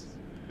words,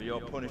 but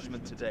your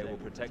punishment today will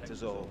protect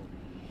us all.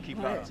 Keep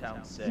our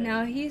town safe.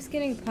 Now he's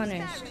getting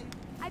punished.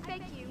 I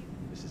beg you.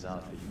 This is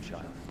hard for you,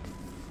 child.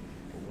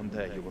 But one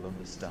day you will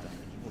understand.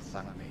 You will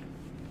thank me.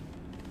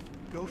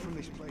 Go from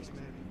this place,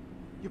 Mary.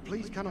 Your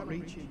pleas cannot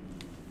reach you.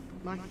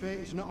 My fate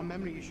is not a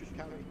memory you should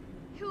carry.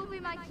 Who will be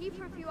my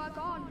keeper if you are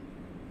gone?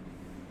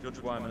 Judge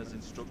Wyman has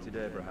instructed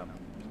Abraham.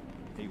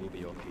 He will be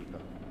your keeper.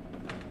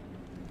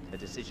 A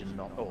decision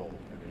not all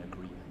are in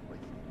agreement with.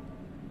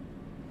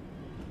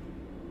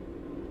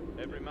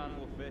 Every man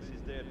will face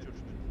his day of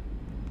judgment.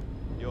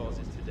 Yours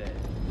is today.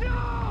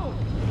 No!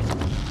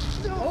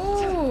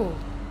 Oh!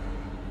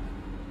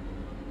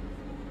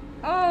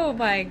 Oh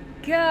my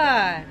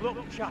God!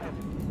 Look, child.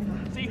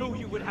 See who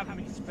you would have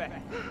me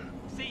spare.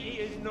 See, he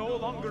is no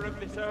longer of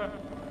this earth.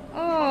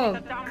 Oh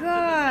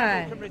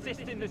God! Can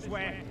resist in this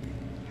way.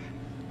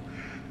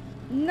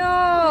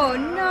 No,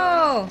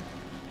 no!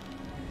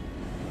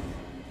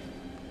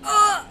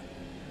 Oh!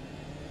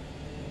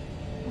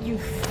 You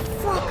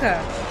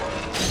fucker!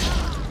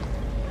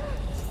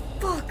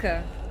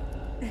 Fucker!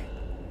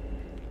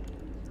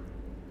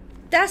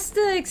 That's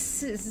the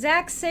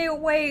exact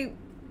same way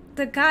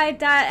the guy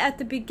died at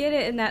the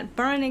beginning in that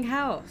burning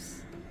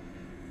house.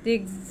 The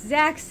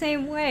exact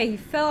same way. He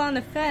fell on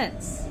the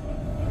fence.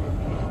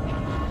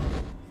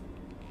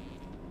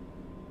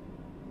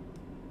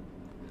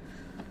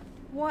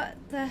 What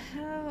the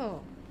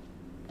hell?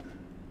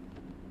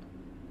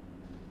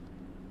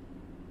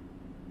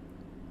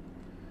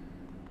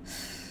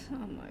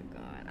 Oh my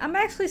God. I'm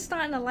actually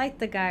starting to like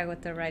the guy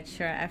with the red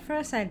shirt. At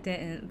first I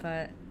didn't,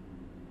 but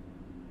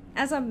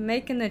as I'm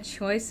making the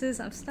choices,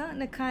 I'm starting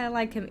to kind of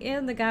like him.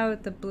 And the guy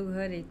with the blue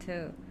hoodie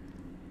too.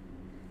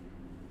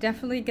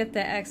 Definitely get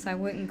the X. I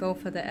wouldn't go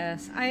for the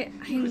S. I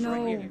know.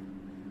 Right here.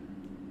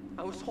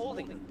 I was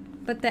holding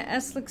it. But the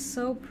S looks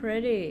so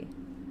pretty.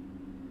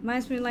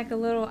 Reminds me like a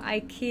little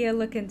IKEA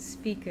looking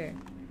speaker.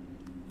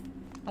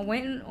 I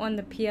went on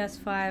the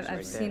PS5. I've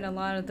right seen there. a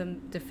lot of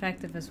them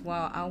defective as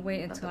well. I'll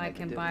wait until I Nothing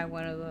can do. buy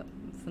one of the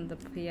from the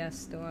PS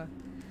store.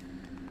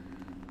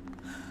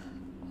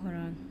 Hold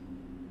on.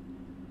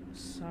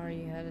 Sorry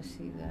you had to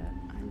see that.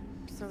 I'm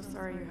so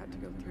sorry you had to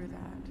go through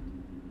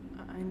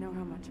that. I know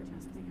how much it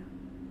messed me up.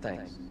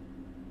 Thanks.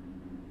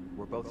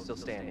 We're both still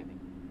standing.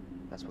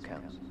 That's what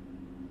counts.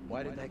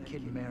 Why did that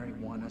kid Mary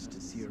want us to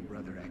see her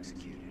brother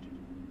executed?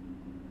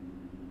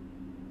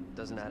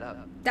 Doesn't add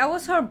up. That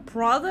was her We're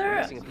brother?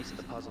 missing a piece of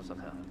the puzzle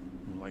somehow.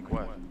 Like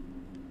what?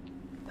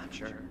 Not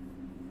sure.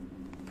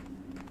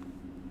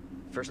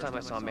 First time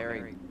I saw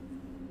Mary,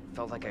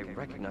 felt like I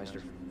recognized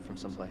her from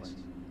someplace.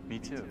 Me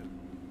too.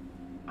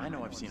 I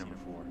know I've seen her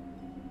before.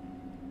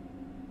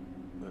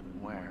 But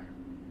where?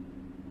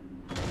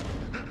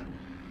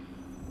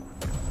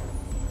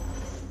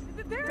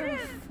 There it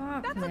is!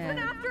 Fuck, That's what's been man.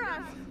 after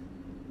us!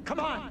 Come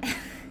on!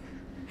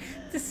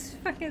 This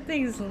fucking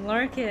thing's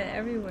lurking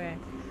everywhere.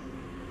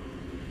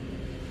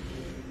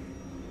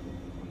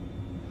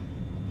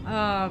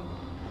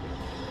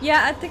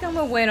 Yeah, I think I'm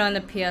gonna wait on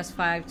the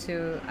PS5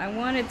 too. I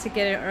wanted to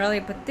get it early,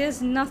 but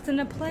there's nothing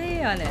to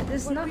play on it.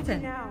 There's What do we do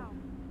nothing. now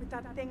with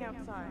that thing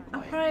outside?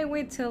 I'll probably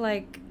wait till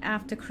like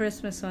after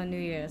Christmas or New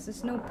Year's.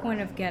 There's no point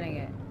of getting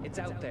it. It's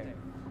out there.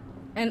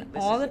 And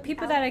all the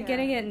people that are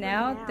getting it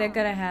now, they're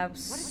gonna have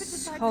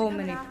so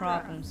many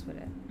problems with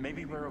it.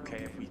 Maybe we're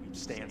okay if we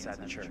stay inside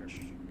the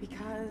church.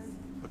 Because...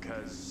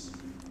 Because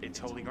it's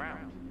holy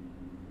ground.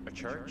 A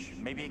church?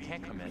 Maybe it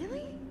can't come in.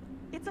 Really?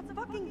 It's a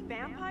fucking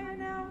vampire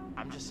now?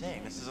 I'm just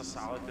saying, this is a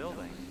solid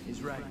building.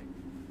 He's right.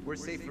 We're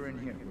safer in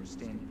here. We're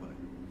staying put.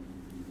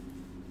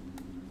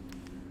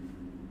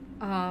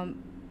 I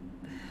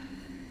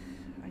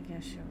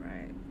guess you're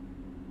right.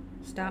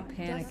 Stop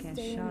panicking.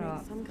 Just Shut makes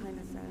up. some kind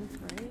of sense,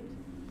 right?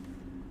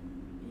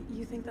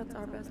 You think that's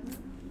our best move?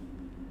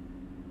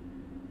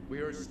 We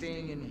are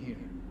staying in here.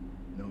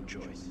 No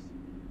choice.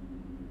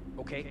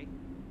 Okay,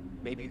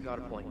 maybe you got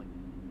a point.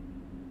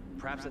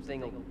 Perhaps the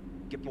thing will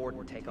get bored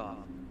and take off.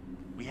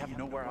 We have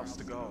nowhere else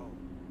to go.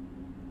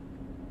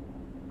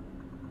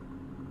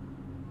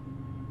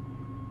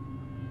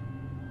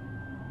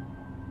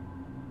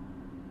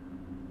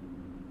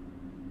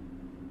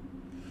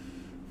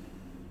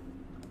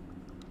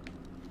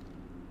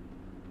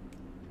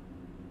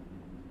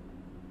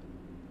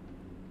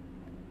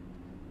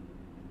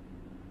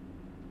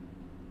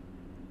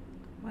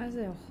 Why is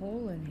there a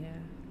hole in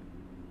here?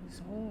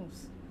 There's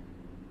holes.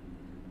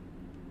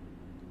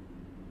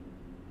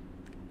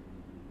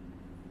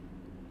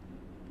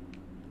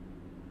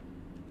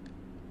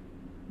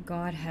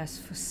 God has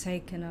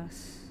forsaken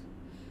us.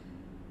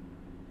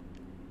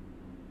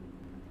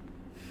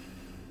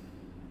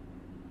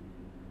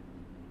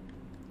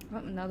 Oh,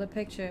 another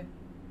picture.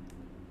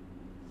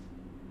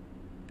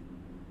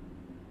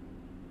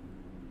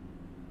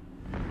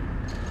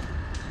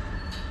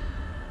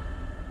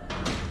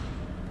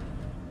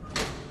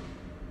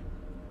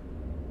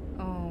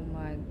 Oh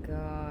my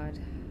God.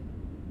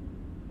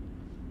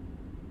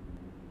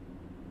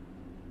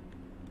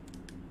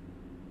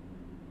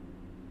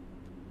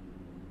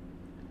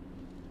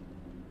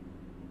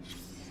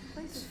 This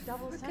place is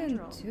double Fucking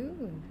central.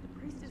 dude. The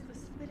priest is the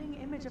spitting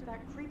image of that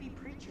creepy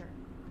preacher.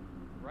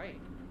 Right.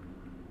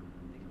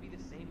 They could be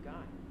the same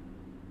guy.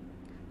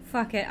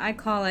 Fuck it, I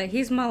call it.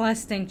 He's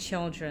molesting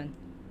children.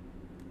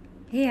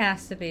 He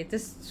has to be.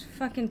 This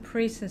fucking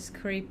priest is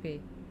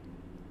creepy.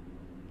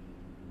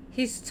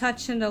 He's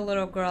touching the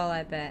little girl,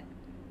 I bet.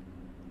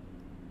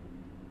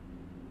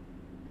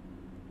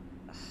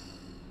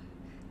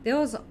 There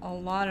was a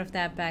lot of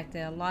that back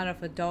there. A lot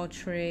of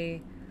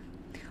adultery.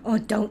 Oh,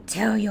 don't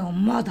tell your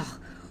mother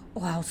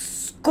or I'll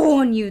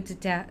scorn you to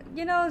death.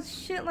 You know,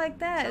 shit like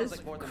that. Sounds It's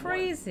like more than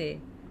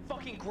crazy.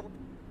 Fucking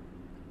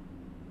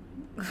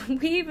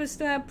We even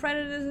still have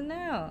predators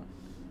now.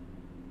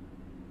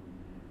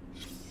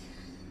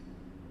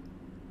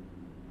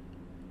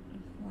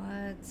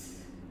 What?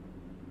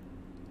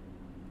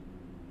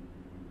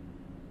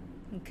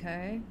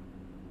 Okay.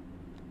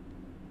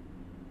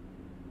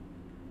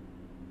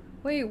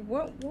 Wait,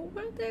 what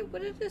were they?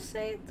 What did it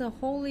say? The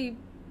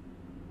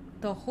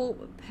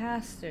Hope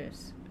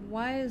pastors.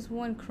 Why is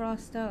one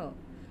crossed out?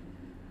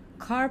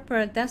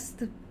 Carper, that's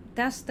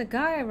the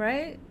guy,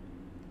 right?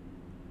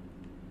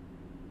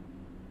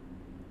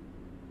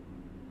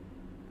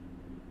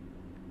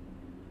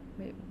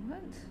 Wait,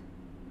 what?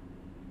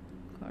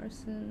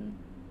 Carson.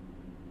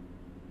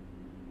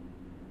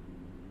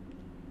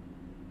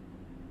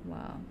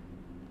 Wow.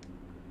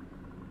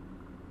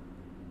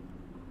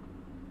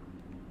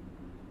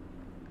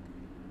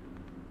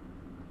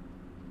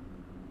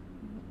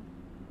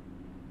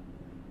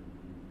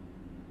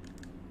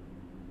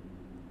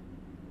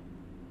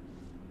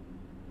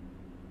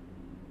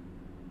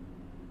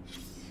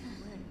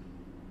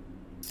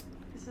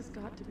 This has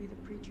got to be the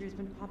preacher who's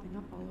been popping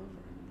up all over.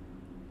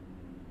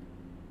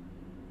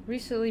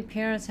 Recently,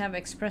 parents have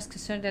expressed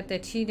concern that their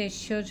teenage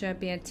children are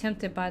being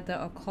tempted by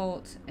the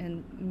occult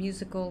and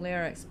musical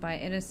lyrics, by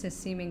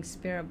innocent-seeming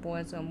spirit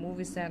boards or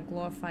movies that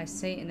glorify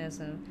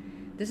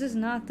Satanism. This is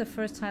not the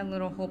first time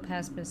Little Hope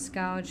has been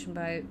scourged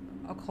by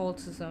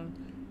occultism.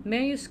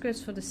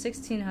 Manuscripts from the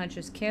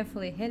 1600s,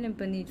 carefully hidden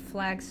beneath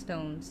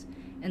flagstones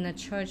in the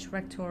church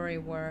rectory,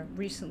 were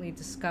recently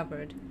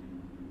discovered.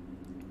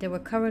 They were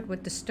covered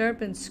with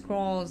disturbing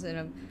scrawls in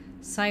a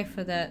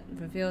cipher that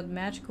revealed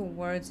magical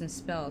words and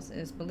spells. It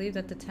is believed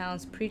that the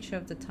town's preacher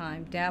of the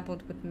time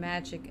dabbled with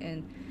magic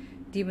and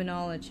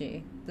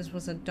demonology. This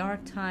was a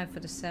dark time for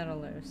the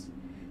settlers.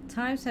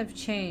 Times have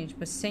changed,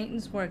 but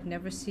Satan's work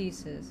never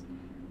ceases.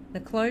 The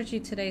clergy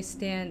today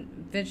stand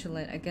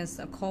vigilant against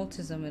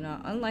occultism and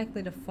are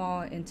unlikely to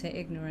fall into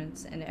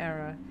ignorance and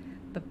error.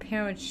 But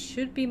parents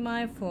should be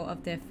mindful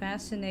of their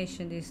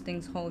fascination these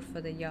things hold for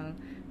the young,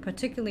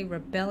 particularly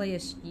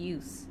rebellious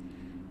youth.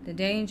 The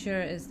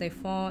danger is they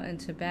fall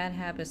into bad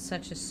habits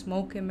such as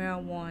smoking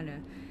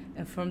marijuana,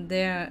 and from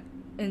there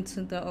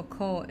into the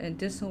occult and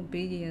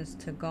disobedience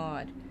to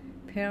God.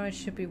 Parents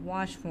should be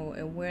watchful,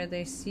 and where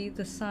they see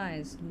the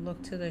signs,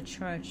 look to the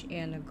church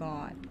and to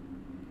God.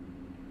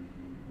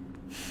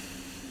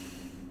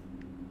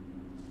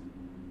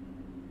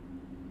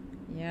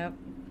 Yep.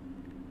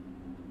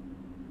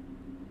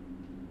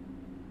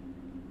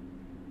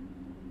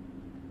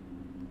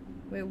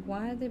 Wait,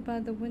 why are they by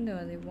the window?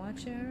 Are they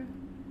watching her?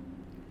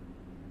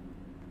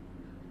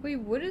 Wait,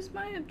 what is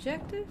my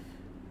objective?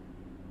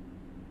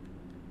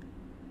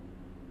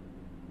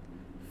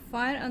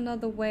 Find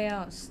another way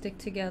out. Stick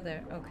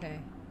together. Okay.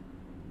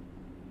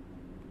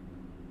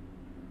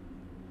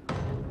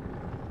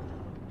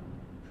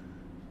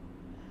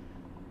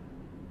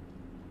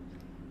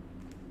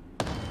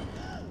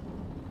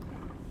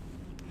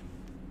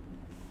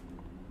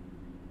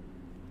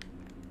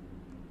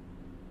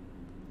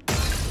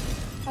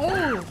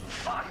 Oh!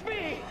 Fuck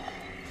me!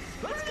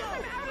 Let's go!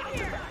 Out of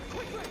here!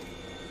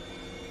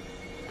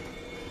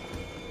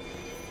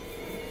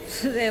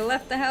 So they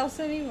left the house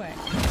anyway.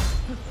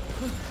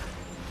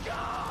 Go!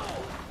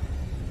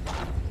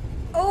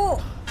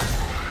 Oh!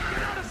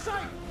 Get out of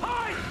sight!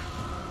 Hide!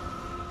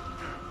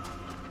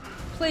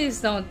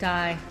 Please don't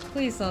die.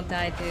 Please don't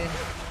die, dude.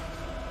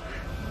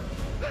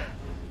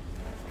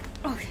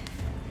 Okay.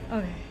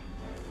 Okay.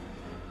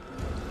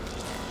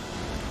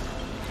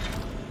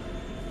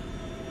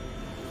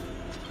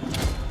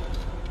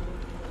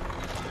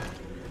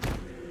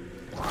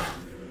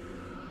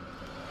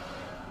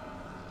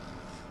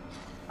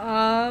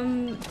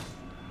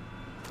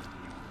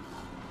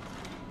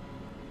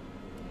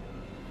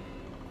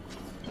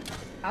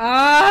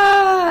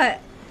 Ah!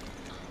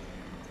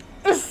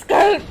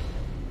 Escape!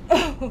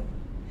 Oh.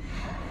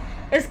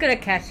 It's gonna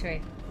catch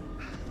me.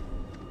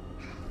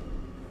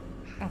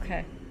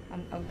 Okay,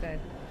 I'm good.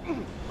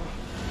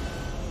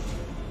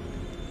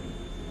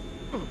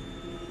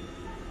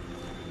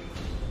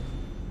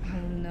 Oh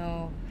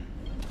no.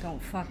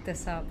 Don't fuck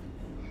this up.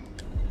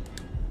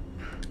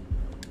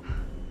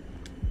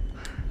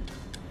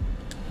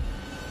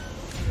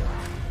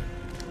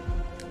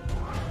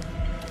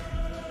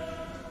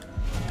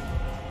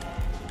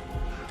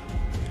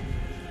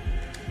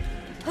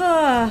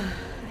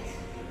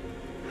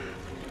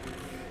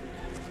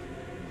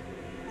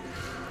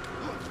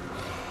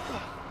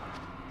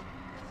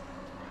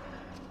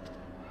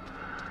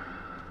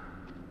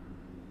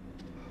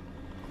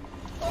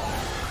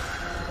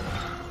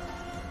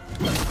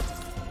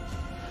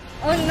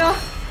 Oh no!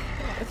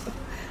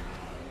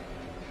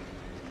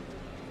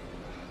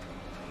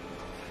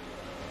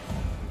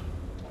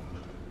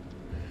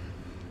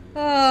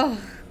 Oh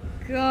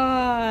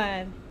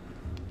God!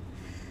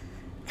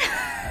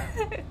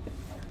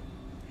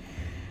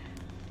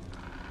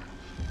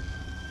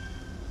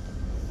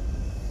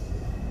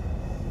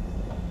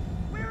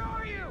 Where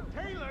are you?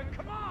 Taylor,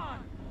 come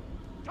on!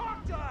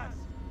 Talk to us!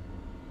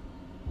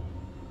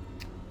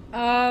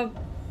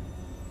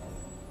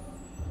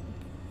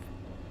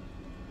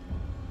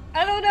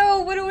 I don't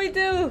know. What do we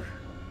do?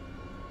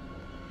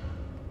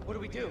 What do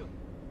we do?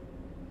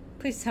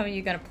 Please tell me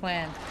you got a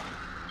plan.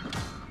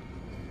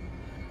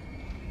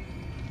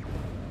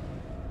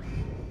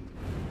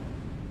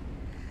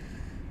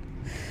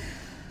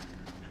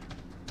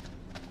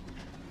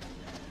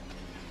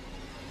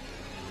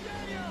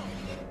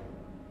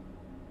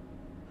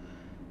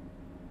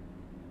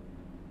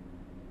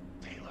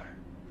 Taylor.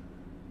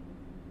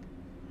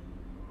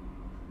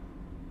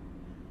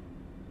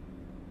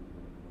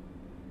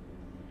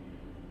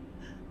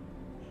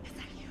 Is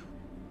that you?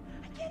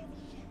 I can't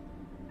see you.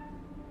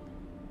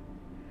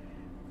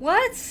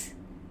 What?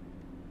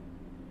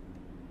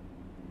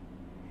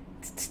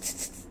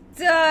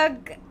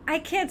 Doug, I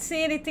can't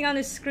see anything on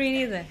the screen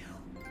either.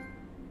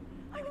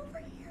 I'm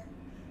over here.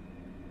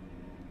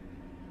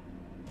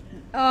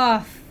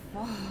 Oh,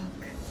 fuck.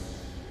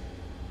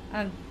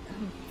 I'm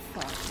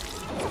fucked.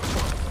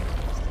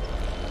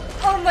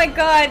 Oh my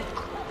God.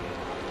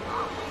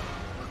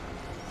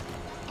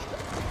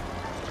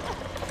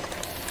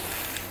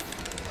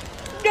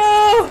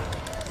 No!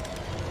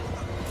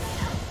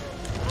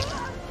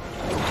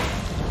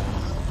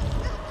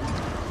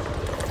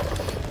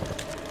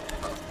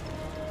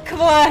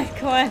 Come on,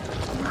 come on.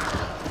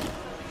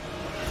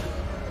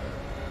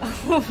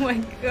 Oh my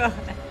God.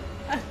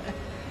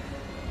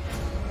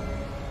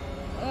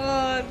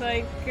 Oh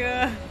my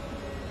God.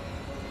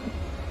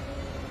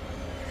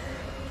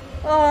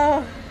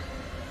 Oh.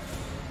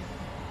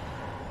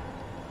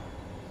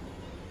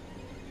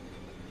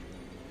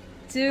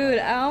 Dude,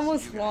 I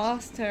almost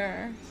lost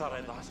her. Thought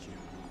I'd lost you.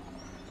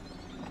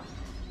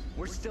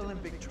 We're still in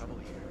big trouble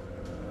here.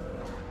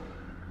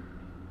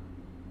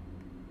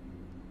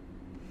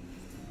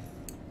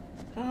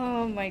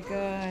 Oh my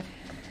God.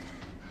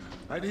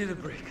 I need a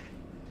break.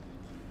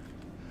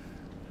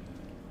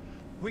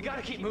 We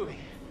gotta keep moving.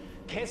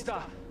 Can't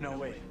stop. No,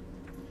 wait.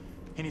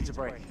 He needs a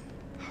break.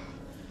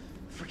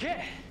 Forget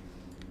it.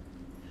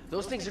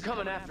 Those things are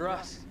coming after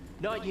us,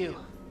 not you.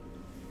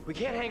 We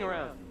can't hang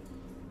around.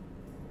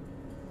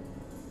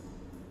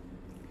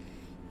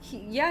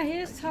 Yeah, he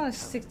is telling us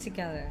to stick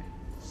together.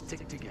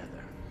 Stick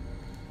together,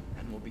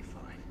 and we'll be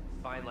fine.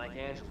 Fine like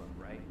Angela,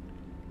 right?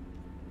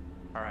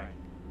 All right.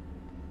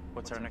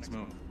 What's our next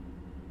move?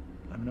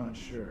 I'm not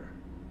sure.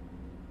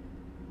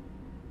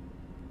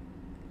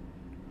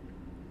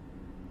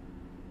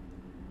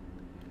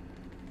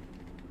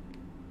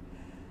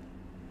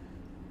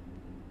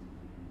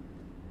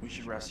 We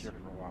should rest here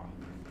for a while.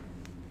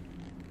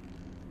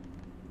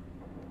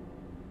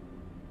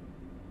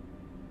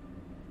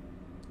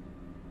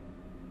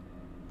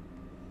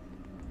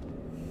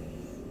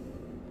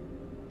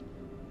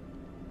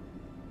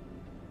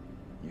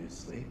 You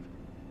asleep?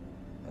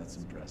 That's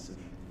impressive.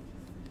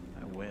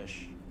 I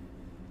wish.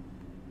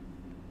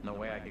 No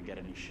way I could get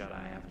any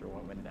shut-eye after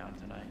what went down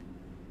tonight.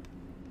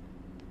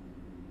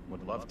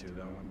 Would love to,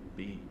 though. I'm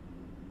beat.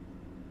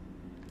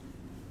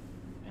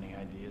 Any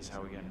ideas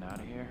how we're getting out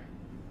of here?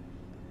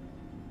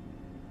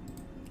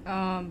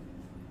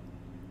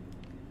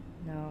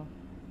 No.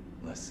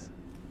 Listen.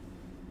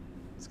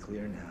 It's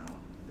clear now.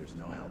 There's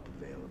no help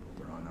available.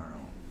 We're on our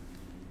own.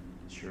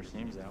 Sure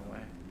seems that way.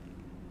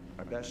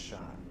 Our best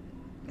shot,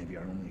 maybe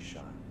our only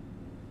shot,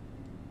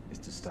 is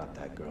to stop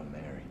that girl,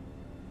 Mary.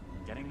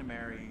 Getting to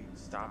Mary,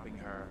 stopping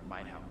her,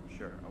 might help.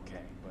 Sure,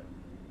 okay. But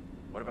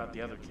what about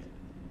the other kid?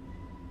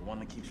 The one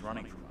that keeps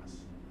running from us?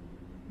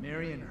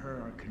 Mary and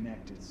her are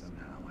connected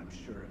somehow, I'm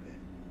sure of it.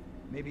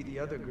 Maybe the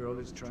other girl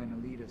is trying to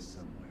lead us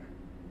somewhere.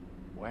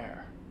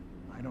 Where?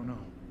 I don't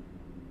know.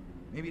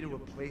 Maybe to a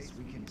place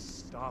we can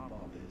stop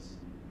all this.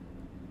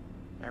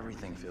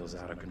 Everything feels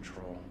out of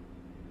control.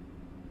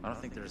 I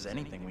don't think there's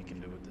anything we can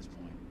do at this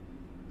point.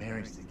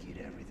 Mary's the key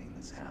to everything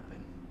that's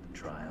happened. The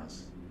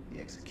trials, the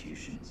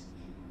executions.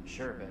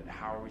 Sure, but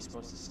how are we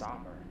supposed to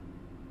stop her?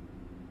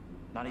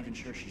 Not even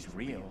sure she's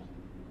real.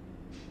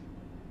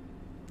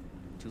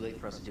 Too late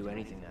for us to do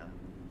anything now.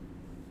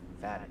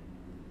 Fatty,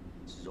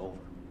 this is over.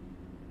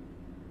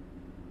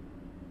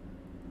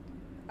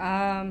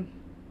 I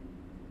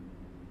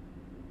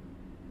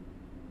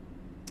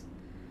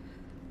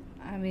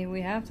mean,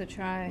 we have to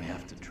try. We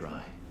have to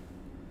try.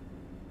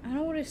 I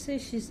don't want to say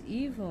she's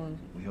evil.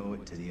 We owe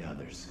it to the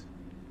others.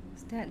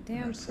 It's that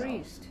damn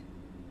priest.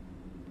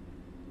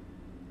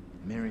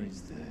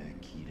 Mary's the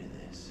key to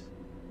this.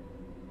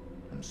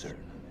 I'm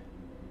certain of it.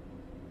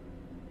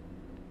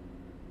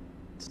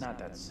 It's not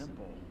that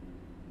simple.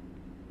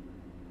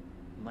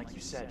 And like you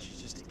said, she's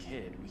just a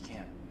kid. We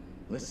can't...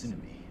 Listen to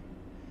me.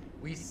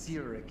 We see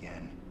her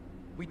again.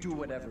 We do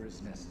whatever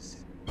is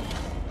necessary.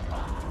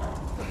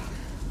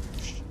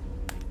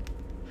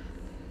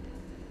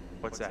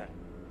 What's that?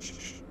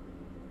 Shh.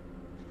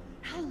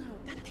 Hell no,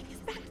 that thing is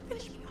back to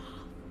finish me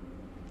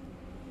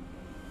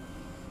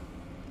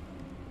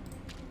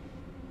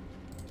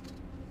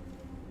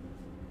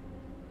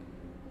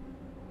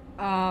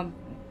off.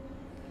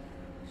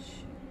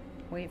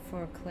 Wait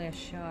for a clear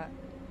shot.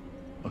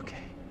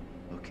 Okay.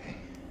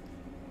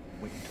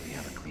 Wait until you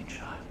have a clean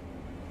shot.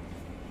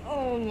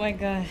 Oh my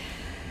god.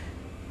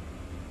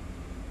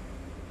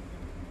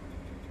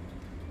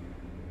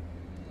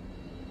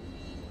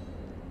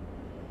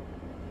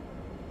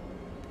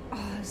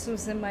 Oh, this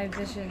was in my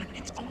vision.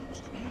 It's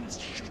almost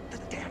almost shoot the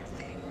damn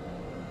thing.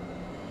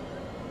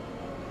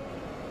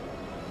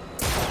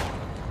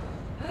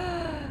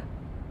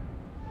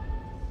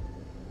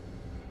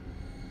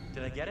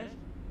 Did I get it?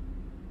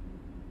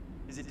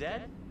 Is it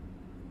dead?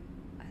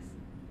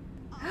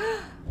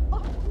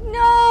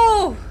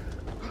 No! Oh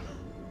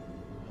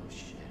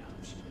shit.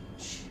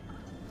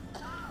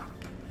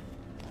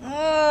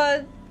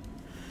 Oh,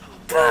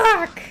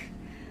 fuck!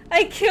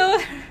 I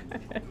killed her.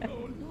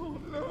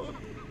 No.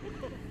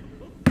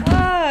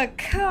 Oh,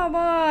 come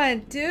on,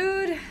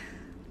 dude.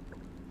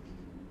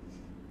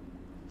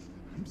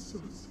 I'm so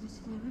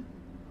sorry.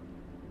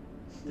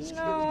 This couldn't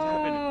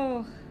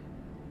No. happen.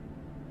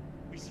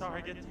 We saw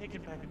her get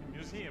taken back to the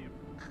museum.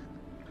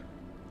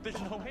 There's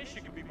no way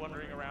she could be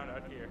wandering around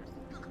out here.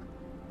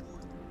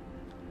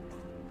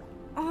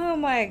 Oh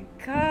my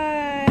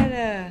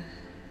god.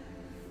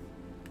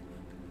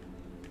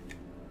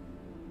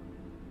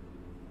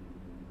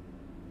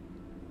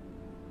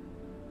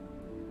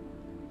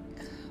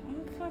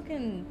 I'm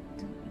fucking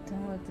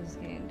done with this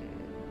game, dude.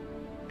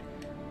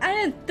 I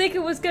didn't think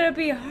it was gonna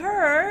be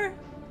her.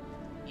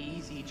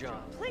 Easy,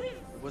 John. Please.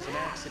 It was an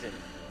accident.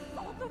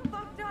 All the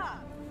fucked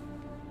up.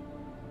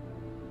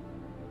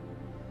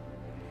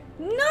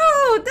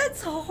 No,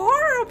 that's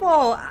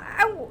horrible.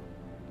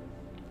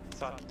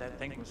 Thought that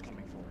thing was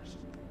coming for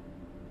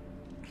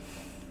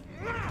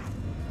us.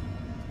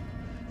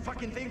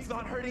 Fucking thing's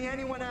not hurting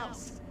anyone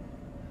else.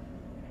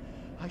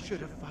 I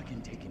should have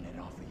fucking taken it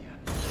off of you.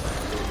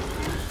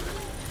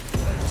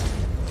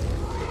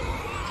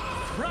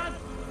 Run!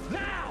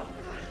 Now!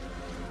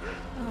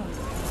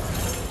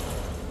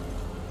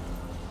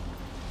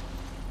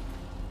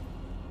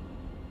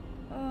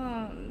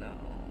 Oh no.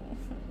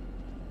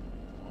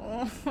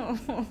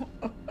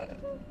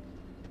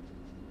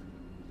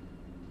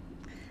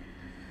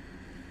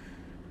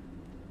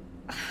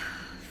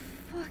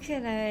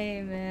 Fucking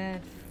A,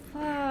 man.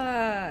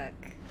 Fuck.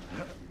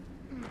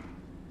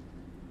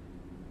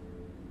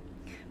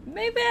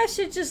 Maybe I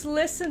should just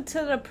listen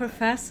to the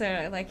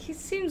professor. Like, he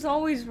seems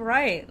always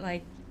right.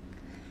 Like,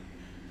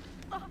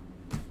 what?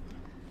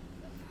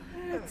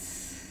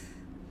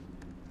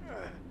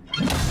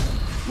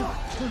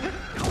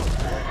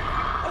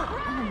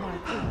 Oh my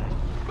god.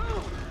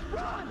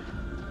 Run!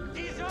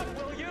 Ease up,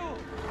 will you?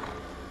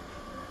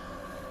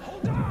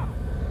 Hold up!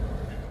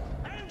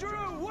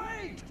 Andrew,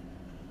 wait!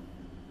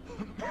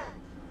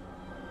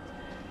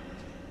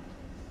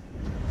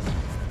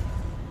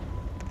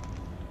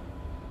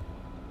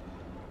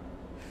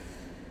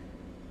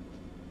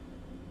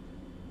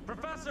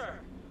 Professor!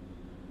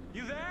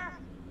 You there?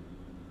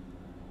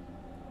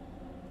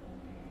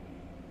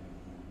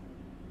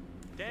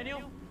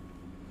 Daniel?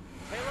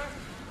 Taylor?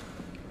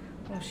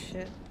 Oh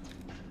shit.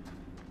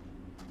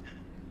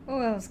 Oh,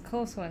 that was a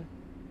close one.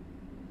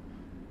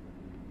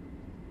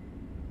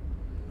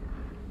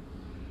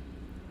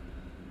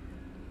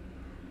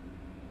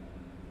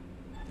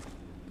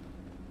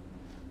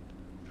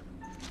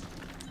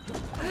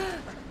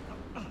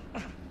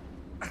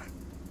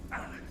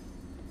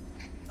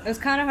 It was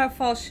kind of her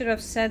fault. Should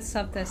have said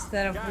something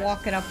instead of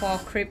walking up all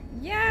creep.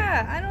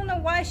 Yeah, I don't know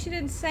why she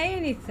didn't say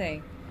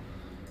anything.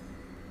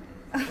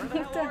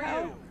 What the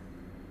hell?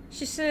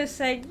 She should have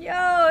said,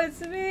 "Yo,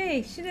 it's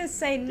me." She didn't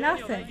say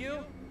nothing.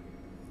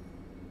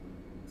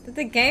 Did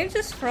the game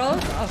just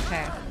froze?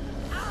 Okay.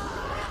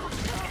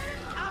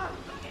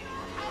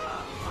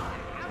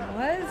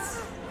 What?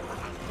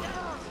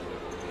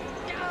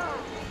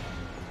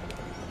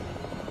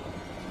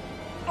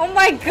 Oh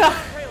my god!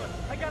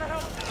 I gotta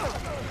help.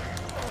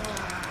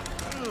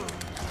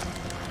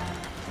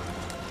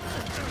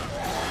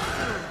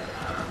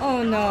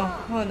 Oh no,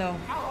 oh no.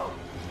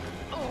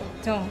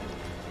 Don't.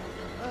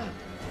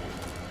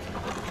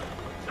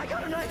 I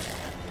got a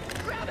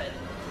knife. Grab it.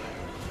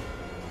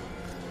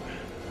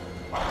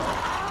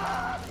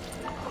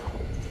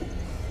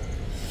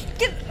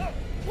 Get.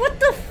 What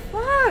the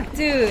fuck,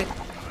 dude?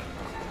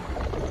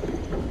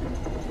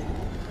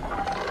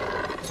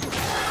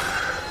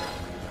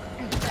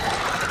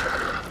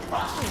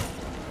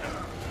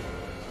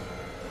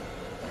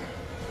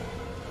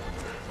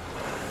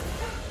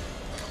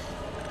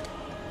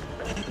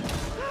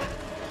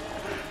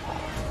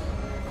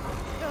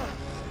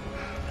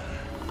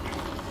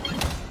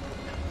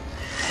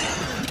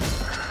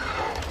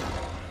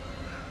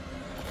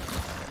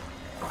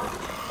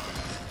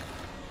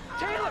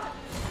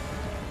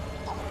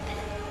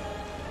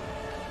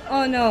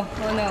 Oh no,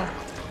 oh no.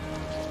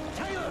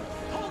 Taylor,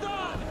 hold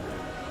on.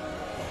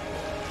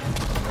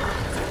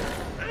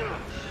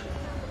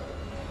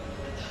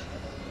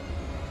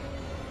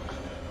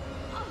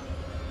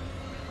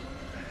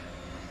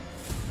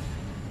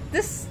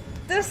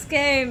 This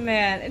game,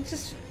 man, it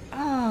just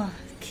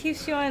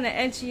keeps you on the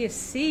edge of your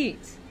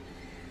seat.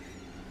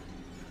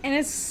 And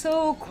it's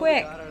so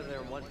quick.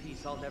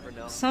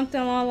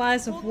 Something along the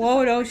lines of,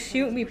 whoa, don't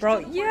shoot me, bro.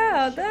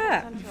 Yeah,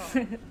 that.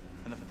 And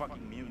the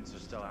fucking mutants are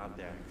still out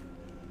there.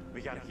 We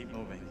gotta keep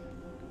moving.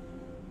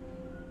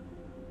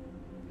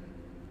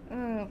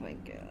 Oh my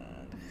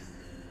god.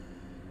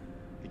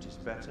 It is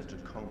better to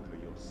conquer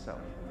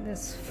yourself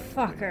This than to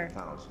fucker. win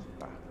 1,000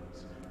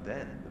 battles.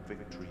 Then the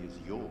victory is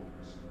yours.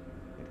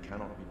 It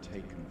cannot be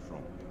taken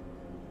from you.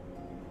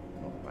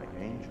 Not by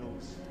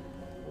angels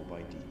or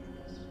by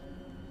demons.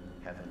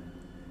 Heaven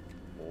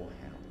or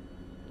hell.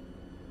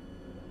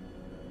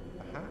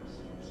 Perhaps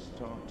you've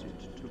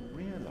started to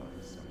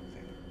realize something.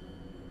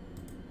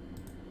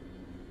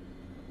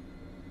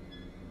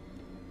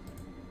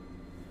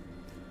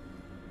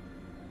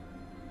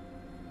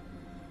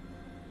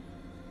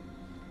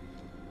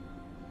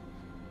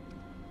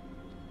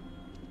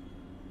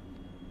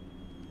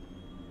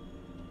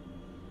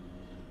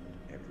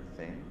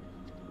 Everything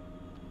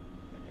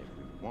and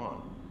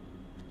everyone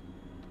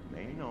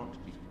may not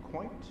be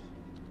quite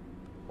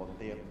what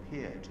they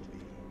appear to be.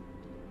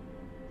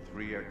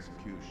 3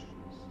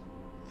 executions,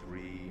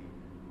 3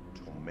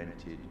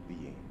 tormented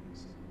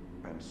beings,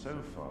 and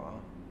so far,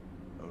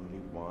 only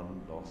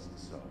 1 lost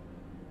soul.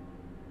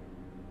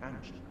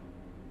 Angela.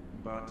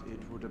 But it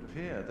would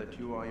appear that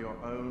you are your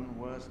own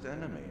worst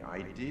enemy.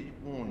 I did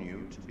warn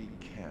you to be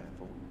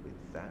careful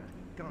with that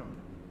gun.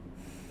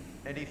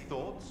 Any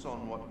thoughts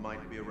on what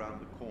might be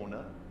around the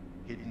corner,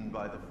 hidden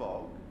by the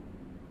fog?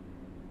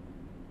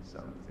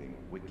 Something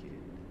wicked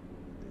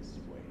this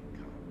way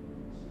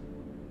comes.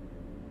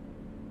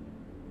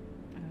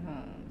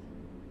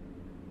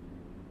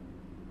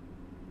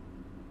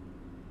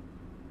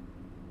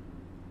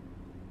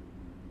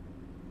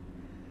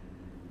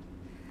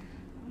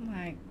 Oh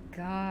my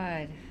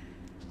god.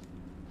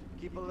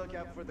 Keep a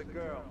lookout for the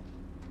girl.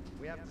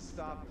 We have to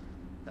stop her.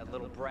 That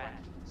little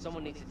brat.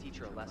 Someone needs to teach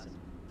her a lesson.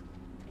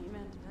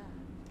 Amen to that.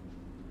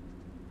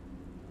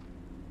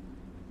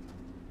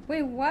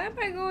 Wait, why am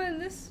I going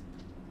this?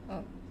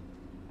 Oh.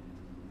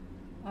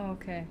 Oh,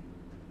 okay.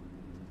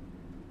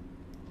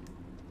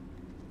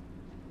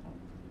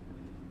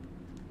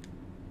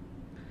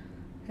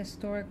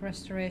 Historic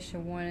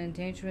restoration warning.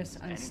 Dangerous,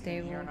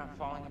 unstable. Here not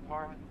falling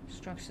apart.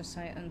 Structure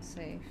site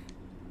unsafe.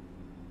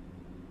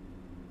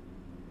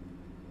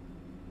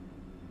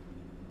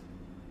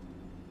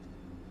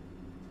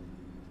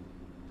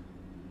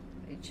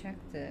 Let me check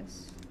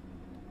this.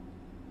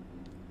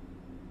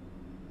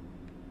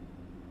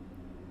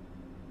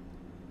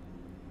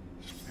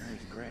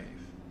 Mary's grave.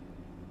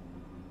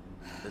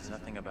 There's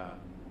nothing about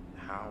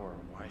how or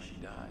why she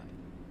died.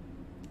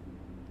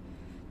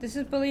 This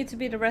is believed to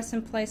be the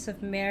resting place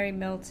of Mary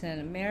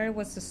Milton. Mary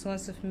was the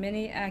source of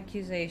many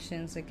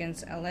accusations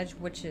against alleged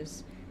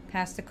witches.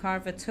 Pastor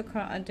Carver took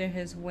her under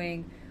his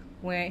wing,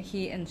 where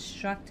he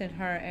instructed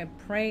her and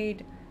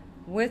prayed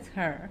with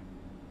her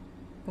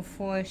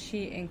before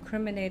she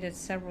incriminated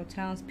several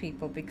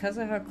townspeople. Because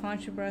of her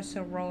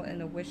controversial role in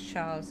the witch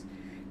trials,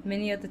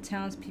 many of the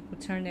townspeople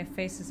turned their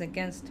faces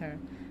against her.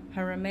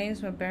 Her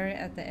remains were buried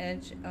at the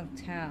edge of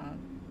town.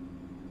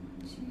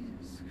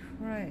 Jesus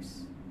Christ.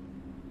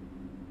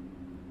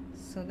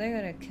 So they're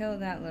gonna kill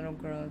that little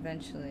girl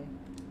eventually.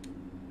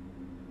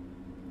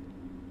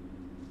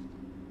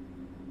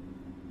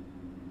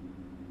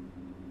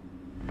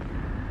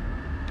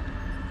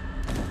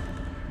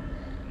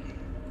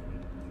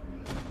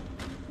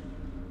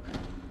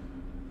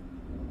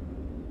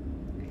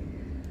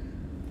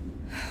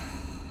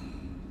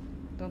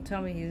 Don't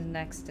tell me he's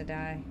next to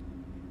die.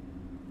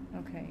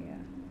 Okay, yeah.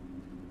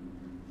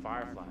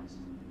 Fireflies.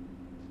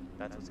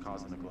 That's what's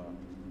causing the glow.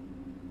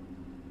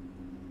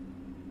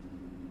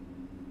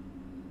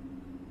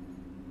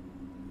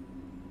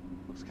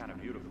 Looks kind of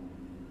beautiful,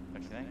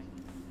 don't you think?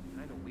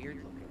 Kind of weird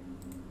looking.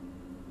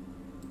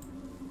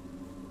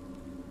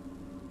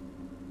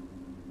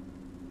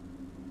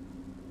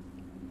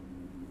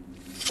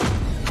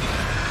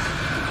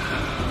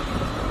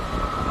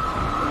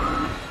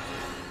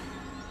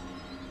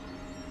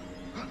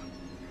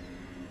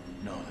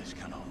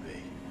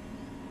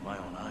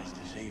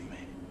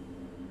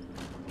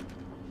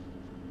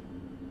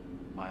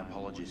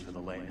 apologies for the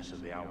lateness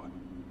of the hour,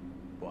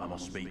 but I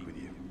must speak with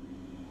you.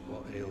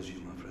 What ails you,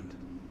 my friend?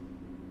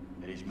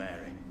 It is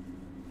Mary.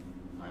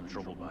 I am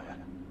troubled by her,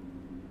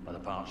 by the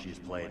part she has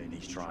played in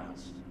these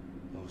trials.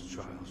 Those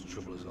trials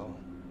trouble us all.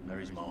 There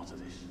is more to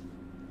this.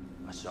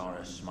 I saw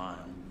her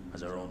smile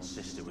as her own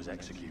sister was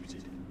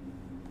executed.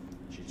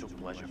 She took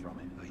pleasure from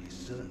it. Are you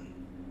certain?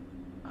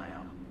 I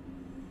am.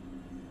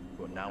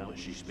 But now that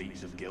she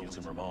speaks of guilt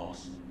and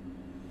remorse,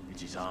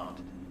 it is hard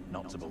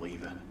not to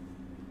believe her.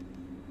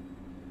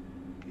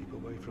 Keep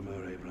away from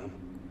her, Abraham.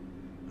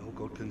 No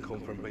good can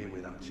come from being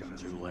with that child.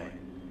 Too late.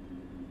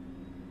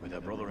 With her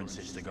brother and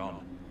sister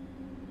gone,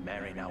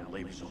 Mary now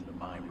lives under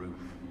my roof.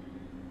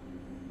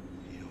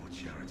 Your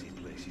charity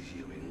places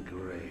you in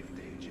grave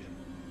danger.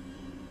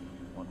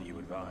 What do you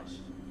advise?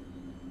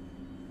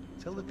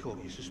 Tell the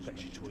court you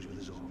suspect she toys with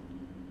us all.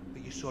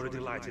 That you saw her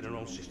delight in her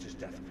own sister's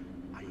death.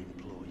 I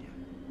implore you.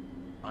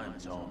 I am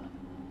torn.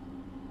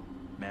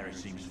 Mary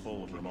seems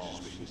full of remorse.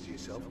 Keep suspicions to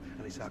yourself,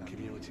 and it's our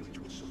community which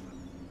will suffer.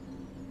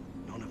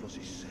 None of us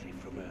is safe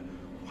from her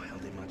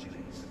wild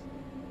imaginings.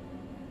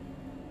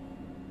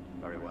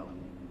 Very well.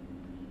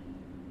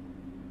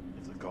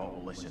 If the court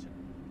will listen,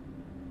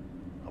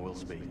 I will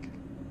speak.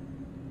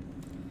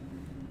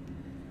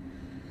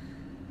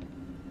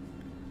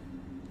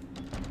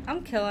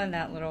 I'm killing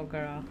that little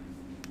girl.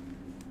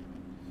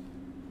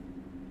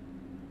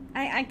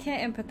 I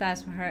can't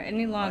empathize with her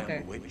any longer. I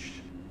am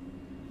bewitched.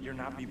 You're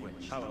not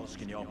bewitched. How else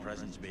can your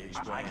presence be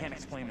explained? I can't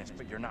explain this,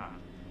 but you're not.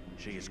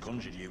 She has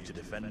conjured you to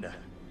defend her.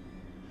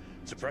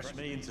 To press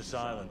me into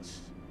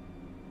silence.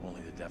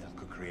 Only the devil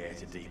could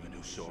create a demon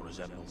who so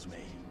resembles me.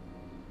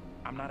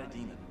 I'm not a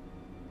demon.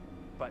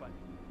 But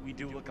we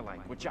do look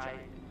alike, which I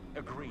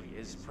agree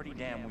is pretty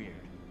damn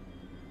weird.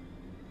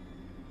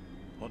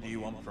 What do you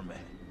want from me?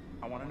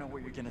 I want to know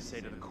what you're going to say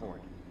to the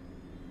court.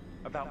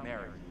 About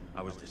Mary.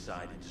 I was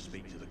decided to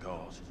speak to the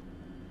cause.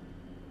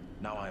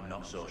 Now I am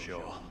not so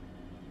sure.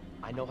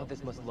 I know how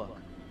this must look,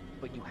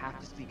 but you have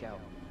to speak out.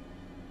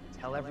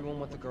 Tell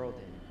everyone what the girl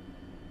did,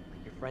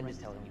 like your friend is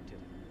telling you to.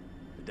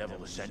 The devil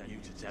has sent you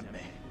to tempt me.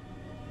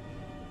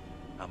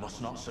 I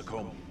must not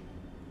succumb.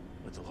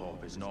 Little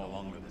Hope is no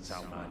longer the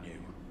town I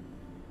knew.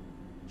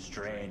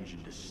 Strange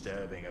and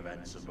disturbing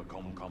events have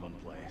become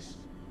commonplace.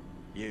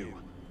 You,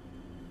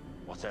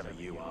 whatever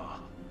you are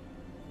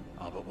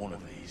but one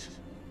of these.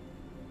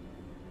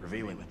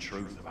 Revealing the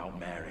truth about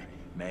Mary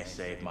may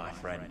save my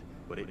friend,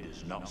 but it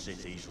does not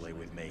sit easily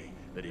with me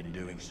that in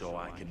doing so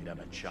I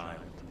condemn a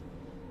child.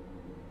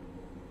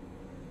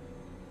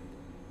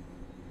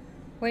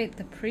 Wait,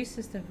 the priest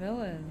is the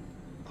villain.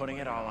 Putting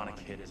it all on a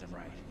kid isn't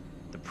right.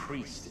 The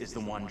priest is the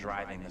one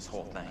driving this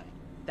whole thing.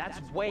 That's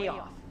way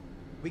off.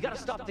 We gotta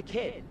stop the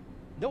kid.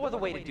 No other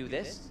way to do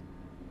this.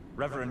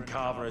 Reverend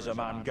Carver is a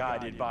man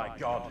guided by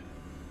God.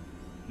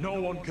 No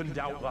one can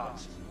doubt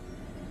that.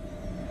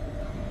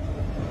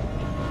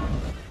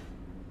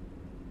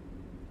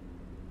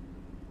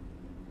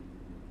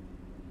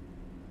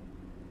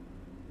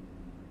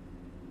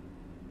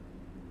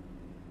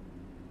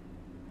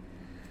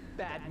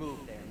 Bad move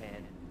there,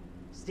 man.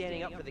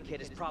 Standing up for the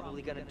kid is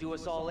probably gonna do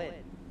us all in.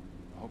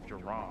 I hope you're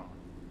wrong.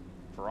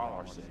 For all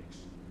our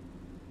sakes.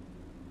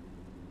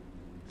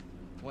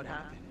 What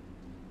happened?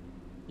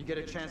 You get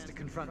a chance to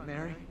confront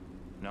Mary?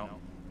 No.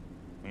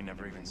 We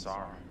never even saw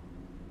her.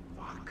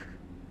 Fuck.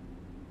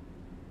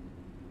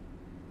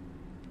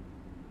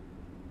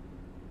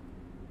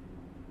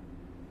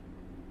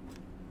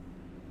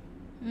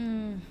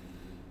 We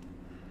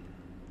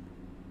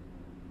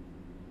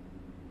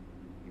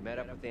met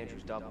up with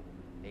Andrew's double,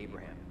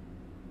 Abraham.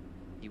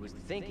 He was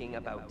thinking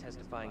about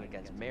testifying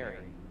against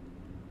Mary,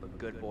 but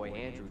good boy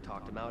Andrew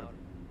talked him out of it.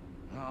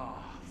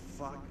 Oh,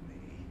 fuck me.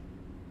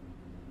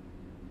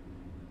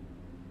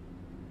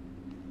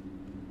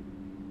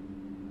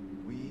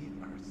 We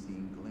are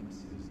seeing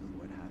glimpses of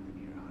what happened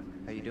here, Hud.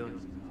 How you doing?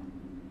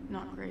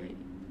 Not great.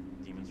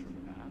 Demons from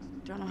the past?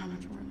 Don't know how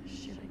much more of this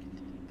shit I can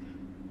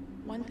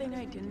take. One thing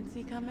I didn't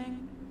see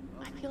coming,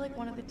 I feel like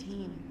one of the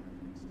team.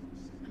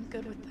 I'm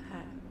good with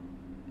that.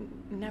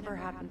 Never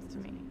happens to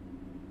me.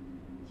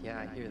 Yeah,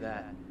 I hear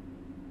that.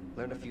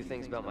 Learned a few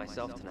things about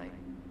myself tonight.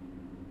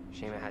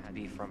 Shame it had to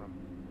be from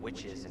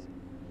witches and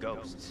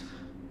ghosts.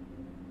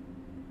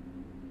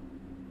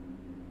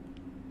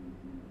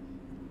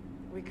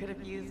 We could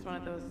have used one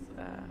of those,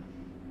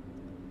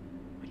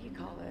 what do you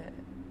call it?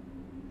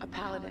 A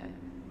paladin.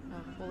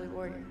 A holy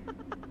warrior.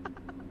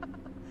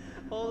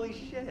 Holy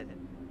shit.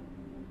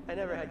 I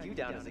never had you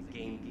down as a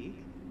game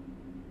geek.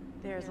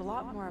 There's a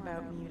lot more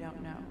about me you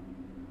don't know.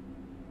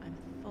 I'm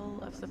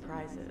full of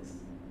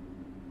surprises.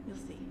 You'll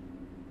see.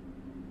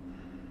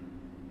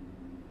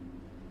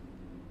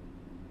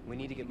 We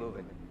need to get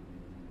moving.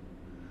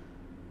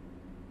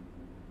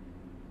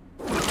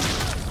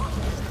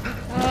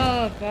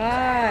 Oh,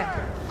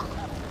 God.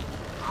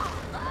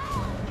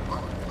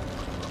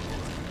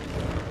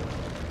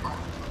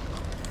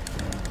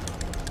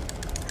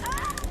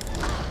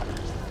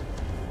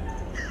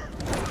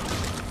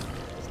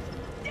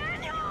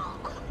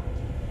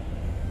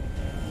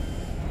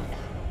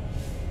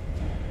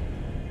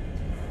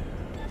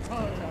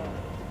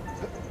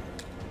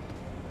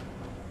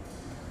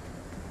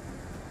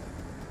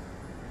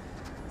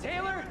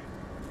 Taylor?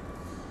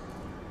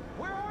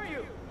 Where are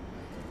you?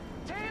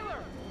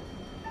 Taylor!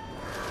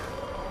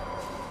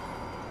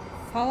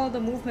 Follow the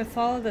movement,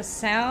 follow the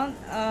sound.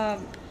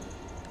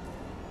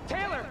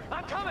 Taylor,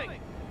 I'm coming!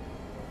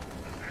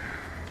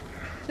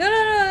 No,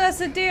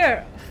 that's a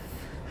deer.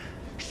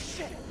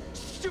 Shit!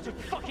 Stupid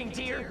fucking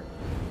deer!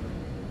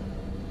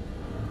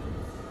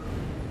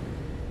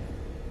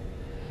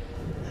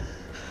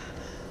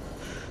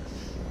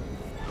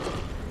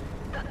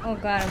 Oh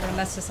god, I'm gonna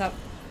mess this up.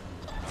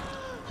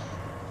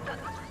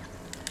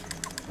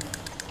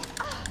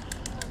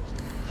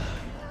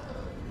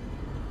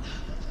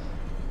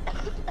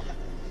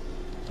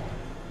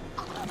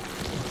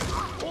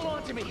 Hold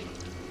on to me!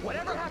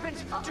 Whatever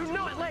happens, do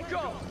not let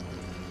go!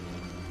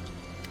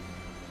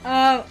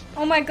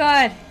 Oh my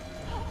god.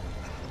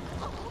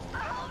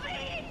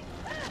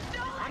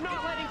 I'm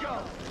not letting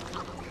go!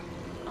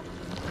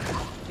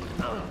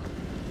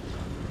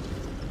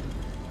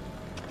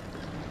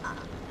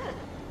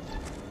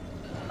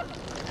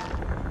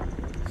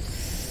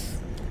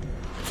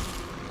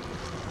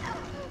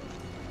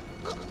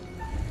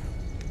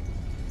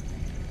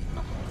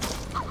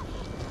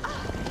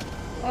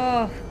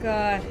 Oh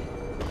god.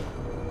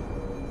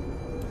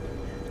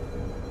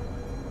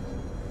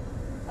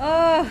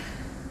 Oh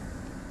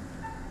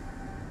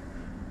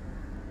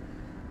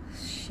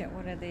shit,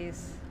 what are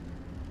these?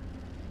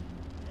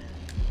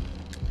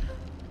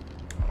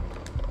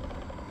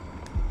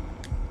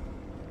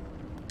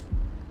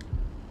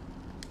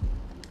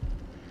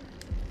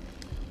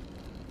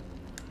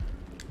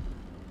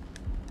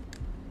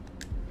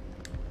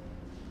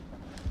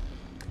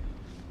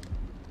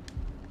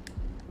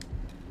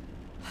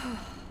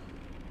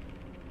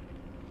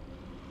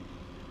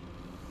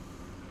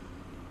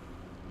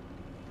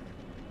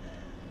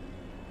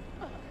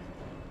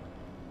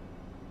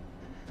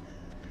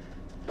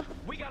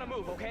 We gotta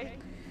move, okay?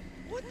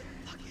 What the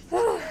fuck is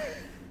this?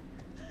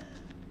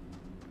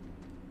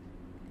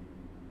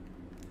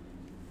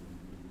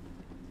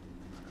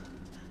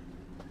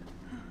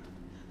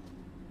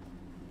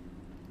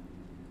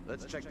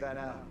 Let's check that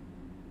out.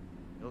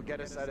 It'll get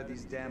us out of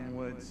these damn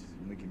woods,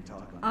 and we can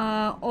talk.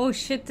 Oh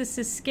shit, this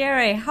is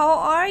scary. How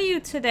are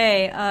you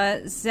today,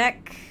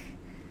 Zek?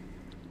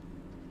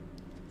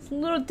 It's a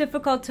little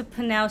difficult to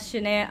pronounce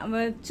your name. I'm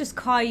gonna just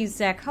call you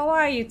Zek. How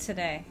are you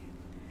today?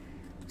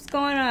 What's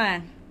going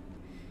on?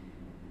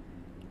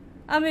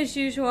 I'm as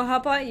usual. How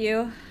about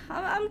you?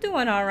 I'm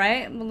doing all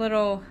right. I'm a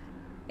little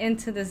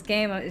into this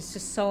game. It's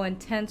just so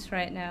intense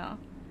right now.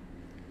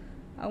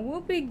 I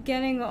will be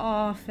getting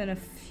off in a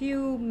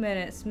few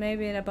minutes,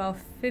 maybe in about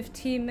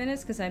 15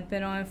 minutes, because I've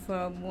been on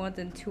for more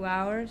than 2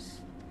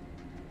 hours.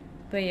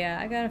 But yeah,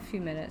 I got a few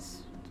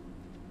minutes.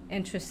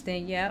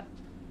 Interesting, yep.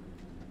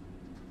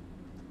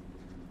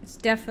 It's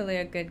definitely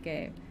a good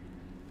game.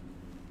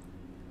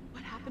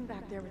 What happened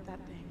back there with that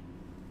thing?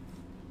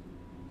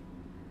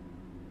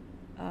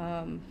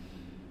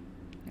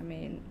 I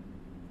mean...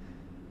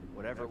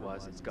 Whatever it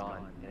was, it's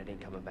gone, and it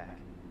ain't coming back.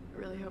 I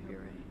really hope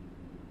you're right.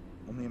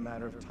 Only a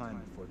matter of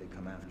time before they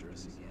come after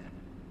us again.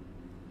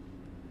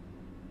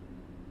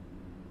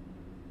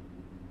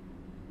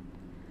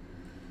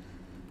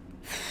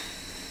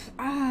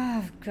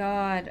 Oh,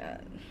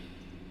 God.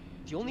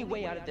 The only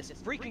way out of this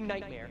freaking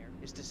nightmare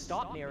is to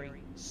stop Mary,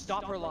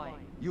 stop her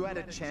lying. You had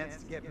a chance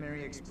to get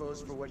Mary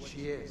exposed for what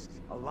she is.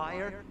 A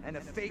liar and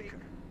a faker.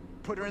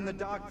 Put her in the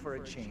dock for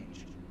a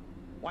change.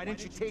 Why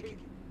didn't you take it?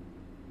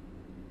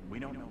 We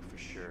don't know for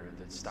sure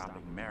that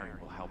stopping Mary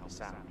will help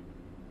us out.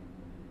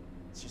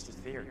 It's just a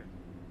theory.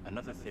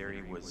 Another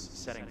theory was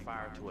setting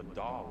fire to a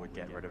doll would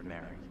get rid of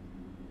Mary.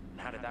 And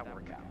how did that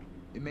work out?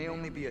 It may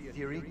only be a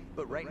theory,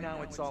 but right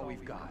now it's all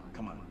we've got.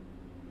 Come on,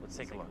 let's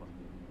take a look.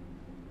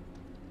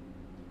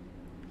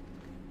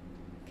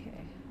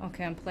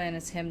 Okay, I'm playing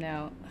as him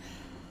now.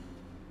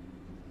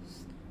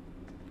 Just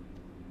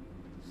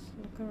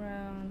look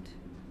around.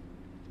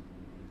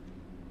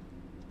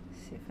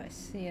 See if I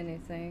see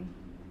anything.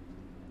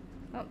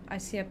 Oh, I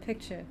see a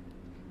picture.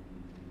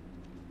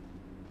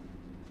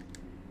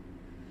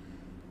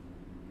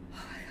 Oh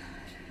my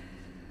God.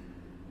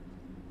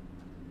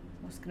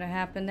 What's gonna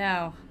happen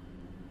now?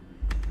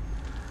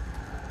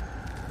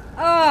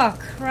 Oh,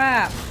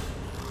 crap.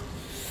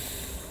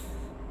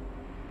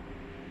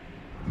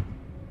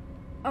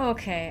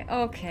 Okay.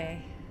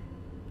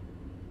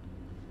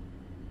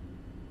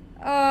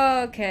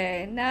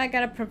 Okay, now I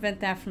gotta prevent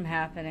that from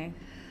happening.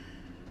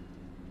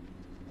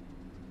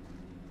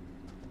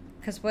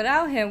 Because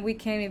without him, we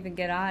can't even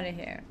get out of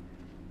here.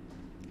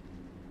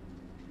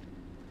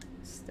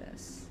 What's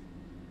this?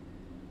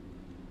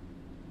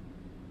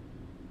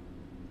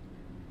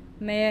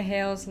 Mayor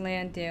hails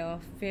land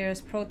deal.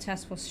 Fears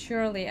protests will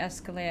surely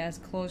escalate as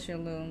closure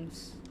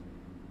looms.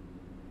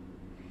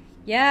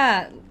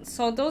 Yeah,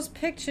 so those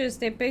pictures,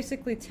 they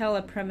basically tell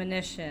a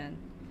premonition.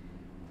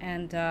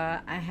 And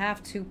I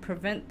have to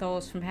prevent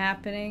those from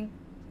happening.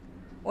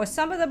 Or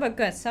some of them are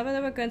good. Some of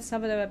them are good,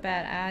 some of them are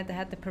bad. I either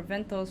have to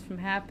prevent those from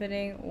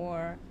happening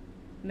or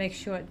make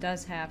sure it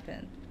does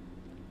happen.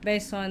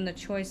 Based on the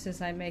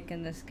choices I make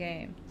in this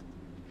game.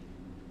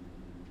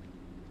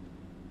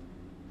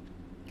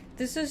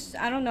 This is,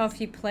 I don't know if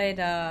you played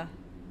the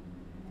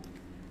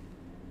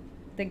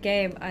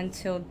game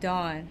Until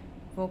Dawn.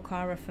 Will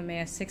Carver for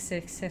Mayor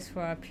 666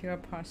 for our pure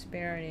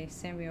prosperity.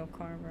 Samuel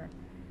Carver.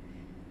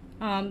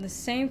 The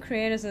same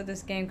creators of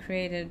this game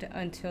created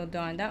Until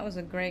Dawn. That was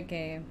a great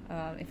game.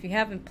 If you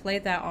haven't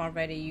played that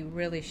already, you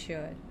really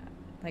should.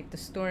 Like, the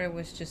story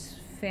was just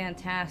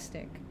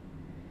fantastic.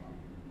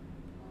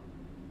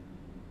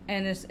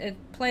 And it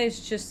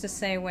plays just the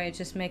same way,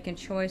 just making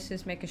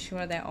choices, making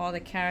sure that all the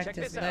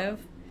characters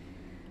live.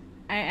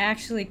 I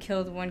actually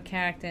killed one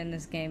character in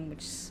this game,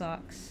 which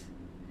sucks.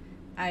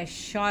 I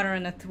shot her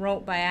in the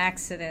throat by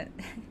accident.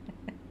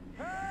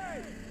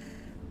 Hey!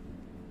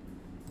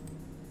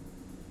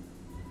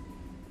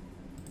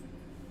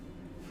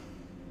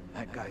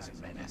 That guy's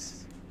a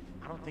menace.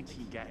 I don't think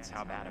he gets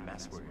how bad a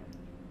mess we're in.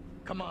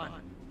 Come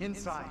on,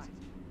 inside.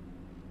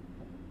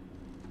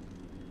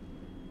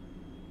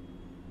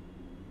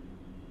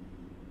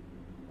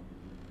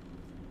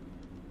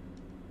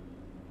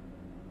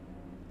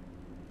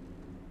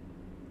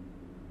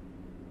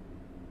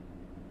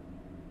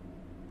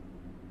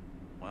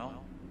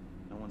 Well,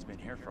 no one's been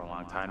here for a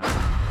long time.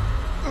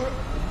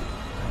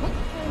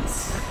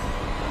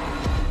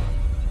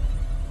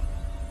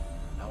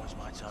 Now is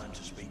my time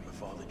to speak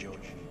before the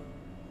judge.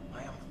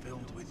 I am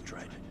filled with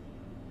dread.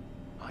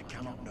 I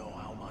cannot know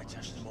how my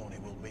testimony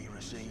will be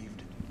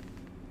received.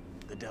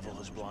 The devil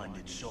has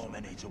blinded so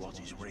many to what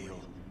is real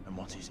and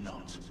what is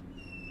not.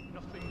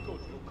 Nothing good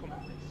will come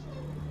of this.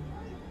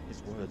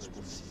 His words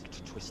will seek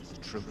to twist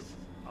the truth.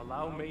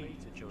 Allow me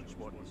to judge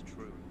what is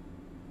true.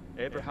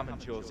 Abraham and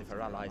Joseph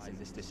are allies in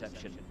this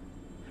deception.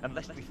 And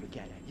lest we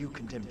forget, you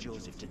condemned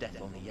Joseph to death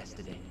only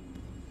yesterday.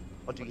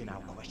 Or do you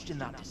now question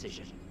that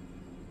decision?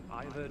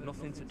 I have heard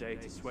nothing today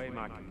to sway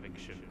my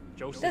conviction.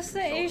 Joseph That's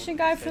the Asian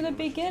guy from the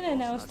beginning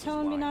that was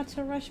telling me not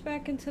to rush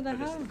back into the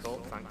house. The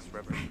court thanks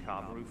Reverend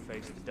Carver, who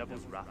faced the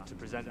devil's wrath to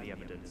present the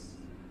evidence.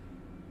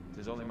 It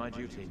is only my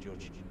duty,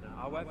 Judge.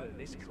 However,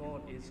 this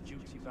court is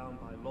duty-bound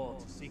by law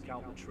to seek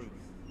out the truth.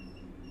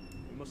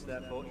 We must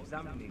therefore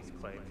examine these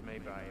claims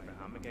made by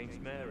Abraham against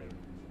Mary.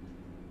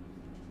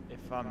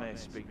 If I may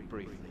speak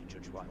briefly,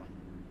 Judge White.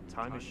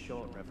 Time is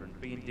short, Reverend.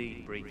 Be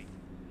indeed brief.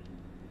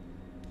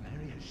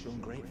 Mary has shown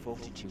great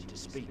fortitude to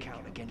speak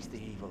out against the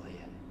evil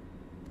here.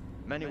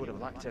 Many would have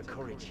lacked her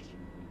courage.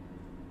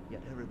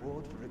 Yet her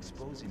reward for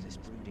exposing this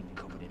brooding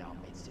coven in our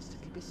midst is to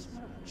be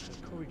besmirched.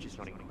 Her courage is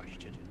not in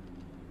question.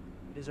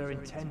 It is her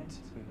intent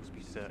we must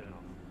be certain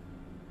of.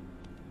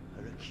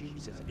 Her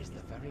accuser is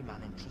the very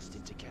man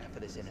entrusted to care for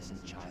this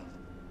innocent child.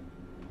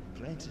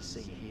 Plain to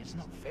see, he is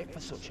not fit for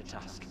such a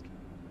task.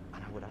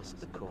 And I would ask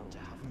the court to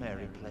have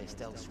Mary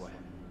placed elsewhere.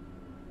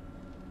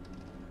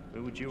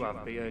 Who would you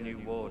have be her new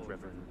ward,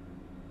 Reverend?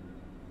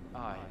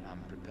 I am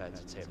prepared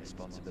to take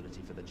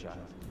responsibility for the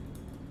child.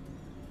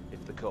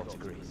 If the court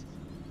agrees.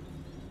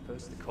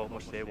 First, the court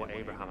must hear what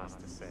Abraham has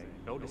to say.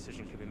 No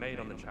decision can be made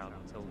on the child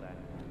until then.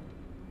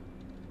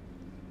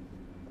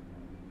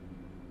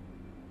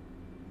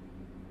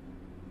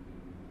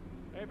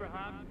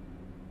 Abraham?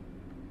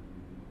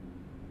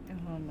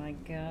 Oh my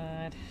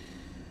god.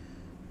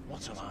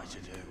 What am I to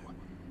do?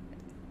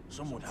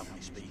 Some would have me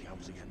speak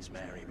out against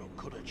Mary, but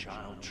could a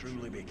child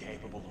truly be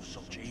capable of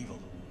such evil?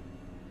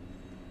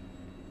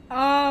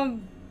 I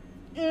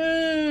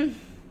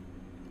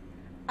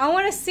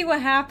want to see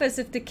what happens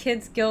if the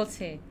kid's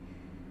guilty.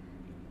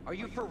 Are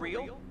you for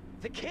real?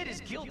 The kid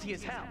is guilty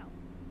as hell.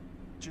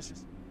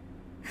 Just,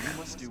 you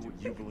must do what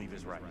you believe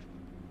is right.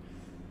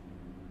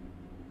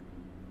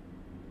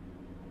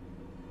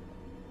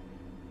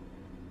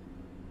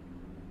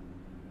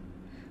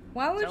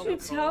 Why would you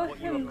tell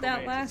him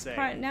that last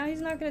part? Now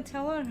he's not going to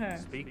tell on her.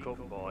 Speak up,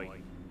 boy.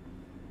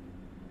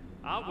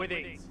 Out with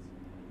it!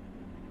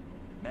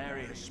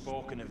 Mary has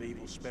spoken of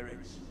evil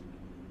spirits,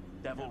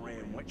 devilry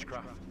and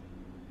witchcraft.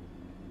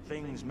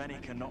 Things many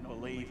cannot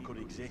believe could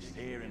exist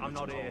here in I'm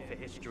the not Tabor. here for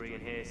history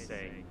and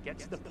hearsay. Get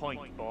to the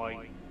point,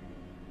 boy.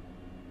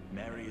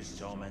 Mary is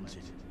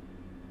tormented.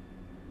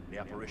 The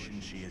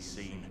apparitions she has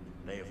seen,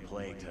 they have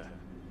plagued her,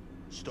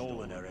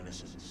 stolen her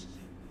innocence.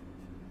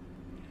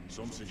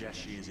 Some suggest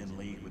she is in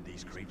league with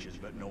these creatures,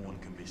 but no one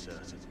can be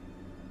certain.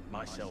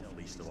 Myself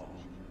least of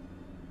all.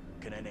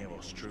 Can any of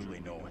us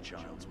truly know a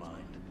child's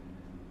mind?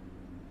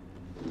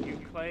 You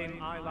claim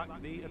I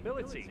lack the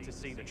ability to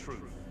see the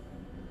truth.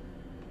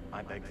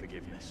 I beg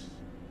forgiveness.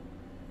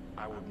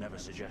 I would never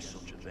suggest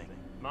such a thing.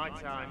 My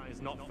time is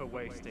not for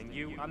wasting.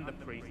 You and the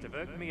priest have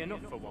irked me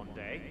enough for one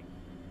day.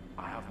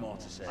 I have more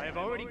to say. I have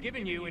already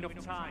given you enough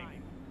time.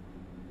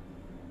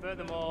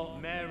 Furthermore,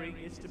 Mary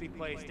is to be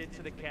placed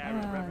into the care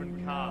of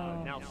Reverend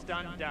Carver. Now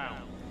stand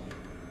down.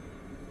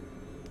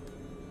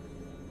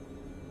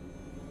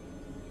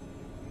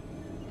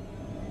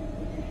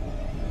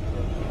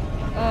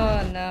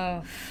 Oh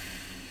no.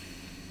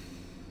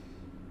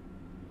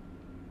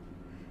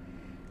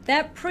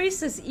 That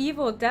priest is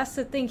evil. That's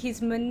the thing.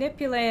 He's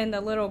manipulating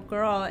the little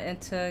girl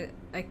into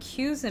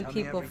accusing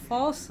people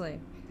falsely.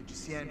 Did you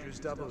see Andrew's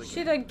double again?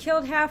 She'd have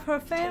killed half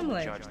her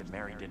family. Told the judge that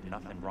Mary did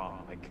nothing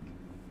wrong. Like,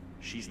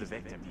 she's the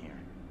victim here.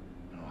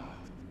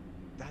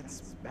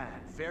 That's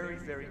bad. Very,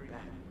 very bad.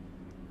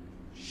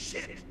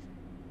 Shit!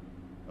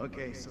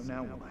 Okay, so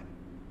now what?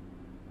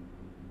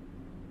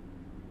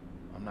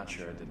 I'm not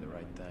sure I did the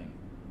right thing.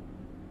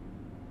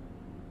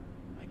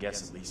 I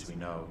guess at least we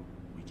know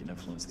we can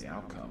influence the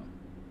outcome.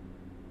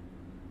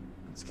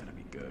 It's gotta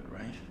be good,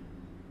 right?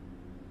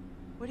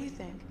 What do you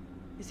think?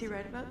 Is he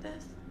right about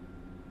this?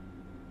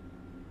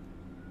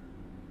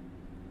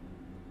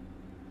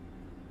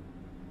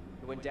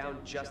 It went down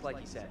just like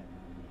he said.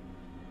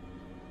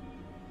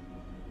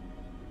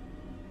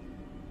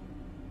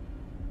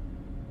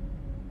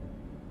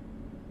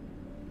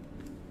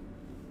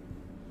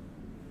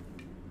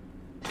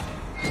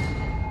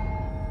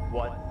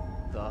 What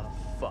the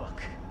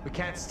fuck? We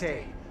can't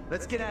stay.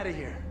 Let's get out of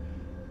here.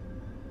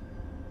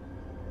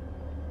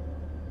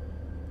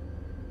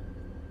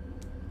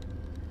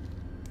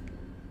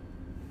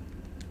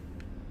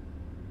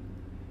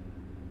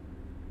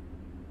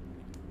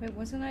 Wait,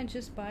 wasn't I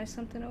just buy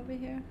something over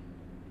here?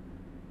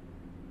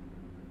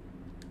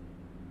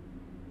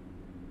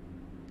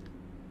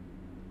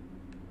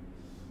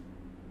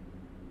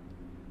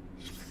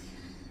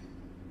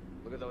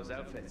 Look at those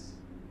outfits.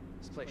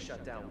 This place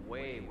shut down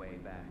way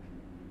back.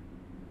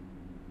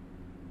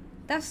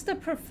 That's the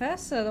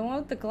professor, the one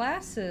with the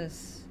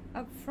glasses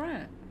up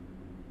front.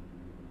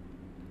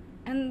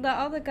 And the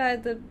other guy,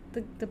 the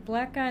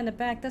black guy in the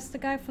back, that's the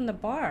guy from the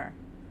bar.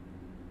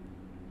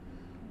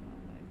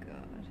 Oh my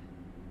god.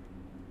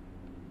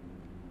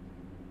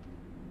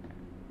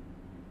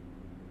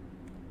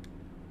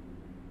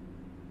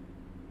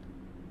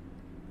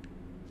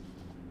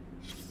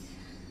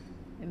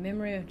 In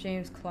memory of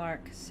James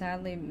Clark,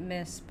 sadly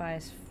missed by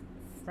his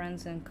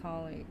friends and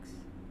colleagues.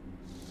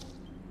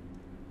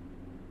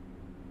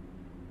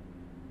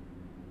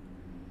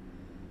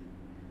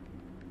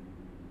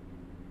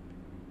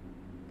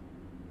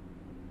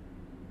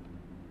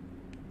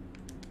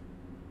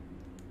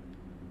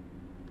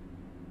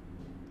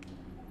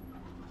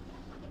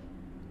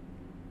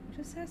 What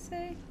does that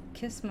say?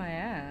 Kiss my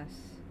ass.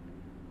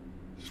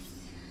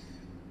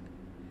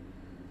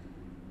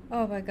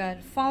 Oh my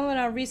god. Following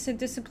our recent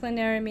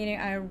disciplinary meeting,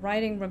 I am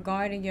writing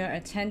regarding your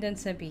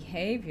attendance and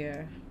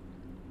behavior.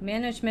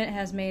 Management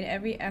has made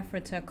every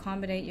effort to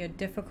accommodate your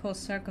difficult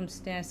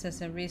circumstances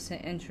and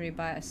recent injury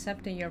by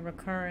accepting your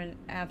recurrent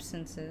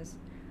absences.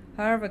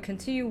 However,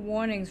 continued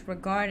warnings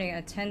regarding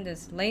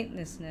attendance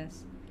lateness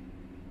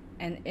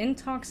and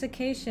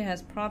intoxication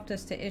has prompted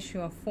us to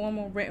issue a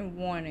formal written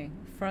warning.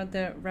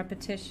 Further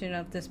repetition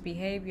of this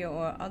behavior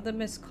or other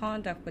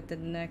misconduct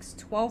within the next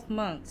 12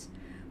 months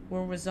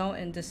will result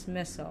in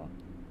dismissal.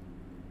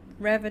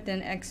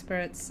 Resident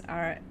expects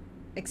our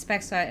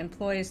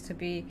employees to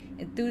be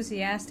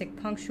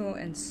enthusiastic, punctual,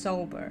 and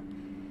sober.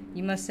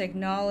 You must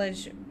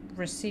acknowledge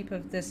receipt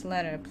of this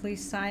letter.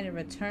 Please sign and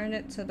return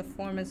it to the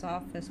foreman's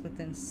office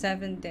within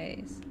 7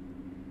 days.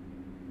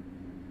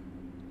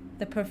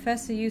 The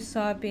professor you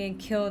saw being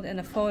killed in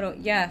the photo,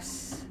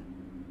 yes.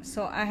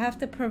 So I have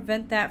to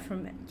prevent that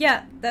from,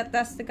 yeah,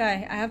 that's the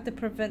guy. I have to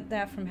prevent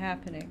that from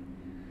happening.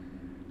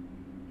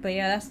 But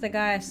yeah, that's the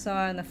guy I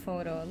saw in the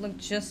photo. It looked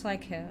just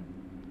like him.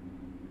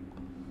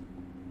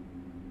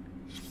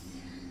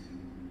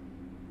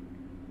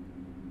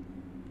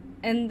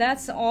 And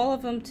that's all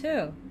of them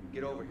too.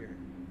 Get over here.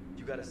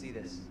 You gotta see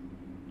this.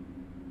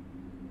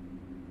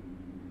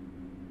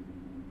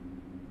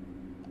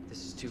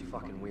 This is too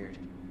fucking weird.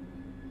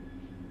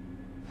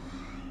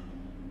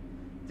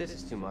 This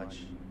is too much.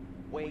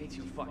 Way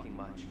too fucking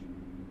much.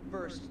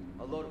 First,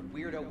 a load of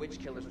weirdo witch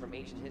killers from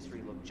ancient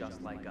history look just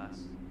like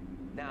us.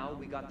 Now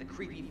we got the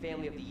creepy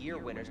Family of the Year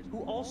winners who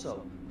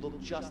also look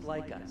just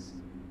like us.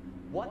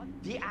 What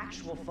the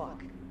actual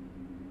fuck?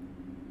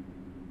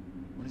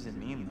 What does it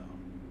mean, though?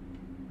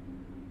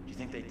 Do you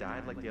think they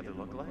died like the other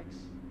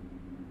lookalikes?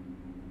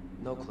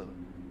 No clue.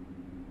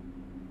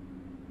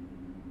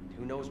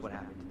 Who knows what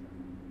happened to them?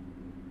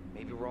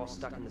 Maybe we're all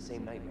stuck in the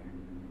same nightmare.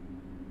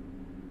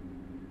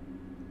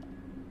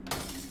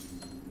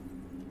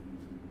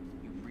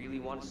 You really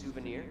want a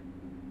souvenir?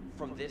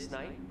 From this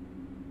night?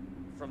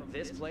 From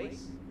this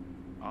place?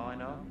 All I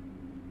know,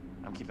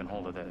 I'm keeping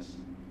hold of this.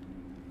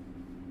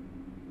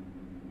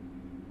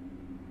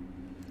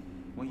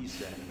 What you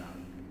said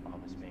about all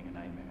this being a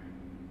nightmare.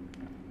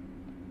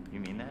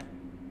 You mean that?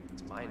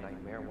 It's my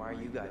nightmare. Why are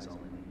you guys all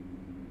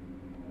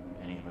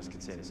in it? Any of us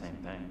could say the same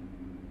thing.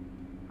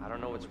 I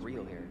don't know what's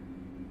real here.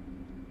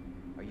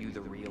 Are you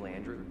the real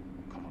Andrew?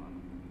 Come on.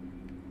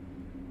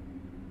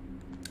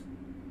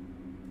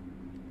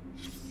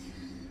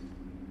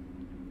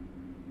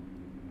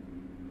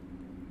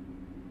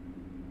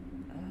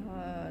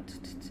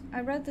 I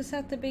read this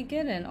at the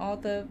beginning. All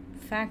the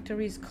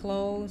factories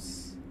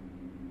close.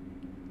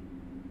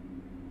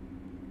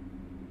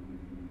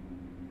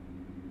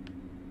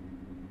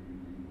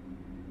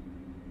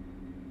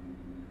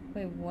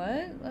 Wait,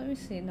 what? Let me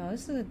see. No,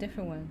 this is a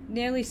different one.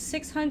 Nearly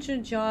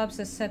 600 jobs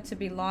are set to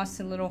be lost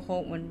in Little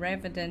Hope when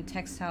Randolph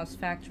Textiles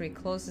Factory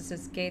closes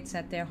its gates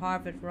at their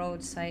Harvard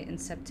Road site in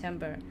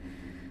September.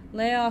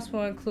 Layoffs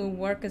will include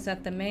workers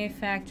at the main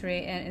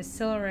factory and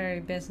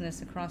ancillary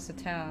business across the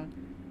town.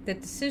 The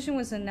decision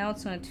was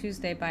announced on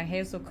Tuesday by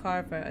Hazel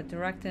Carver, a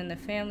director in the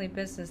family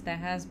business that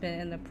has been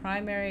in the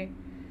primary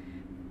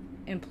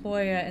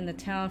employer in the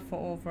town for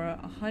over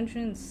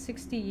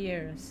 160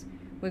 years.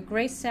 With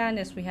great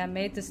sadness, we have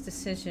made this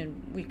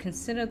decision. We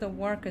consider the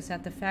workers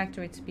at the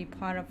factory to be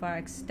part of our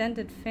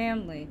extended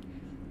family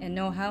and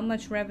know how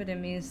much revenue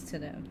means to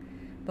them,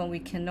 but we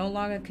can no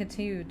longer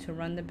continue to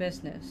run the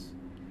business.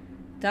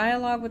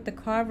 Dialogue with the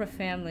Carver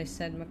family,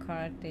 said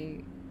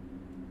McCarthy.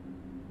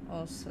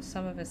 Also,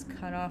 some of it's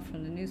cut off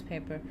from the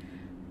newspaper.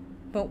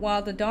 But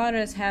while the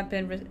daughters have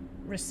been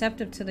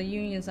receptive to the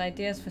union's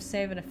ideas for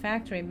saving the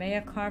factory, Mayor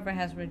Carver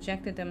has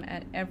rejected them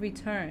at every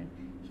turn.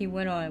 He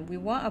went on, "We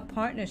want a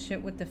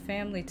partnership with the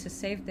family to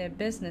save their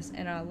business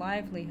and our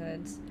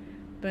livelihoods,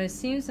 but it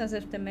seems as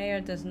if the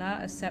mayor does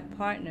not accept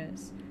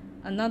partners."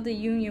 Another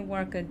union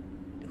worker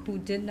who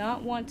did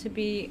not want to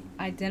be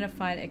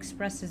identified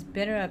expressed his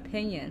bitter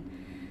opinion.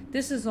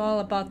 "This is all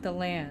about the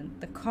land.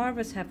 The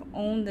Carvers have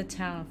owned the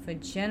town for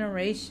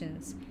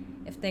generations.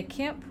 If they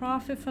can't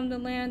profit from the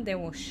land, they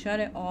will shut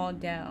it all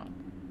down.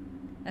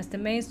 As the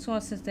main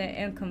source is their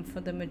income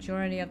for the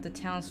majority of the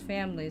town's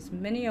families,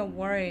 many are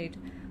worried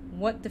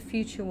what the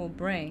future will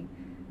bring.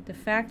 The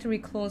factory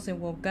closing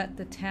will gut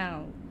the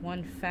town,"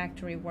 one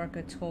factory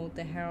worker told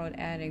the Herald,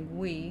 adding,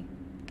 "We,"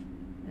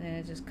 and then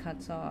it just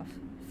cuts off.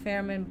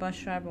 "Fairman bus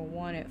driver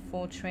wanted,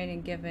 full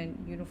training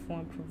given,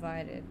 uniform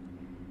provided."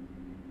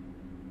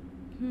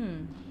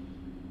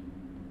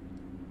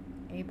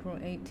 April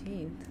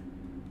 18th.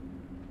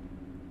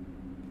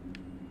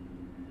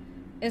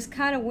 It's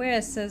kind of weird.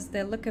 It says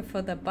they're looking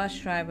for the bus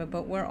driver,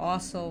 but we're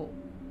also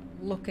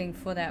looking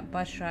for that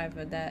bus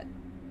driver that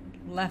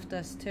left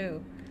us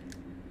too.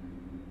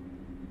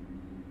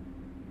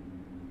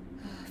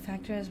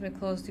 Factory has been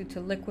closed due to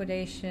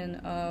liquidation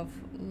of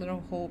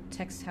Little Hope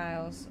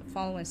Textiles.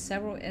 Following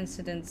several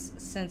incidents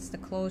since the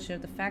closure,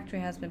 the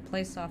factory has been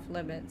placed off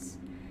limits.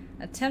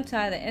 Attempt to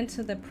either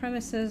enter the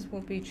premises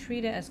will be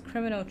treated as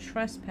criminal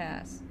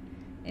trespass.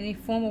 Any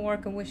former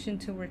worker wishing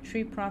to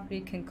retrieve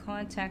property can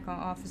contact our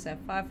office at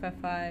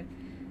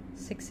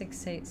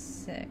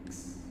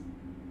 555-6686.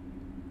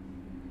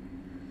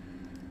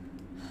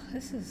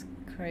 This is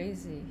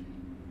crazy.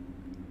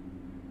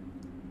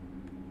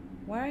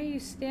 Why are you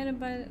standing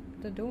by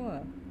the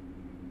door?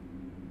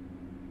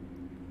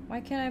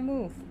 Why can't I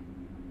move?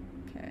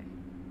 Okay.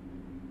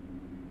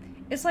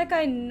 It's like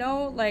I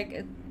know,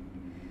 like,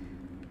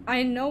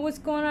 I know what's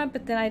going on,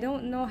 but then I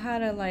don't know how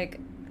to, like,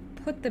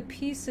 put the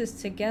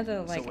pieces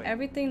together. Like,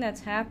 everything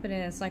that's happening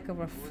is like a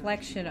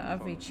reflection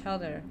of each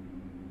other.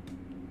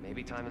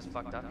 Maybe time is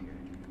fucked up here.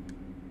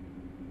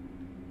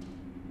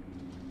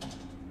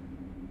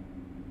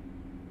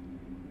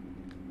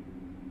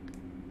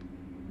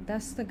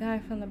 That's the guy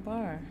from the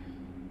bar.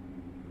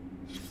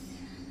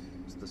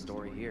 What's the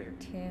story here?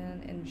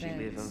 Can invent. She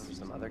leave him for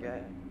some other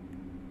guy?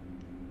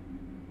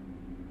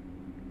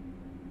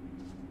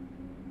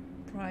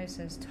 Probably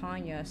says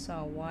Tanya. I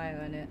saw a Y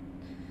on it.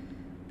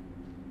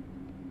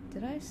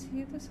 Did I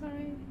see this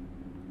already?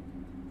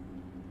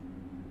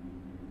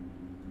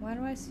 Why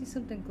do I see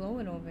something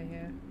glowing over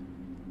here?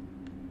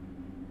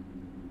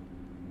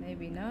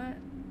 Maybe not.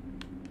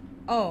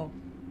 Oh.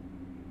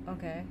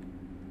 Okay.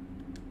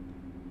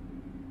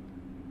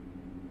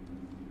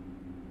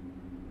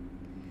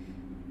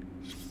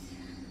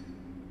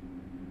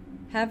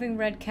 Having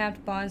read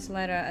Captain Bond's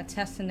letter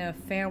attesting the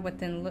affair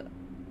within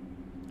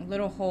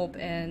Little Hope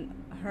and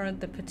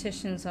heard the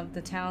petitions of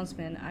the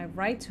townsmen, I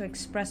write to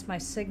express my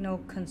signal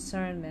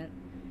concernment.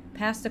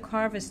 Pastor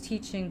Carver's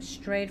teaching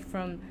strayed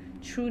from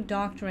true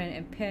doctrine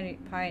and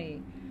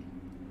piety.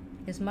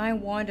 His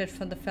mind wandered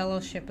from the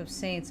fellowship of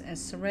saints and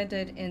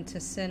surrendered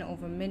into sin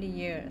over many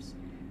years.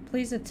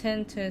 Please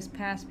attend to his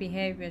past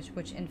behaviors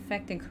which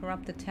infect and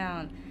corrupt the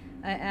town.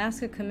 I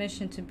ask a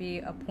commission to be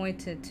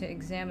appointed to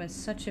examine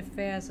such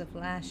affairs of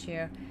last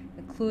year,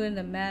 including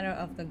the matter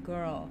of the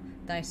girl.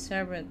 Thy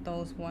servant,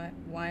 those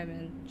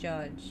Wyman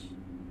judge.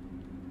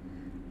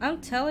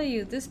 I'm telling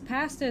you, this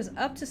pastor is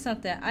up to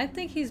something. I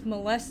think he's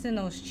molesting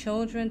those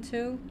children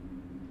too.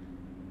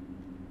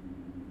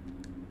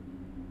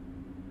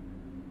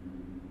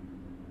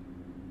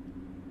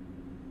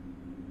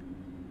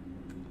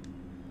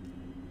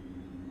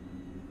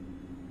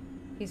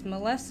 He's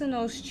molesting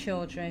those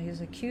children. He's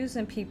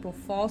accusing people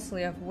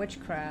falsely of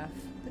witchcraft.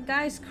 The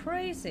guy's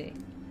crazy.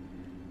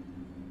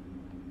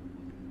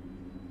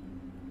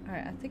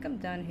 Alright, I think I'm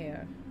done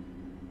here.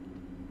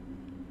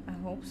 I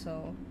hope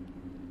so.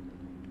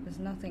 There's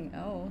nothing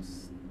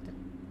else.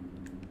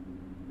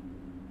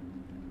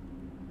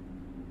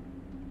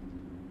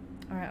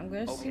 Alright, I'm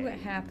gonna see what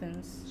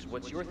happens. So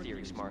what's your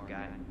theory, smart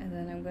guy? And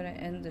then I'm gonna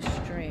end the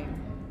stream.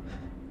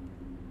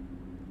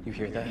 You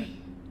hear that?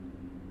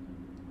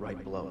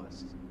 Right below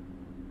us.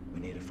 We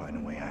need to find a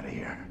way out of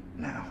here,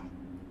 now.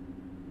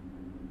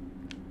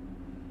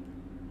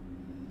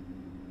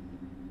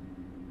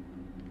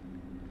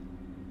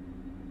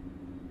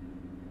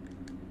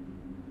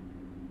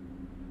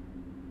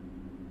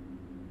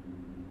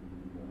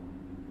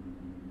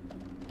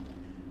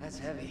 That's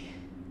heavy.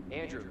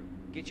 Andrew,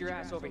 get your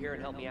ass over here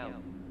and help me out.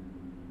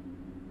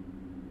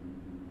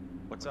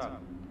 What's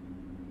up?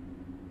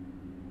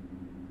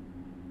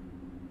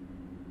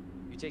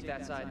 You take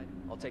that side,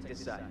 I'll take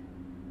this side.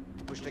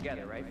 Push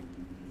together, right?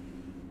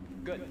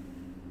 Good.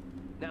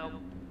 Now,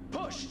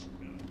 push!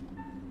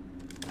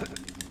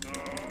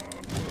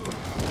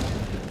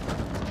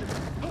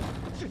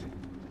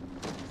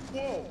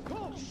 Whoa!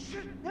 Oh,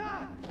 shit!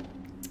 Ah!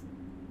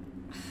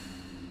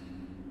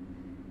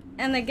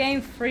 And the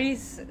game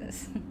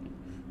freezes.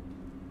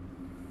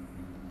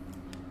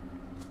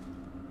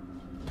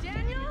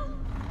 Daniel?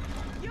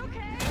 You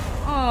okay?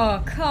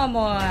 Oh, come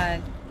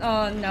on.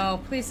 Oh no,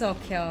 please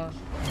don't kill.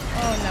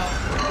 Oh no.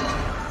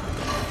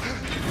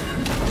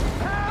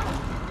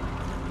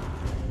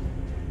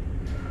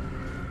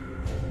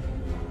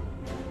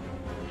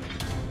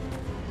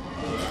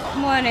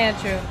 Come on,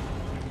 Andrew.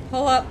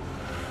 Pull up.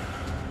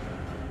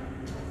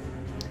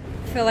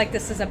 I feel like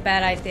this is a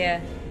bad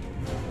idea.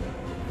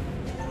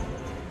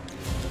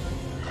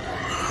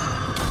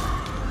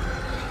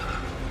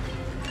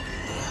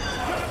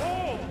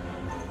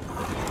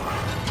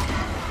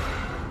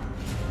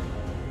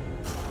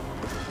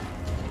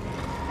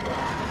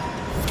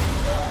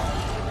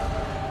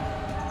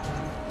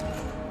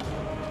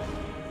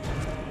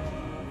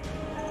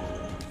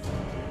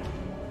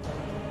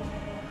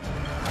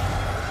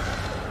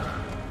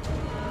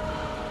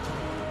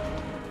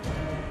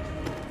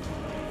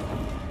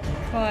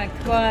 Come on,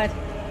 come on.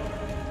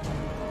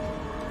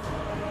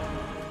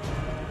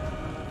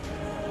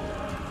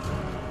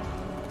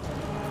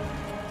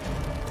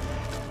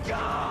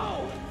 Go!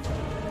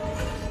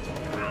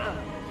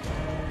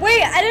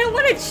 Wait, I didn't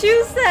want to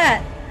choose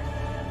that.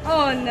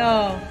 Oh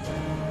no.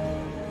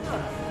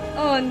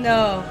 Oh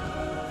no.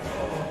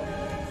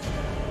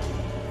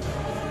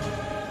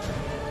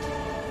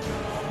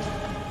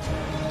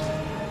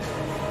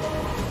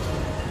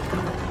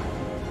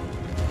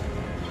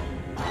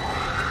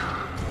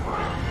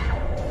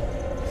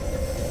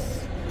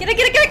 Get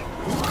it!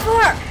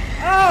 Fuck!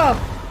 Oh,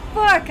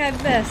 fuck, I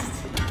missed.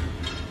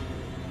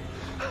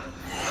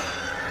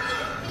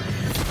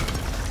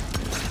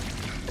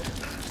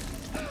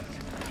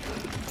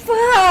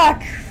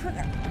 Fuck!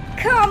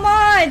 Come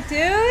on,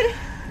 dude!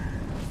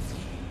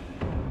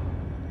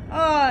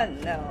 Oh,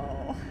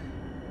 no.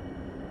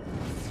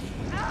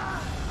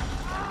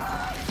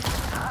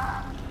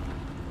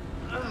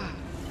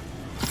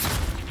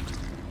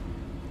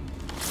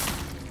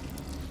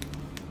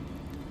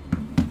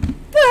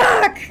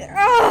 Fuck!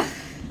 Oh!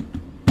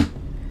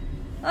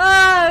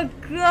 Oh,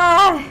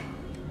 God!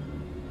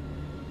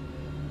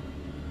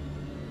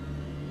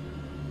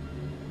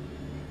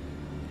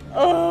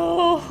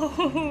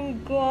 Oh,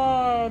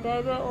 God,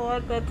 I don't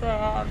want that to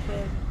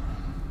happen.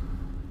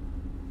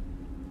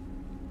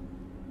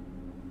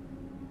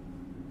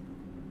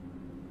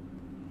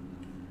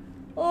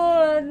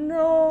 Oh,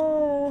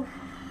 no.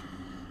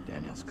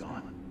 Daniel's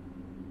gone.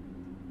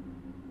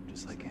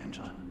 Just like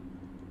Angela.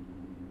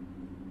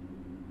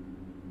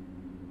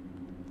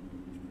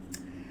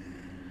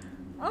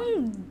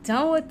 I'm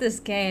done with this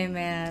game,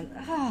 man.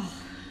 Oh.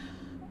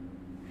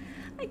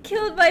 I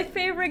killed my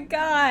favorite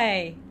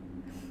guy.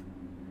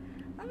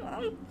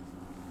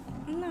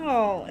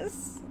 No,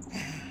 it's...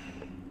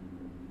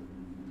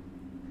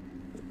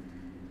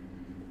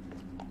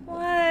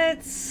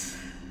 What?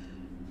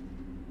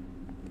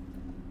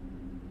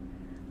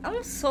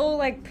 I'm so,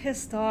 like,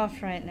 pissed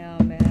off right now,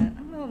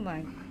 man. Oh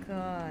my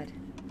God.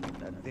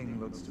 That thing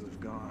looks to have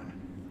gone,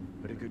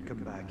 but it could come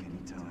back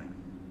anytime.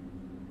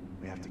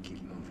 We have to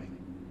keep moving.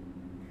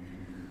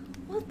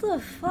 What the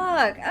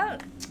fuck?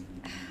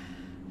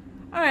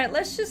 Alright,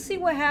 let's just see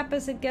what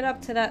happens and get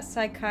up to that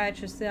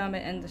psychiatrist, then I'm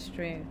gonna end the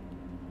stream.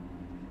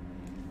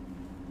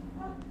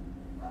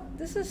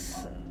 This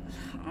is...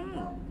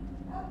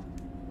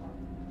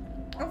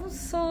 I'm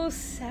so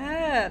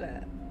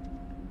sad.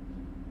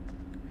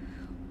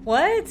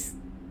 What?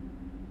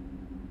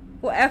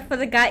 Well, F for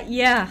the guy.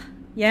 Yeah.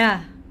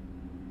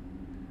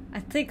 I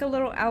think a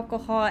little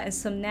alcohol and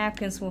some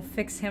napkins will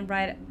fix him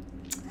right.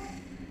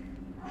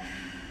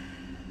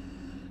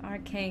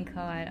 Arcane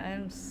Con, I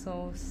am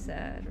so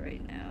sad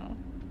right now.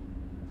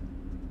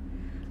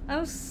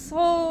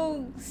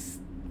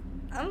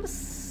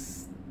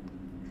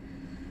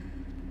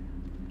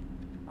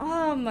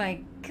 Oh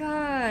my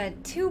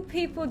God, 2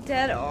 people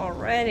dead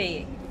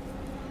already.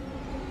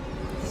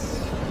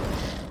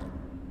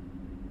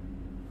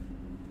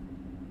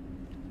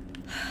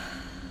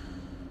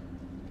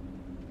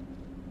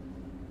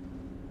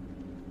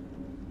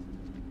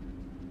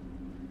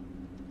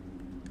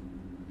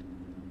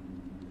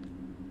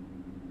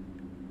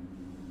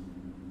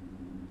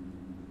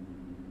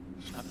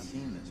 I've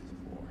seen this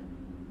before.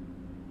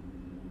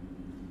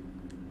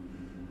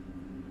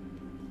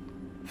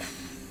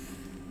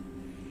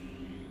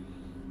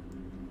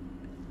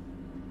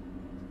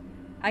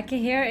 I can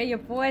hear it in your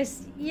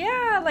voice.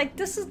 Yeah, like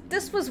this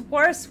was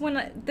worse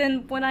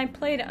than when I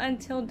played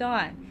Until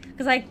Dawn,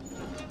 because I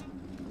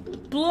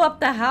blew up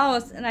the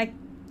house and I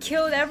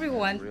killed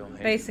everyone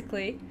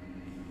basically.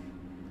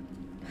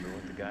 Remember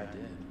what the guy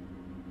did?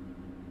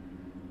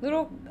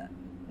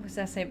 What's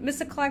that say?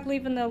 Mr. Clark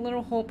leaving the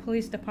Little Hope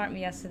Police Department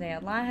yesterday. A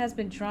line has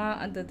been drawn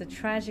under the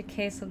tragic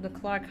case of the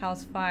Clark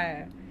House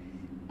fire.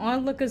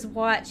 Onlookers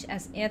watch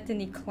as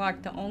Anthony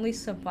Clark, the only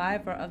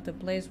survivor of the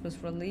blaze,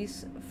 was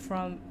released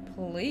from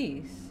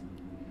police.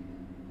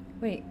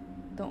 Wait,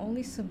 the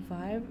only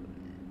survivor?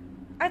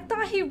 I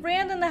thought he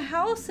ran in the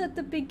house at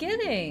the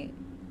beginning.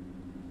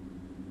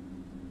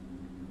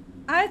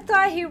 I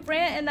thought he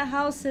ran in the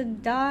house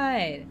and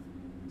died.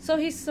 So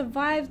he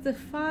survived the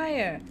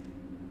fire.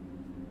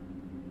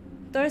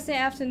 Thursday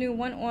afternoon,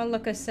 one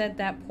onlooker said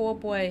that poor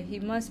boy, he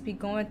must be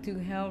going through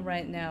hell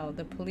right now.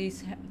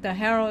 The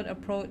Herald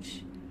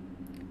approached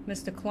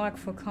Mr. Clark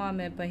for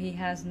comment, but he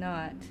has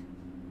not.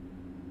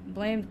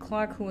 Blamed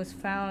Clark, who was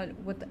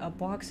found with a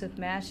box of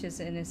matches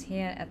in his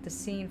hand at the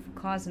scene, for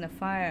causing a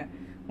fire.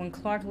 When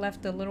Clark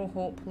left the Little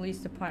Hope Police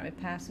Department,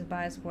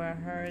 passersby were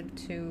heard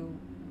to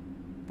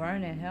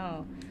burn in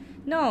hell.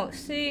 No,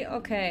 see,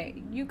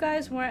 okay, you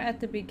guys weren't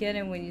at the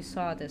beginning when you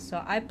saw this.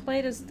 So I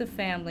played as the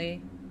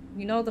family.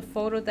 You know the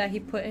photo that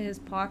he put in his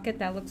pocket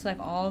that looks like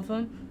all of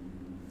them?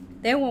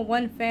 They were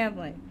one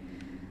family.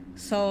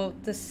 So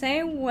the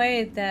same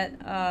way that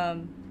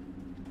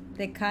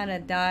they kind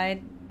of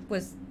died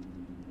was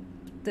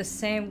the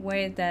same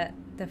way that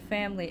the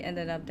family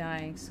ended up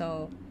dying.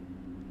 So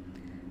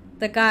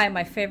the guy,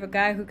 my favorite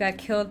guy who got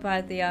killed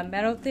by the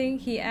metal thing,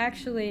 he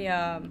actually...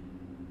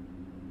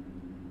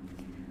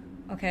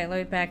 Okay, let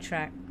me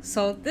backtrack.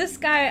 So this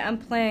guy I'm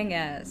playing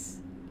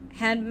as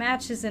had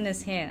matches in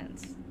his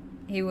hands.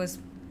 He was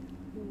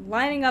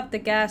lining up the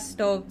gas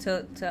stove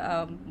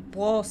to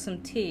boil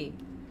some tea.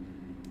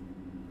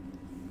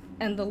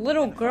 And the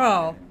little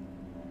girl,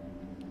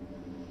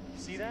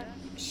 see that?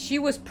 She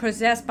was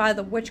possessed by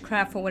the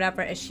witchcraft or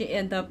whatever, and she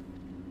ended up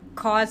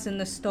causing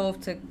the stove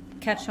to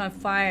catch on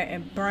fire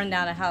and burn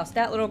down the house.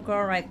 That little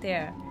girl right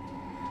there.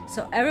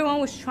 So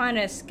everyone was trying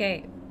to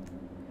escape.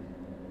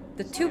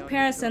 The two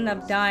parents ended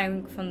up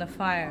dying from the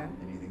fire.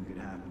 Anything could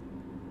happen.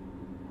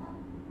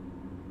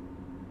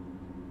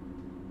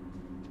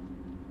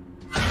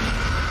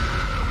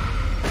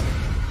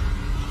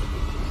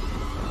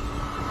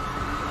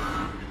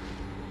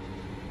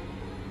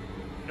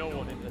 No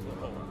one in Little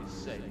Hope is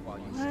safe while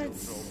you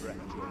still draw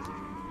breath, Joseph.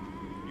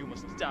 You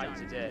must die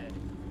today.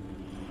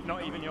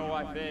 Not even your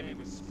wife Amy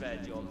was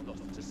spared your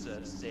lust to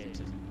serve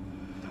Satan.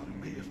 Tell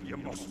me if you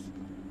must.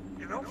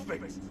 You don't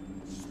fix.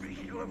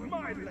 Speaking of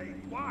my late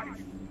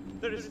wife.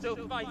 There is still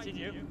fight in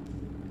you.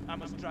 I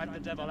must drive the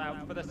devil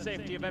out for the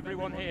safety of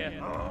everyone here.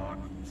 Oh,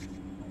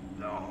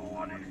 no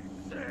one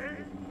is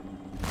safe.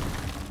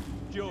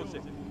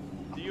 Joseph,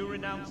 do you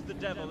renounce the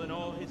devil and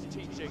all his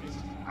teachings?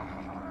 I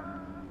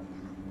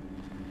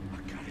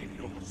can't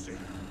ignore sin.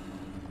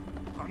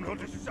 I'm no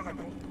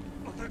disciple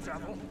of the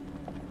devil.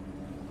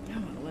 Oh,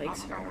 my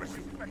legs. I'm always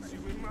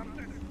confessing with my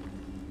lips.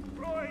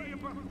 Roy,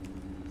 my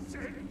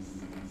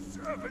sins,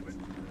 servant.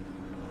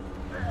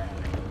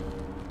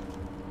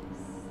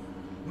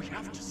 We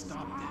have to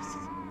stop this.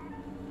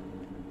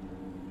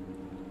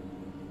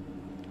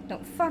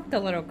 Don't fuck the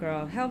little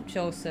girl. Help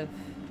Joseph.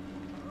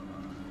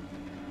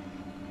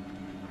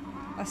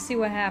 I'll see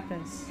what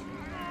happens.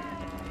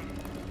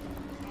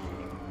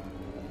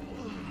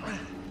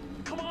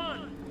 Come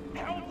on!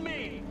 Help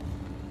me!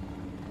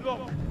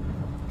 Look,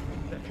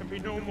 there can be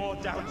no more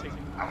doubting.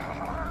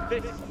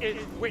 This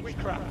is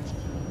witchcraft.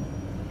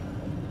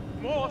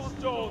 More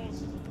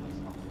stones!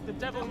 The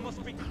devil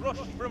must be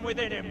crushed from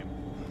within him.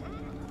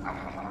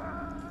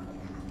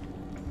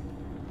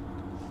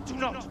 Do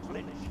not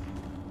flinch.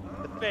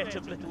 The fate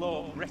of Little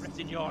Hope rests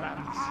in your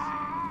hands.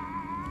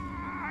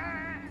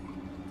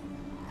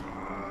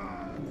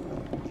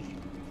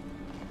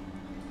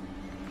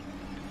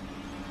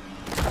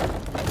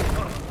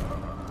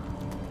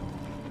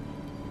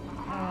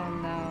 Oh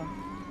no.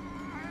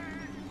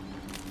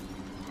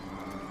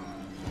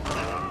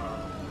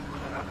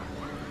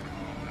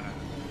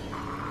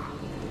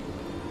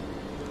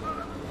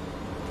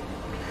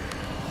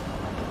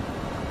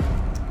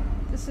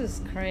 This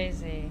is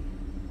crazy.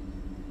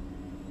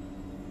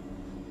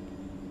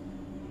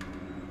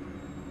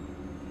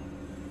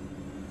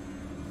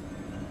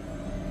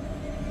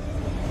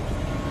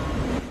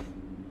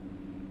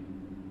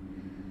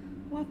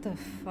 What the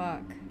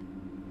fuck?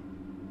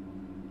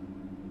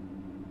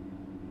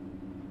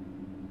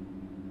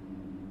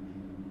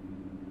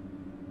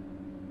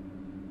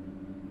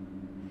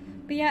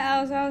 But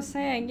yeah, as I was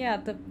saying, yeah,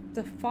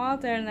 the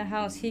father in the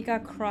house, he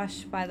got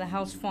crushed by the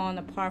house falling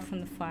apart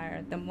from the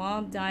fire. The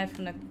mom died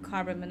from the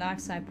carbon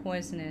monoxide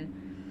poisoning.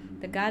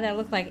 The guy that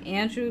looked like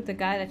Andrew, the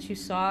guy that you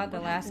saw, the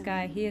last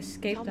guy, he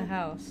escaped the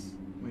house.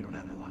 We don't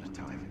have a lot of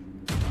time.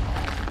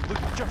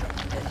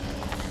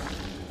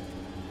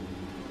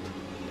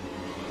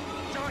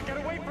 John, get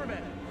away from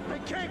it! I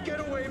can't get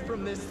away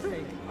from this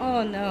thing.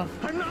 Oh no.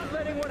 I'm not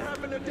letting what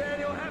happened to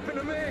Daniel happen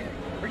to me.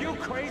 Are you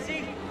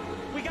crazy?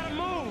 We gotta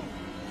move!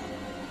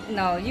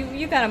 No,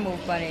 you gotta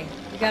move, buddy.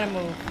 You gotta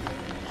move.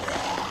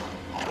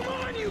 Come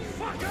on, you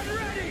fucking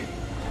ready!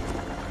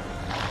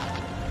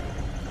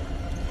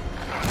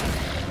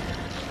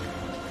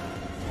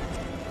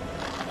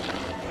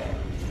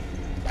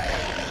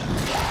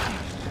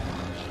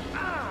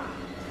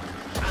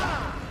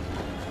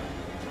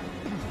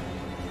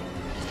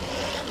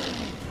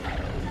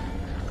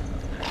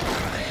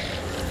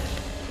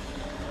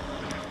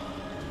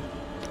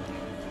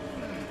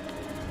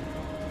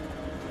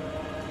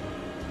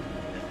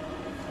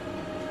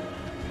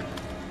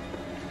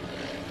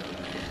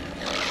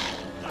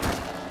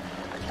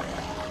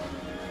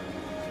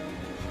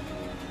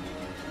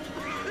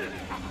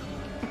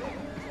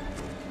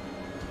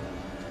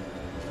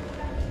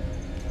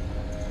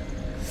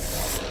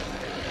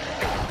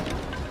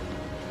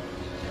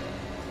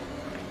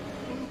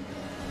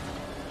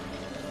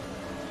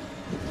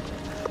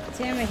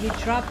 minute,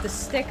 he dropped the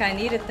stick. I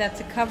needed that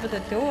to cover the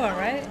door,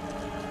 right?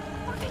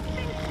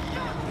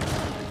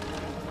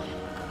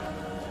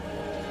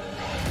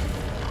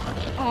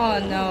 Oh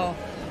no.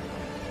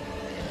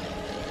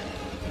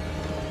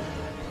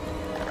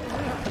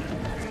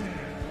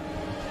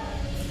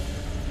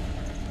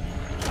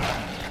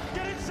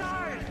 Get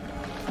inside!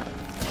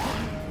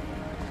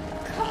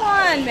 Come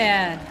on,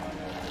 man.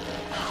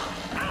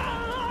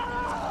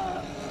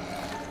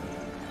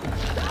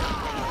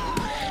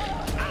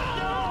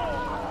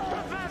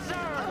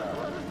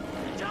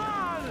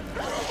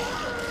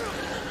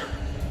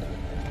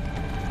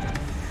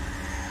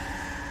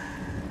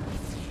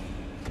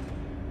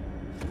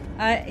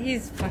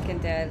 He's fucking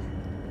dead.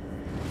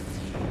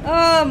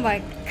 Oh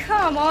my,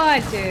 come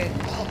on, dude.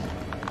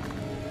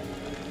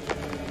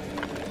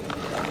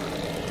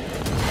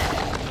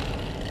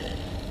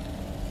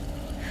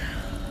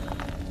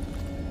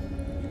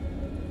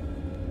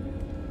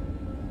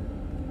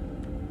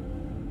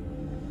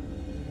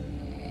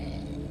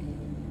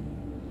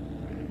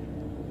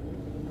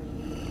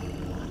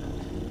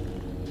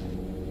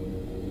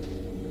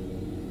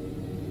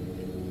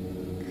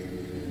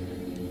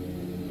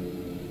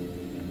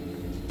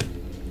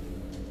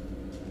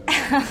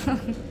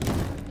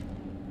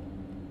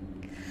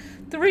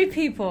 Three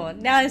people.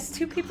 Now there's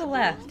 2 people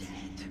left.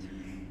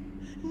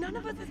 None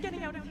of us is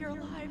getting out of here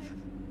alive.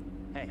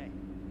 Hey,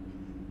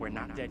 we're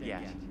not dead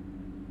yet.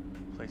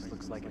 Place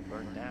looks like it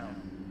burned down.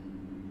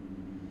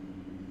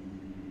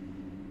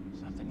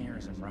 Something here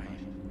isn't right.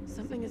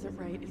 Something isn't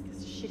right is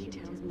this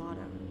shitty town's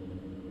motto.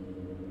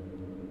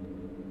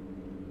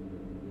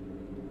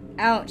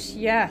 Ouch,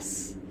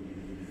 yes.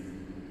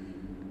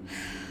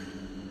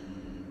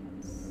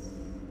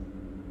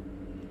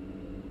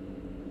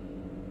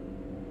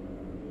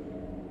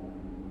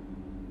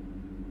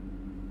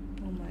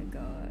 Oh my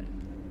god.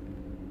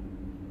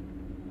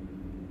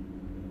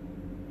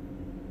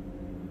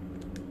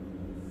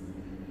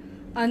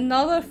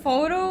 Another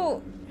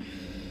photo?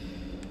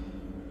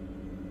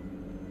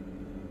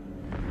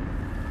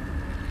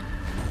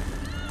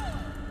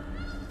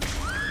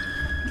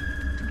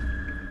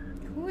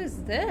 Who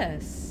is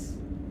this?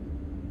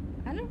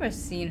 I've never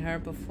seen her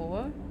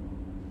before.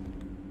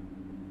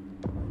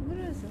 What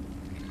is it?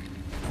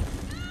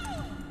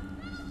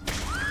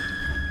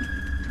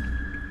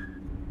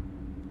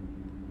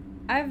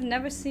 I've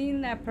never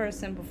seen that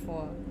person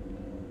before.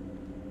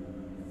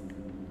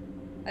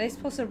 Are they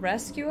supposed to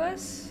rescue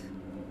us?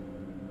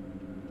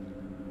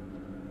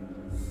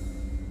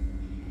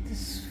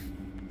 This,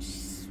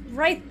 she's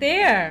right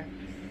there.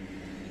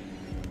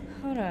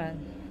 Hold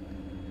on.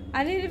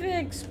 I didn't even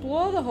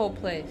explore the whole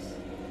place.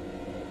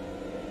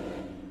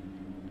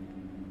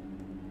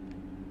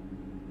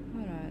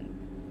 Hold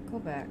on. Go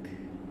back.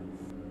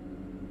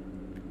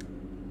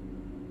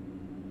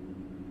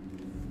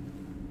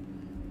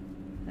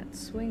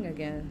 Let's swing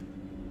again.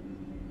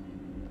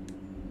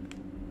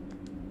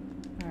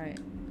 Alright.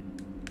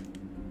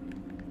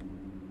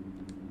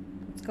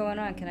 What's going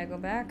on? Can I go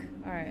back?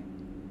 Alright.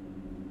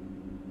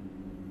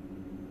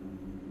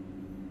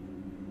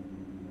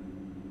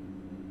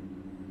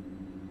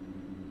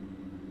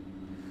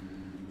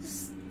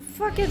 This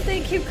fucking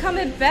thing keep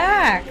coming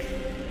back.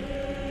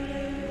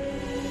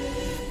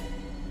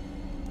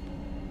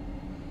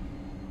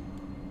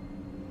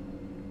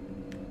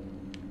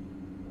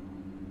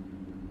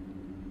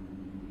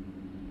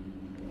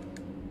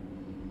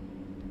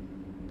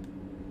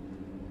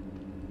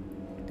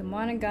 The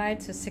Modern Guide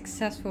to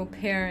Successful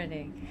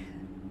Parenting.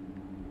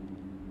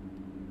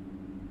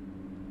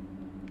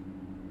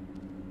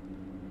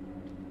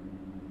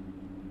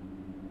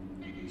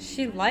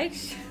 She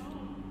likes...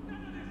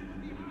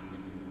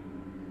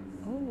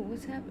 Oh,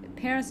 what's happening?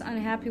 Parents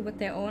unhappy with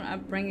their own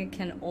upbringing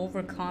can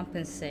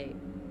overcompensate.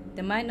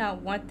 They might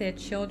not want their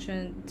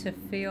children to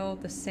feel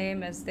the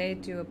same as they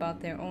do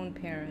about their own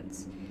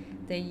parents.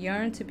 They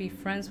yearn to be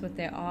friends with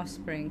their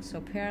offspring, so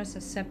parents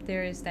accept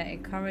theories that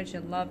encourage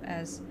and love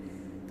as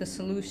the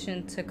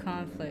solution to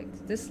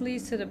conflict. This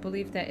leads to the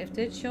belief that if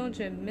their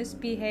children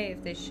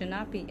misbehave, they should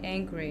not be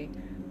angry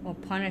or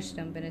punish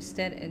them, but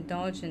instead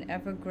indulge in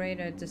ever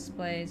greater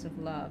displays of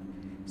love.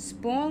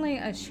 Spoiling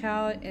a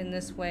child in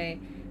this way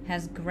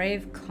has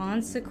grave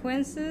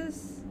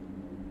consequences.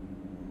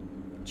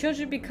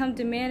 Children become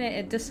demanding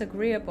and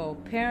disagreeable.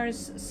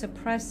 Parents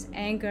suppress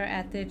anger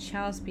at their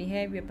child's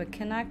behavior but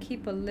cannot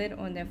keep a lid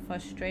on their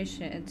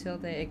frustration until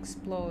they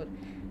explode,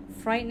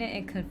 frightening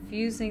and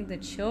confusing the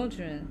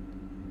children.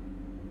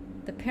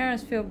 The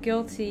parents feel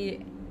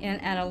guilty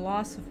and at a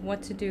loss of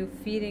what to do,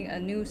 feeding a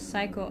new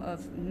cycle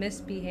of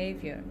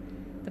misbehavior.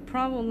 The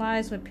problem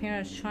lies with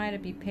parents trying to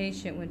be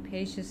patient when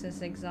patience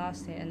is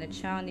exhausted and the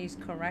child needs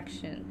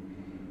correction.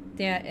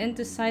 They are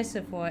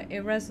indecisive or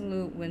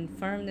irresolute when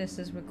firmness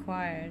is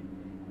required.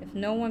 If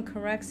no one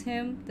corrects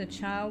him, the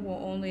child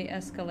will only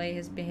escalate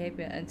his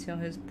behavior until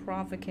his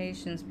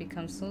provocations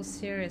become so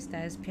serious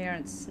that his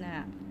parents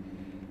snap.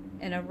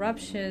 An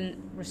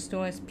eruption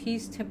restores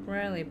peace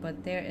temporarily,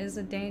 but there is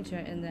a danger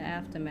in the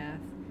aftermath.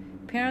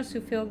 Parents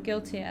who feel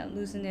guilty at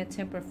losing their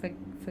temper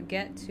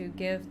forget to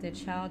give their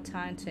child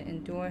time to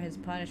endure his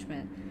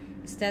punishment.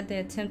 Instead, they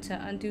attempt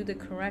to undo the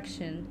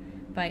correction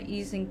by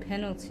easing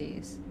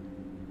penalties.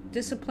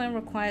 Discipline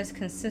requires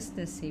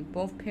consistency.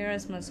 Both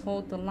parents must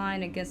hold the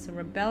line against a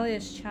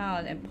rebellious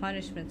child and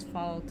punishments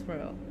follow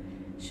through.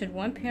 Should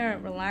one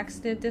parent relax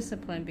their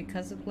discipline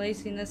because of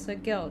laziness or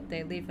guilt,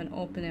 they leave an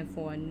opening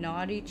for a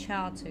naughty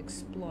child to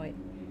exploit.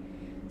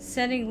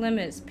 Setting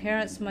limits.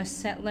 Parents must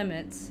set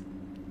limits.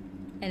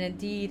 And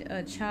indeed,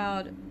 a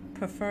child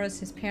prefers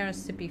his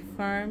parents to be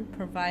firm,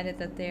 provided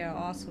that they are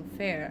also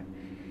fair.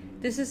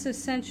 This is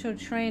essential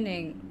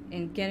training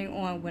in getting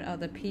on with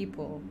other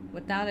people.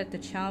 Without it, the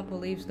child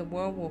believes the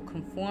world will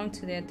conform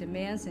to their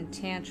demands and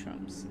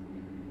tantrums.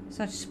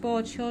 Such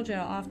spoiled children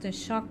are often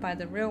shocked by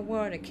the real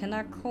world and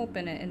cannot cope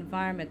in an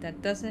environment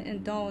that doesn't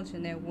indulge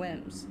in their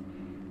whims.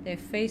 They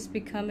face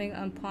becoming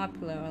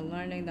unpopular or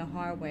learning the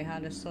hard way how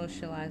to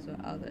socialize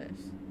with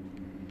others.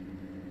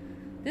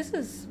 This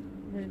is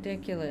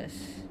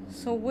ridiculous.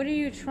 So what are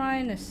you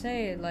trying to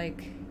say?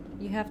 Like,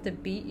 you have to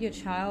beat your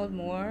child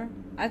more?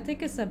 I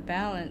think it's a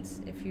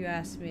balance, if you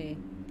ask me.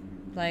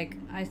 Like,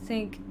 I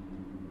think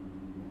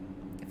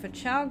if a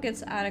child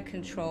gets out of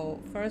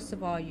control, first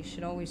of all, you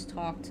should always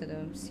talk to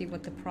them, see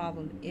what the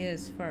problem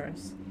is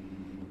first,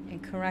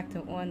 and correct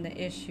them on the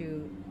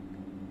issue.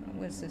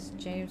 What is this,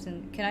 James?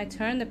 And can I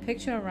turn the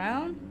picture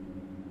around?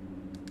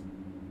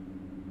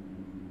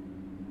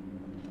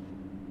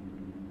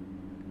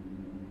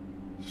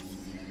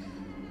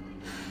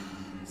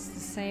 It's the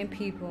same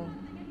people.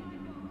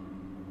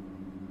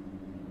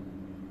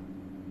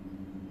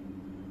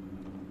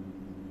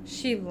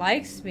 She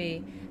likes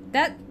me.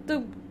 That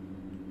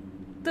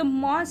the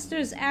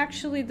monster's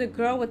actually the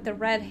girl with the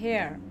red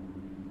hair.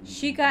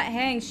 She got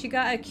hanged. She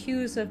got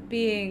accused of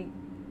being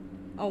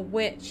a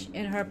witch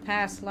in her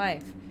past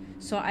life.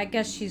 So I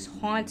guess she's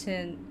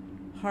haunting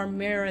her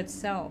mirrored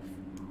self.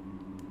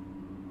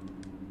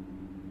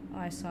 Oh,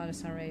 I saw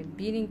this already.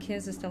 Beating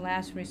kids is the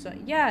last resort.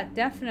 Yeah,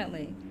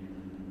 definitely.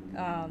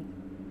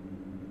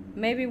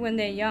 Maybe when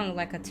they're young,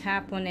 like a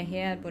tap on the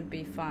head would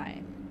be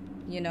fine.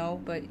 You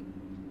know, but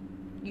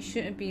you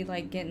shouldn't be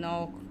like getting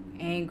all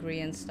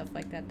angry and stuff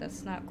like that.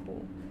 That's not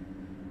cool.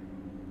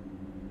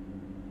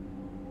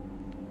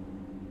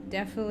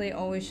 Definitely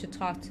always should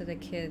talk to the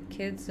kid.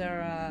 Kids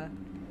are,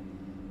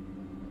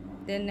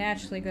 they're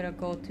naturally going to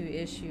go through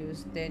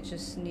issues. They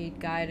just need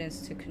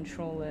guidance to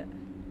control it.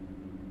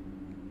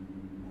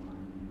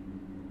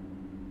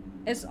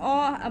 It's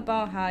all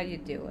about how you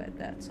do it,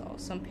 that's all.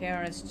 Some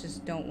parents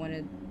just don't want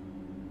to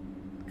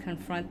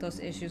confront those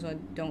issues or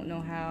don't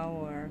know how,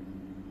 or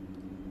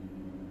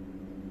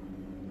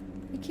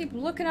you keep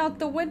looking out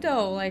the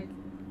window like,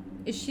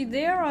 is she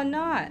there or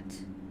not?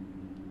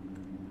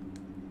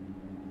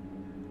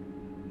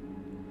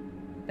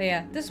 But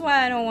yeah, this is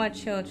why I don't want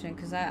children,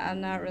 because I'm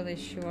not really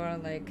sure,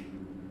 like,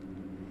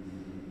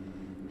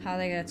 how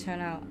they're going to turn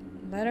out.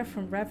 Letter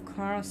from Rev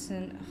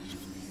Carlson. Ugh,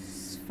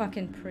 this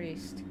fucking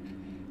priest.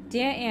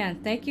 Dear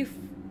Anne, thank you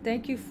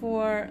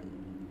for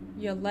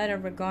your letter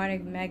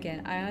regarding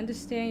Megan. I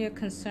understand your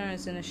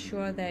concerns and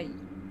assure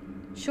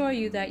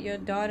you that your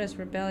daughter's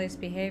rebellious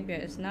behavior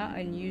is not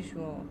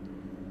unusual.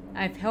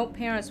 I've helped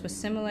parents with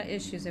similar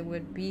issues and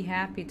would be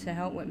happy to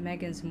help with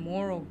Megan's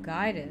moral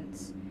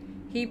guidance.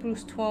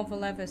 Hebrews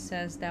 12:11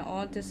 says that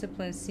all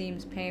discipline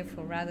seems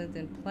painful rather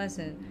than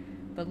pleasant,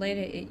 but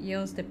later it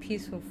yields the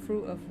peaceful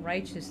fruit of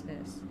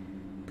righteousness.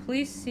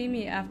 Please see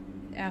me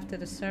after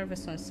the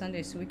service on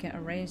Sunday so we can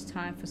arrange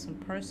time for some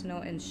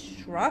personal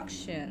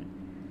instruction.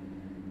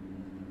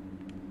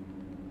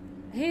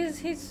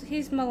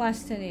 He's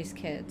molesting these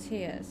kids.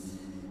 He is.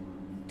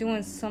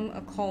 Doing some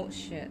occult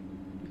shit.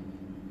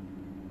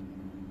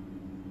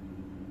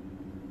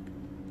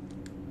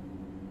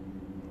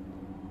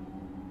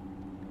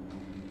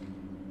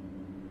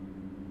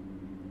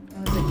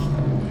 Oh,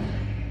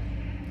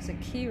 there's a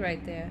key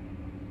right there.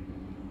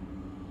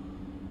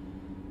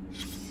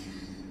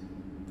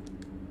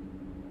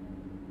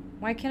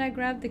 Why can't I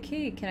grab the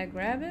key? Can I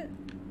grab it?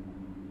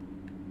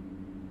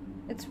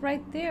 It's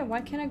right there.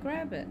 Why can't I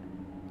grab it?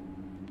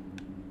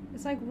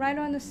 It's like right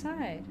on the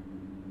side.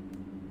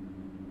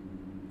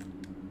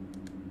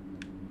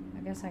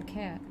 I guess I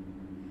can't.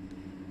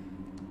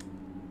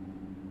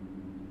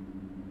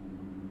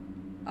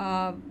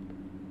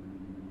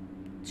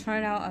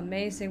 Turn out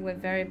amazing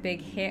with very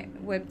big hair,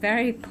 with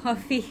very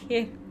puffy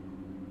hair.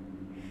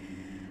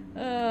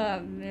 Oh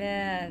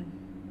man.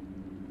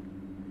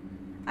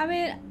 I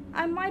mean,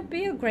 I might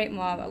be a great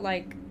mom.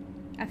 Like,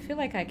 I feel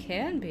like I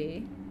can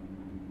be.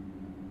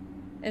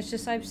 It's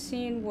just I've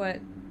seen what.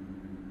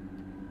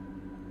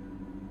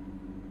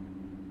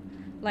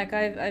 Like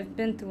I've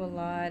been through a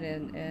lot,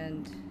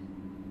 and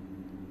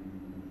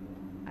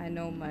I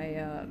know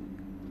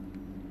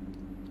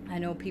I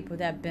know people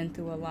that've been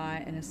through a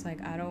lot, and it's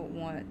like I don't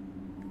want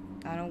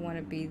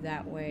to be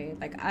that way.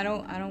 Like I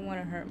don't want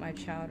to hurt my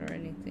child or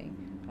anything.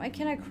 Why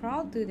can't I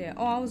crawl through there?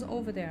 Oh, I was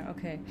over there.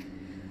 Okay.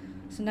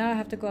 So now I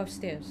have to go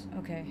upstairs.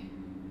 Okay.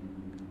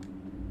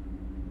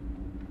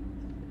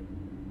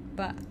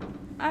 But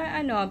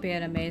I know I'll be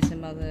an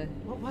amazing mother.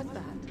 What was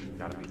that?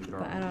 Gotta be the girl.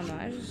 But I don't know.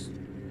 I just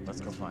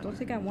Let's go find don't her.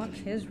 think I want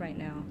kids right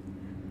now.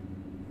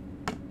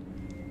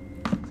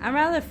 I'd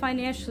rather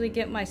financially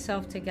get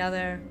myself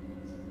together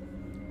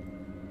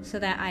so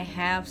that I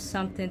have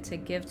something to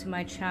give to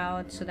my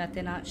child so that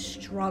they're not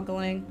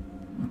struggling,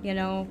 you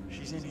know.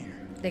 She's in here.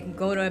 They can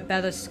go to a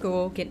better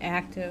school, get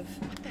active,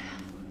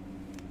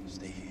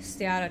 Stay here.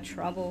 stay out of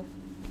trouble.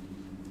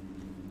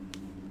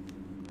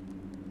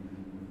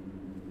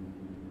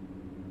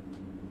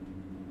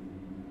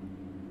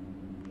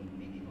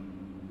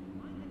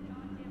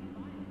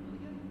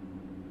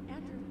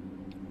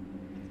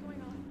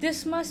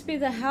 This must be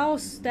the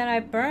house that I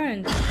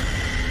burned.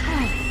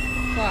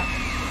 Oh, fuck.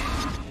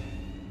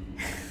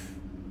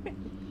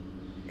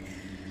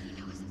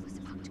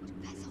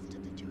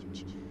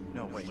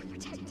 No, wait.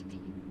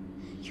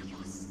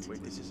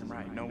 Wait, this isn't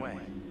right. No way.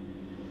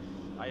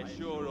 I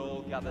assure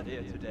all gathered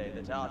here today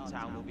that our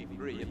town will be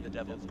free of the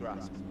devil's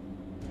grasp.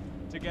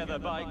 Together,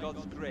 by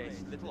God's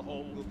grace, little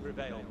hope will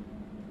prevail.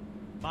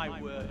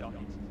 My word on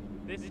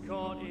it. This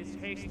court is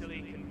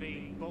hastily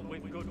convened, but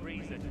with good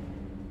reason.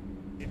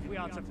 If we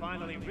are to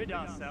finally rid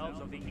ourselves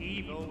of the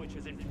evil which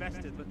has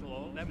infested Little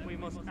Oak, then we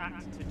must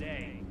act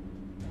today.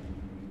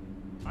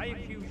 I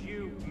accuse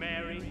you,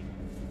 Mary,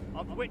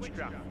 of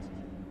witchcraft.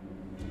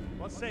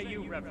 What say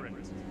you,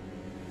 Reverend?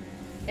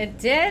 It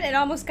did? It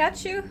almost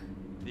got you?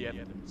 The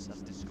evidence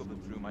as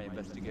discovered through my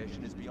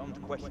investigation is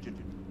beyond question.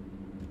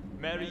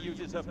 Mary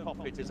uses her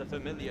puppet as a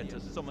familiar to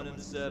summon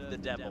and serve the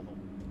devil.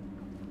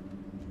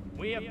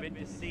 We have been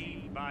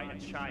deceived by a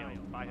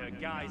child, by her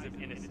guise of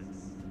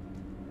innocence.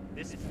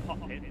 This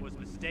puppet was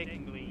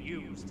mistakenly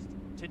used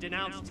to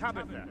denounce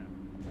Tabitha,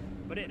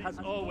 but it has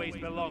always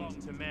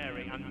belonged to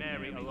Mary and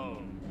Mary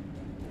alone.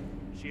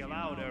 She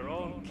allowed her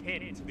own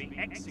kid to be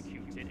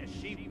executed as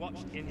she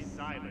watched in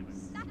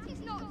silence. That is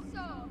not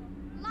so!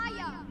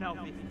 Liar! Now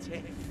this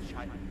tame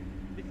child,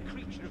 this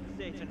creature of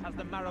Satan has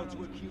the marrow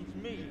to accuse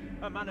me,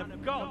 a man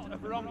of God,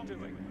 of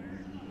wrongdoing.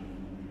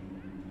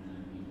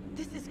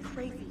 This is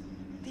crazy.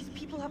 These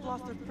people have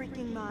lost their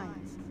freaking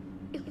minds.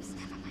 It was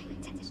never my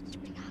intention to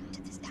bring harm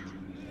to this town,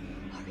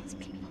 or its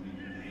people.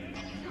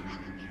 Can you not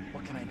help me?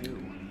 What can I do?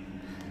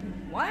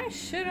 Why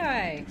should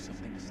I? Do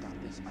something to stop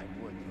this,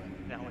 I would,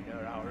 but... Now in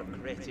her hour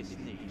of greatest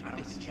need,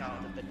 this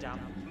child of the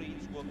damned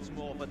pleads once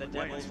more for the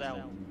devil's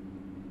help.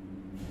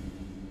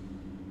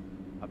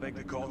 I beg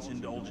the court's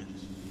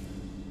indulgence.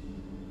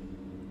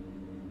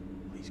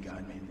 Please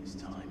guide me this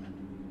time.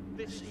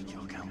 Seek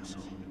your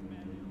counsel.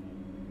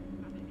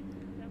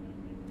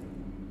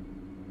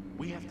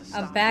 We have to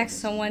stop I'm back. this.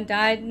 Someone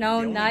died. No,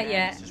 The only not man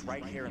yet. is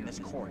right here in this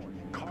court.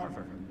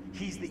 Carver.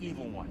 He's the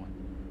evil one.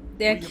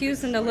 They're We have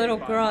accusing been the little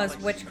swayed by girl as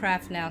malice.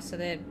 witchcraft now, so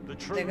they're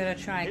gonna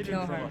try and hidden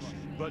kill from her. us,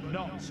 but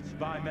not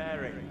by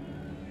Mary.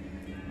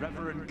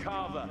 Reverend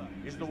Carver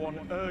is the one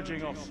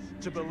urging us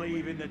to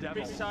believe in the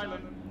devil. Be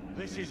silent.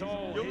 This is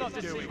all You'll not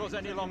his deceive doing. us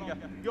any longer.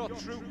 Your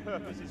true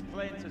purpose is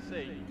plain to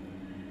see.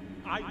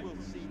 I will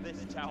see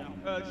this town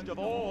purged of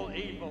all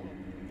evil.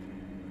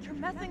 You're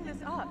messing this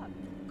up.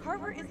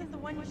 Carver isn't the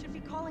one you should be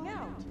calling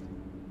out.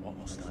 What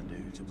must I do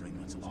to bring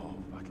Little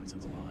Hope back into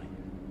the light?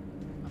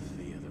 I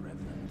fear the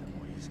Reverend and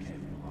what he is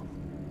capable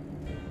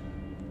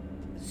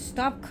of.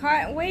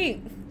 Stop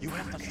wait. You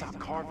have to stop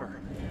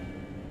Carver.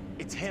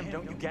 It's him,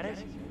 don't you get it?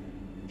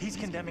 He's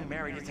condemning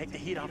Mary to take the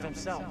heat off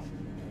himself.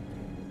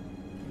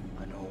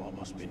 I know what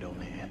must be done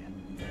here.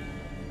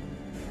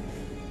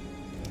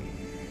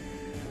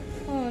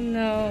 Oh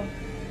no.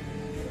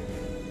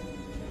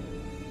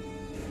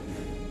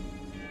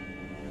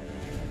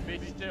 Be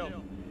still.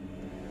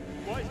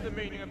 What is the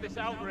meaning of this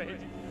outrage?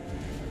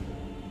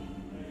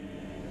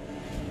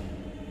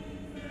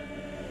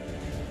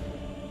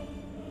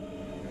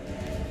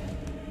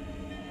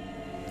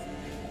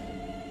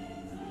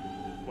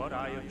 What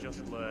I have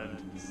just learned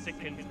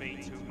sickens me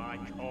to my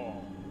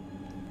core.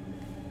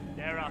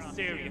 There are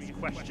serious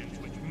questions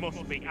which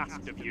must be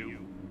asked of you.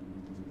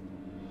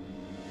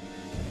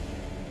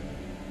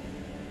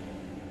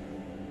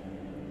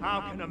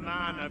 How can a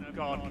man of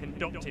God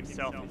conduct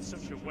himself in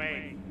such a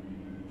way?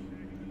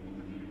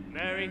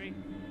 Mary,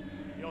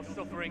 your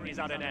suffering is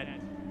at an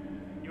end.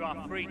 You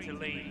are free to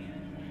leave.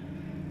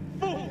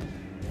 Fool!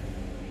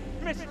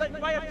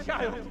 Misled by a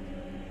child!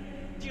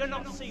 Do you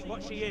not see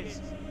what she is?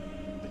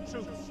 The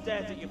truth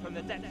stares at you from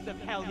the depths of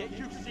hell, yet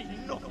you see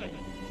nothing.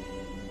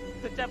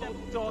 The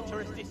devil's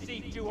daughter has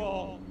deceived you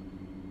all.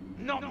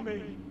 Not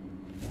me.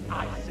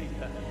 I see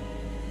her.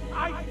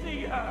 I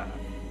see her!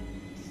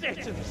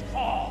 Satan's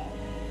whore!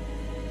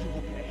 You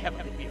will pay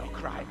heavily for your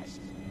crimes.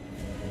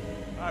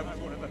 I was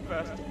one of the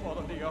first to fall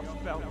under your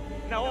spell.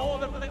 Now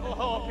all of Little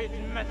Hope is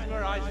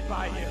mesmerized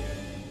by you.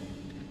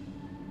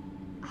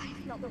 I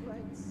have not the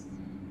words.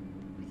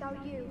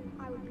 Without you,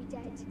 I would be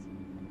dead.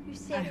 You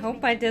saved I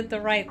hope me. I did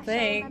the right I shall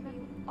thing. remember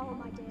you all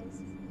my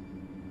days.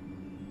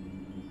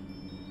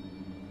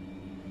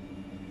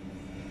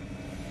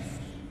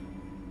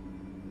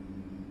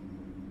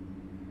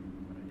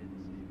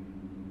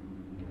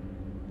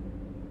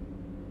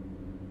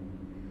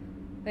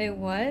 Wait,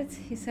 what?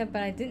 He said,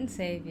 but I didn't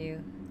save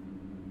you.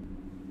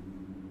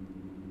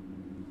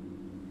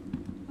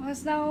 Oh,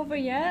 it's not over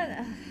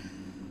yet?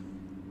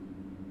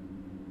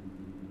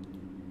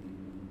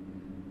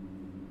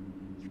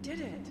 You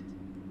did it.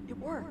 It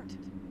worked.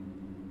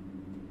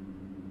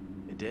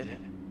 It did?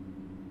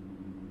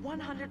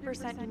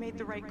 100% you made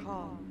the right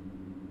call.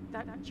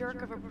 That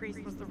jerk of a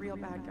priest was the real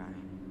bad guy.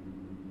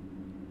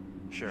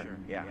 Sure,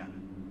 yeah.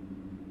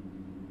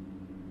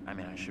 I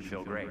mean, I should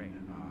feel great.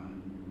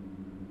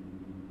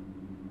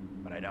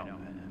 But I don't.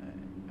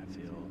 I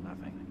feel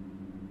nothing.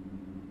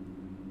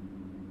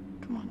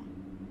 Come on.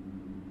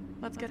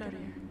 Let's get out of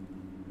here.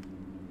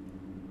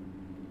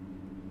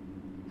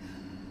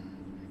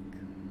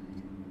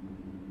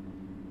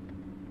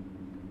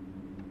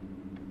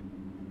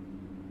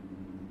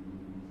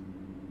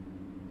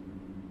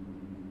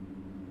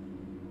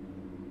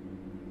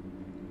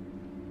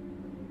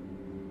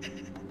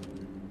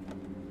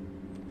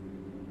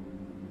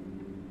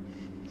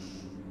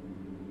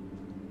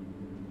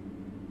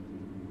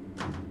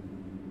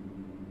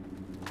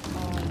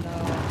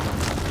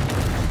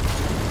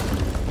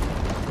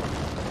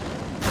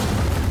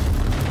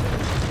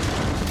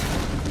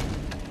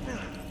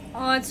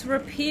 Oh, it's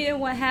repeating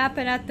what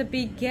happened at the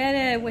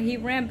beginning when he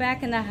ran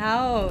back in the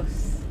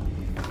house.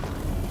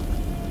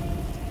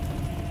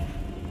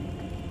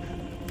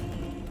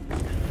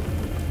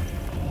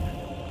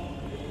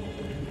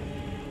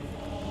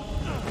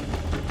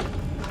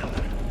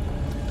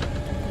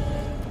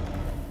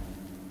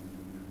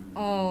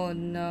 Oh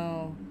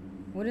no.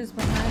 What is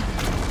behind him?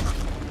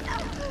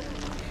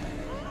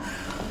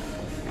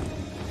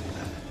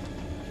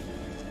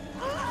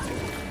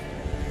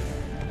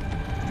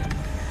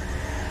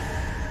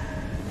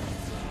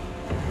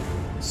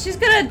 She's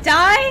gonna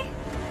die?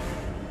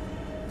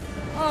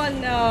 Oh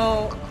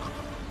no.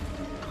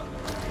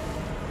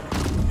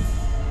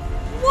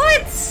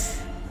 What?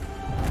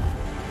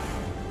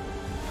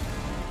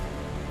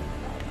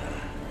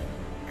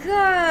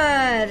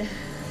 God.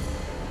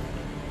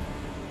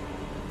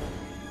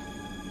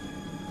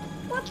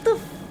 What the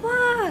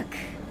fuck?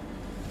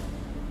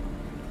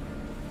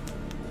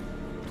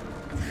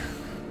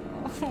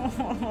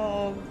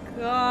 Oh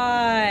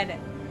God.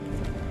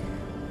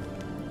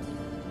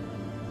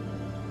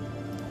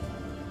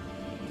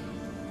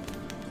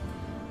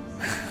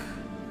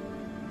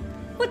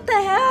 What the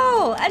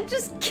hell? I'm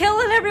just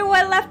killing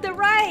everyone left and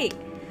right.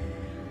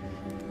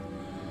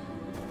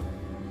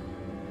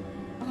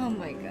 Oh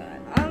my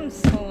god. I'm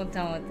so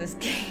done with this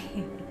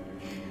game.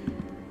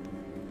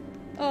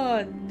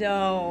 Oh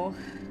no.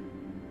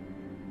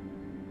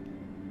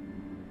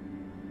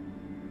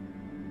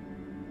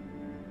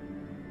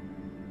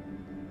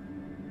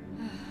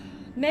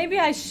 Maybe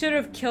I should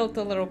have killed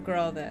the little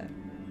girl then.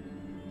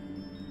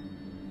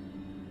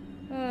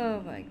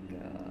 Oh my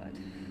god.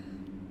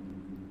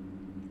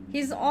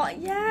 He's all,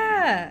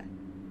 yeah.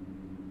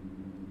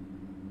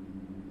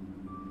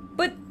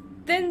 But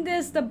then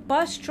there's the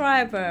bus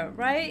driver,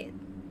 right?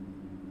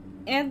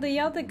 And the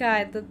other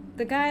guy,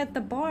 the guy at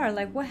the bar.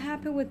 Like, what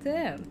happened with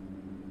them?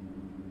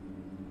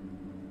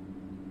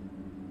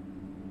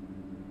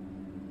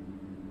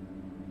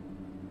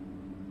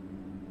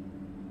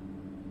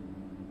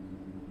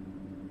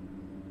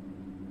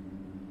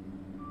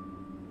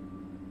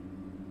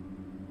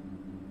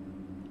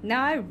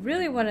 Now I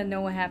really want to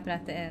know what happened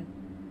at the end.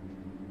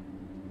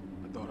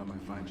 I thought I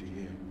might find you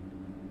here.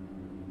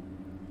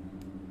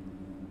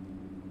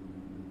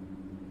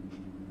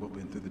 Well,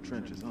 been through the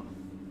trenches, huh?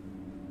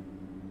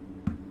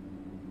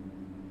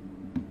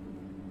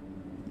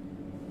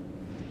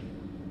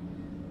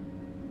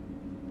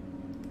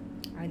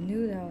 I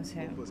knew that was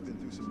him. Both of us been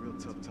through some real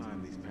tough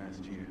time these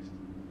past years.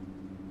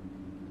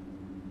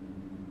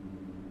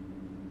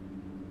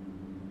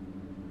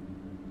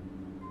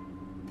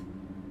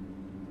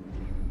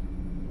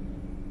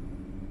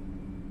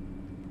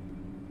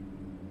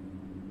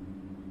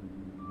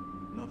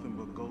 Nothing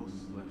but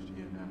ghosts left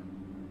here now.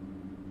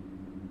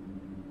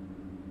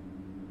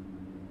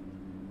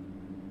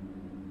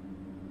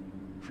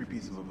 Free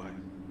piece of advice.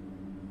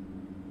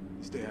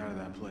 Stay out of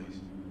that place.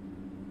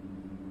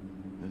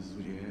 This is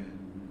what you had.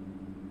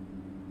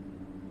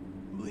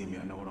 Believe me,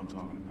 I know what I'm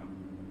talking about.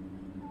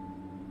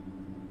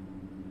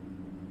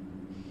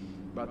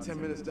 About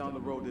 10 minutes down the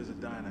road, there's a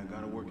diner.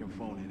 Got a working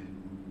phone in it.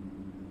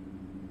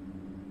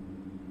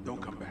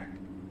 Don't come back.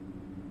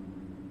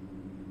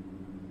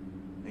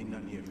 Ain't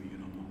nothing here for you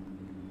no more.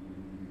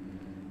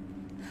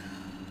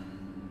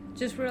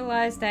 Just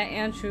realized that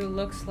Andrew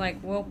looks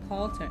like Will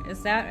Poulter.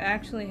 Is that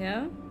actually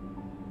him?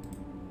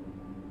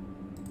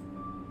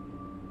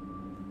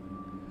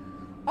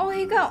 Oh,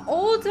 he got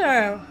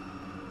older.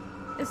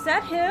 Is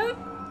that him?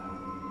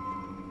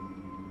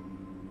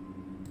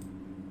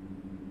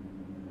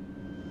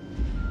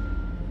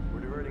 We're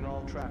diverting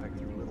all traffic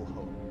through Little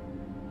Hope.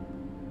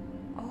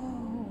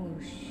 Oh,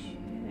 shit.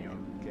 You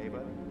okay,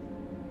 bud?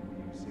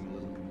 You seem a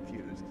little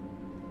confused.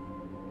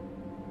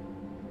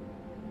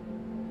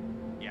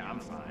 Yeah,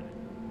 I'm fine.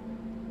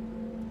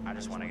 I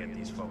just want to get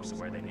these folks to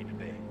where they need to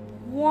be.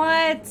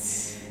 What?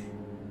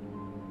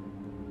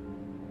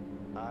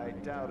 I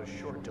doubt a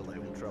short delay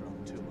will trouble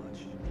him too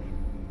much.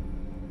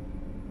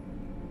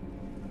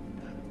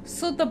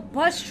 So the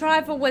bus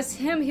driver was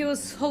him. He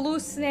was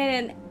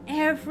hallucinating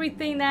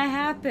everything that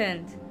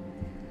happened.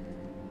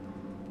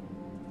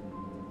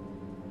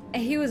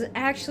 And he was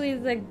actually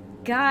the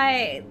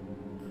guy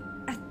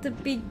at the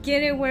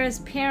beginning where his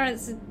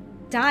parents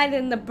died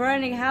in the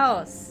burning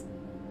house.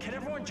 Can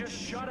everyone just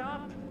shut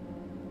up?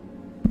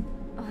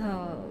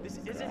 Oh, this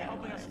isn't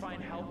helping us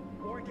find help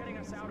or getting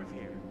us out of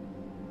here.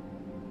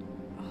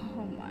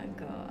 Oh my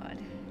God.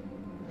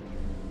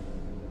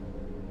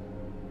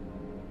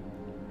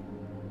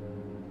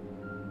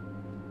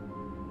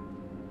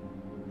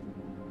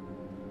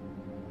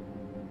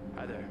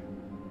 Hi there.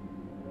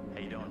 How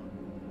you doing?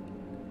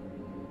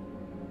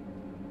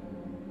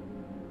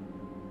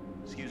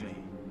 Excuse me,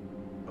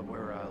 but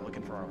we're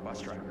looking for our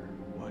bus driver.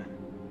 What?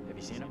 Have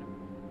you seen him?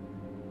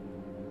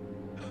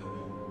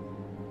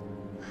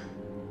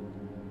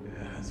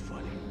 Yeah, that's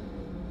funny.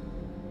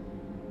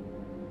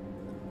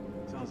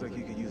 Sounds like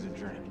you could use a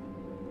drink.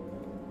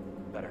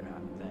 Better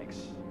not, thanks.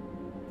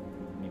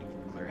 Need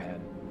a clear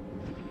head.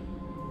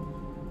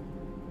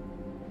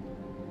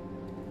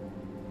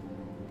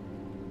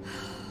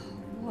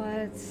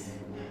 What?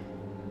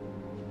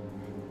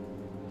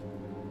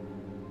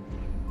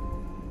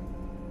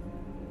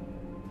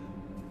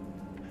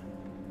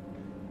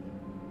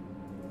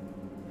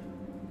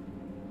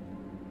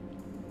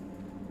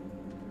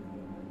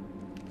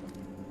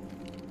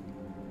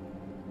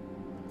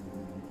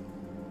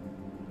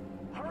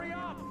 Hurry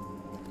up!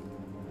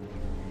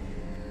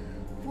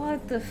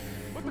 What the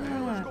fuck? What the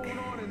hell is going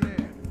on in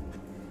there?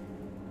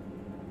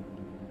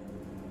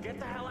 Get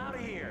the hell out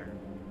of here!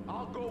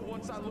 I'll go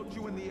once I look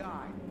you in the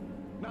eye.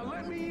 Now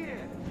let me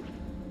in.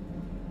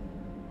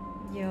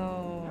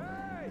 Yo.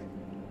 Hey!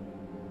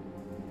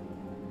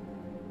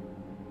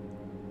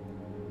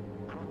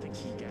 I don't think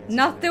he gets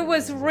Nothing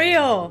was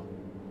real.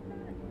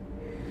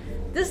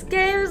 This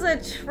game is a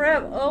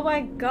trip. Oh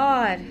my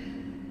God.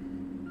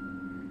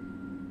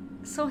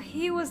 So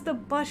he was the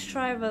bus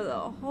driver the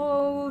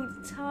whole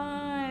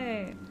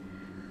time.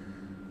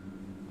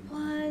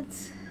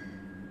 What?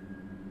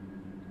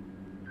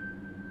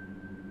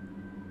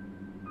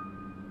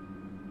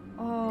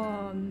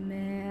 Oh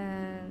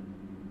man.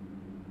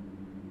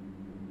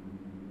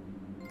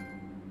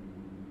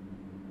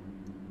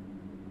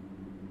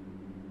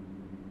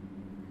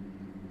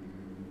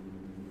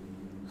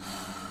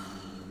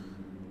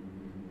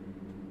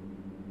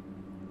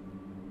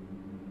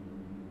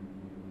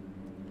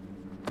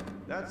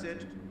 That's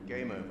it.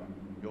 Game over.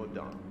 You're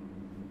done.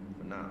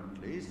 For now,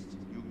 at least.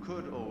 You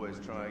could always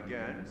try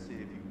again, see if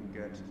you can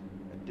get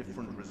a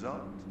different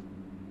result.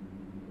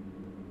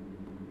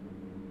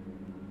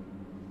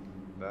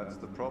 That's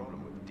the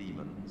problem with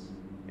demons.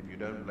 If you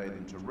don't lay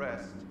them to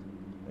rest,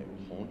 they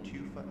will haunt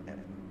you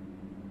forever.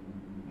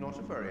 Not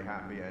a very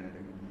happy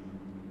ending.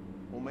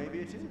 Or maybe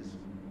it is.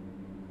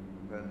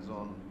 Depends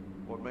on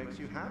what makes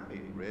you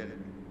happy, really.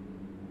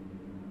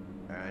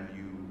 And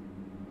you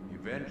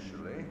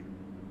eventually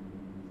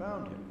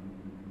found him.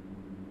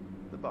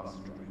 The bus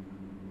driver.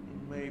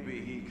 Maybe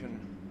he can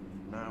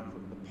now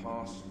put the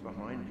past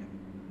behind him.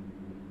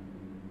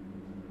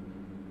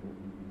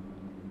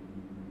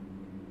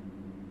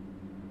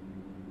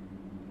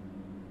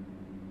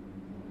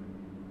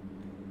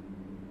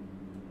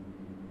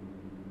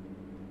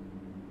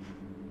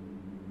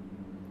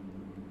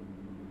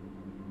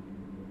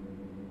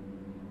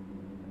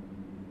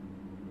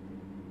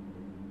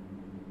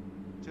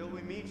 Till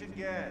we meet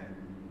again.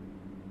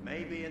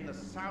 Maybe in the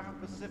South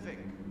Pacific,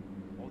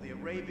 or the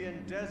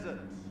Arabian Desert,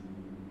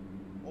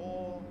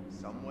 or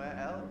somewhere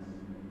else.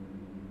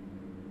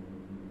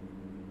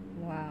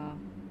 Wow.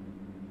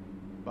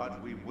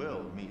 But we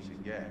will meet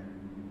again.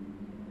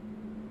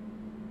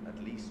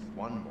 At least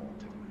one more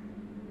time.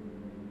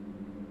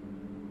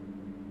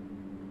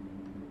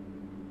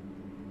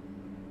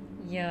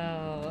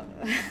 Yo.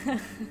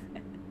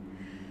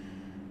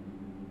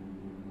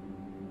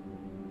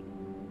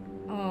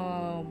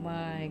 Oh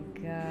my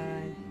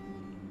God.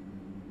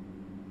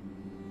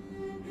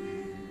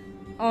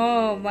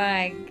 Oh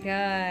my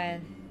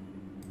God.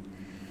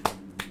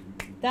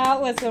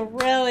 That was a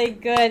really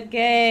good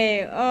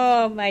game.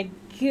 Oh my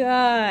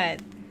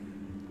God.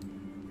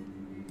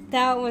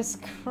 That was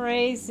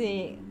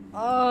crazy.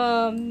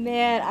 Oh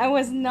man, I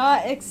was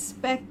not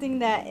expecting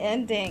that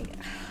ending.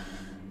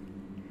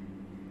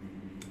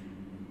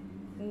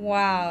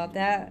 Wow,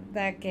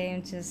 that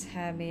game just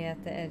had me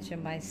at the edge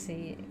of my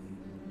seat.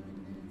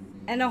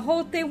 And the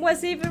whole thing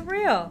wasn't even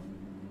real.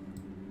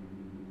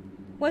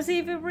 Wasn't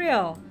even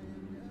real.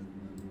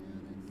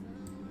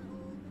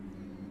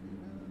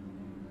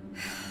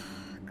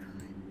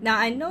 Now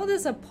I know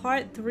there's a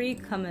part 3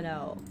 coming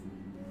out.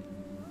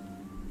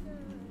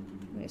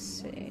 Let me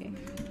see.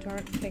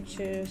 Dark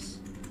Pictures.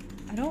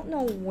 I don't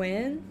know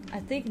when. I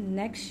think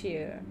next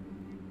year.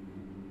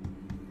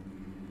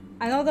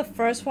 I know the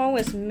first one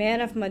was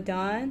Man of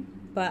Medan,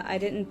 but I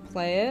didn't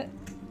play it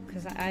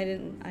because I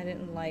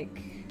didn't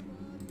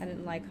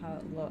like how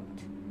it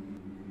looked.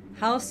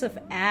 House of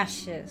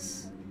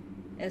Ashes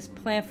is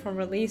planned for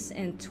release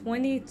in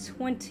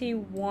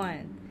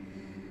 2021.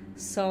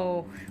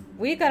 So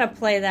we gotta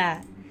play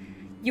that.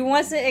 You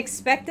wasn't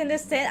expecting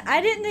this to end?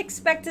 I didn't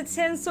expect it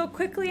to end so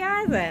quickly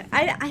either.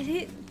 I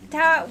didn't.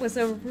 That was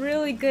a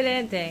really good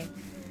ending.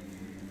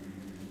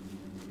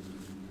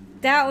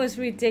 That was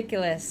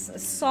ridiculous. A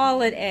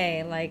solid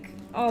A. Like,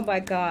 oh my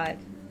god.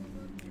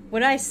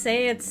 Would I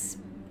say it's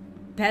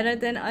better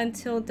than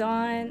Until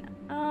Dawn?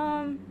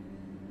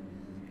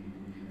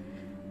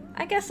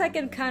 I guess I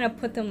can kind of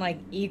put them like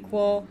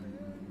equal.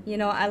 You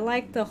know, I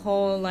like the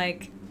whole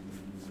like,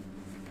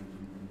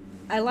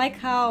 I like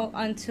how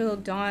Until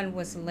Dawn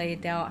was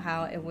laid out,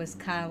 how it was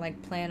kind of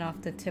like playing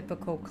off the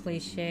typical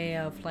cliche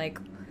of like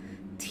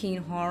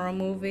teen horror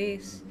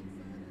movies.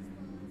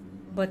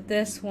 But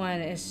this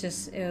one is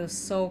just, it was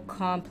so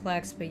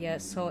complex but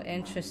yet so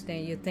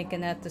interesting. You're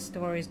thinking that the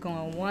story's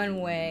going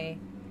one way,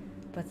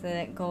 but then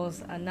it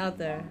goes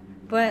another.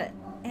 But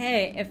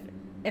hey,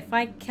 if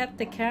I kept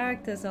the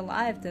characters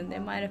alive, then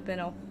there might have been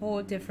a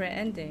whole different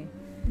ending.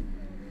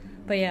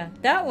 But yeah,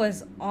 that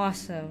was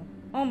awesome.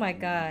 Oh my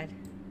god.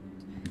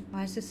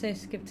 Why does it say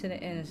skip to the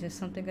end? Is there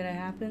something gonna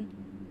happen?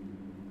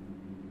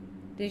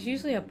 There's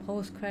usually a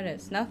post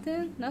credits.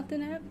 Nothing?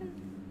 Nothing happened?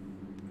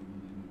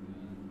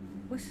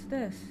 What's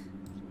this?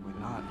 We're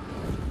not.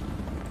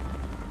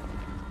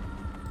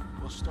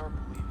 We'll start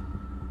believing.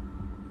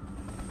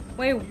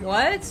 Wait,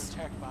 what?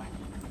 Attacked by,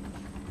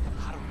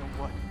 I don't know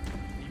what.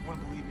 You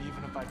wouldn't believe me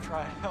even if I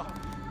tried. Hell,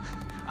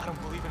 I don't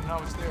believe it and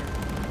I was there.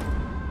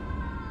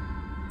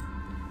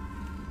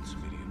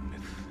 Sumerian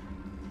myth.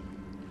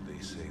 They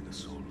say the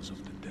souls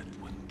of the dead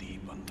went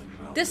deep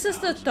underground. This is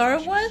the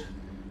third one?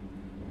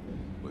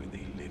 Where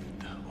they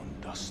lived on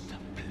dust,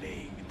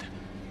 plagued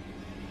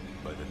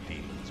by the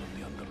demons of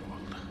the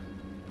underworld.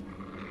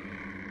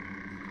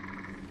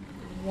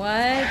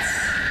 What?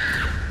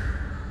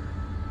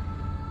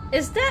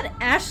 Is that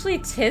Ashley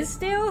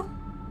Tisdale?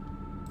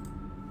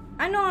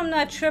 I know I'm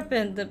not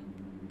tripping.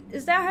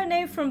 Is that her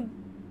name from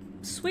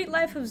Sweet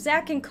Life of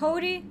Zack and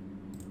Cody?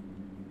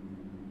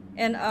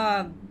 And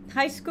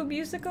High School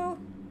Musical?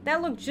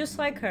 That looked just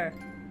like her.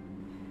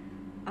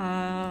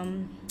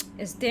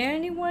 Is there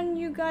anyone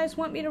you guys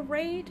want me to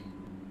raid?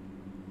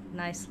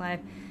 Nice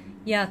live.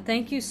 Yeah,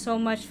 thank you so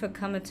much for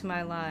coming to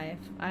my live.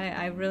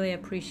 I really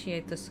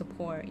appreciate the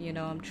support. You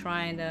know, I'm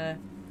trying to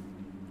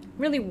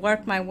really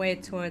work my way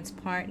towards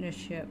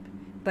partnership.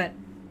 But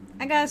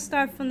I gotta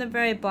start from the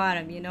very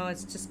bottom. You know,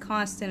 it's just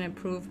constant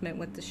improvement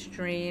with the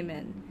stream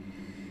and,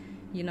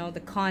 you know, the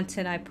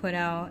content I put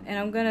out. And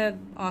I'm gonna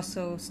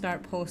also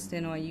start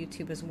posting on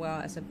YouTube as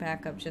well as a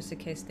backup just in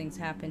case things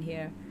happen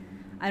here.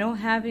 I don't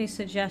have any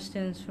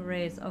suggestions for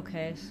raids.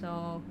 Okay,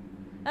 so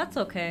that's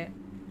okay.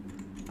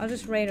 I'll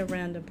just raid a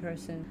random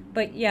person.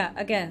 But yeah,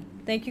 again,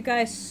 thank you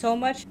guys so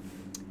much.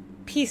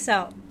 Peace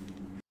out.